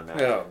stat on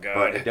that. Oh, God.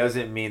 But it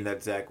doesn't mean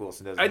that Zach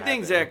Wilson doesn't. I have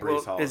think it, Zach and Brees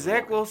Wilson Hall is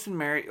Zach doesn't. Wilson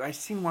married. I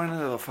seen one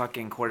of the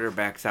fucking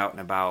quarterbacks out and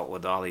about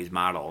with all these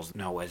models.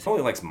 No, was He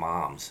only likes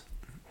moms.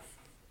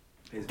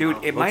 His dude?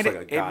 mom It looks might like a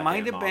it goddamn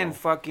might have been model.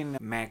 fucking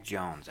Mac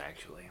Jones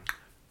actually.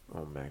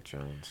 Oh, Mac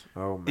Jones.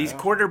 Oh, Mac. These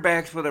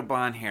quarterbacks with their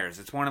blonde hairs.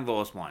 It's one of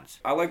those ones.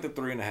 I like the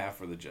 3.5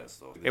 for the Jets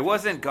though. It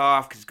wasn't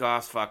Goff because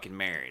Goff's fucking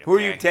married. Who are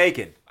you okay?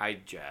 taking? I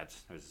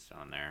Jets. There's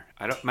on there.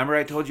 I don't remember.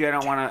 I told you I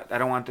don't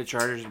want the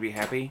Chargers to be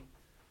happy.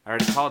 I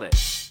already called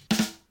it.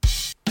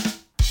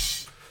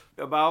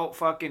 About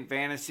fucking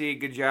fantasy.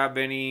 Good job,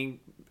 Benny.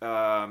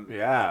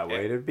 Yeah,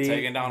 way to be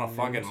taking down a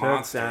fucking took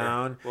monster.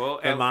 down Well,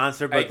 the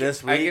monster. But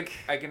this week,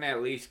 I can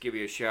at least give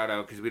you a shout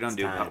out because we don't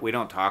time. we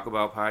don't talk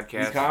about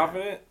podcasts. He's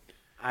confident.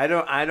 I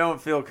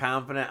don't feel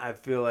confident. I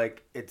feel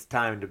like it's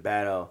time to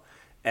battle,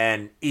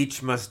 and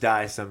each must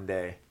die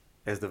someday,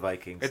 as the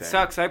Vikings It say.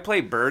 sucks. I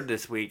play Bird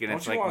this week, and Don't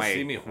it's you like want to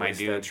see me my hoist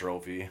that dude.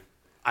 trophy?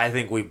 I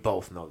think we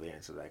both know the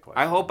answer to that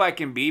question. I hope I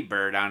can beat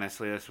Bird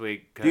honestly this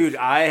week. 'Cause Dude,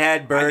 I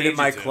had Bird need in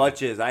my you to.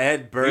 clutches. I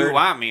had Bird. you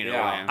want me to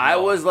Yeah. win. I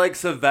was like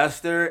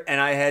Sylvester, and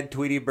I had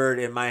Tweety Bird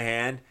in my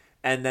hand,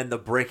 and then the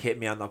brick hit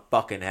me on the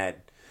fucking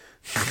head.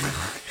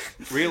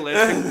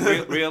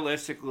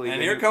 realistically.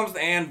 And here comes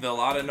the anvil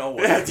out of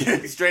nowhere.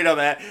 Straight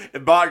up,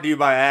 bought to you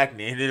by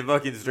Acne, and it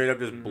fucking straight up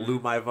just blew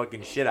my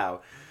fucking shit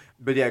out.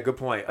 But yeah, good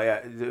point.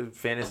 Yeah, the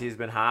fantasy has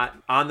been hot.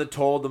 On the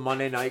toll, the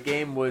Monday night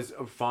game was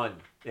fun.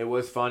 It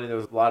was fun, and there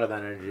was a lot of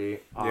energy.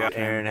 Yeah.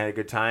 Aaron had a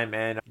good time.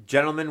 And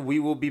gentlemen, we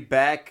will be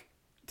back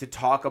to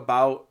talk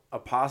about a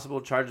possible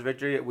Chargers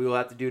victory. We will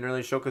have to do an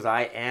early show because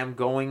I am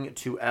going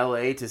to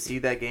LA to see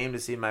that game, to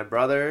see my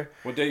brother.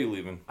 What day you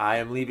leaving? I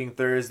am leaving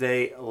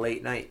Thursday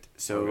late night.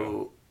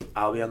 So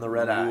I'll be on the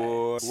red eye.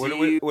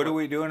 What are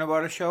we doing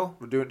about a show?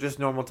 We're doing just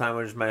normal time.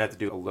 We just might have to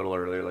do a little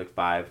earlier, like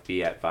 5.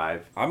 Be at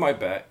 5. I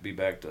might be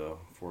back to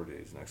 4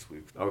 days next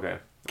week. Okay.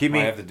 Might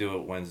have to do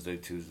it Wednesday,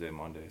 Tuesday,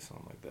 Monday,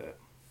 something like that.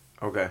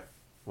 Okay.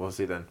 We'll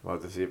see then. We'll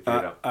have to see it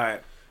figured out. All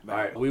right. All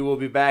right. We will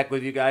be back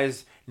with you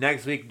guys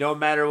next week, no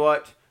matter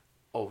what.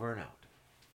 Over and out.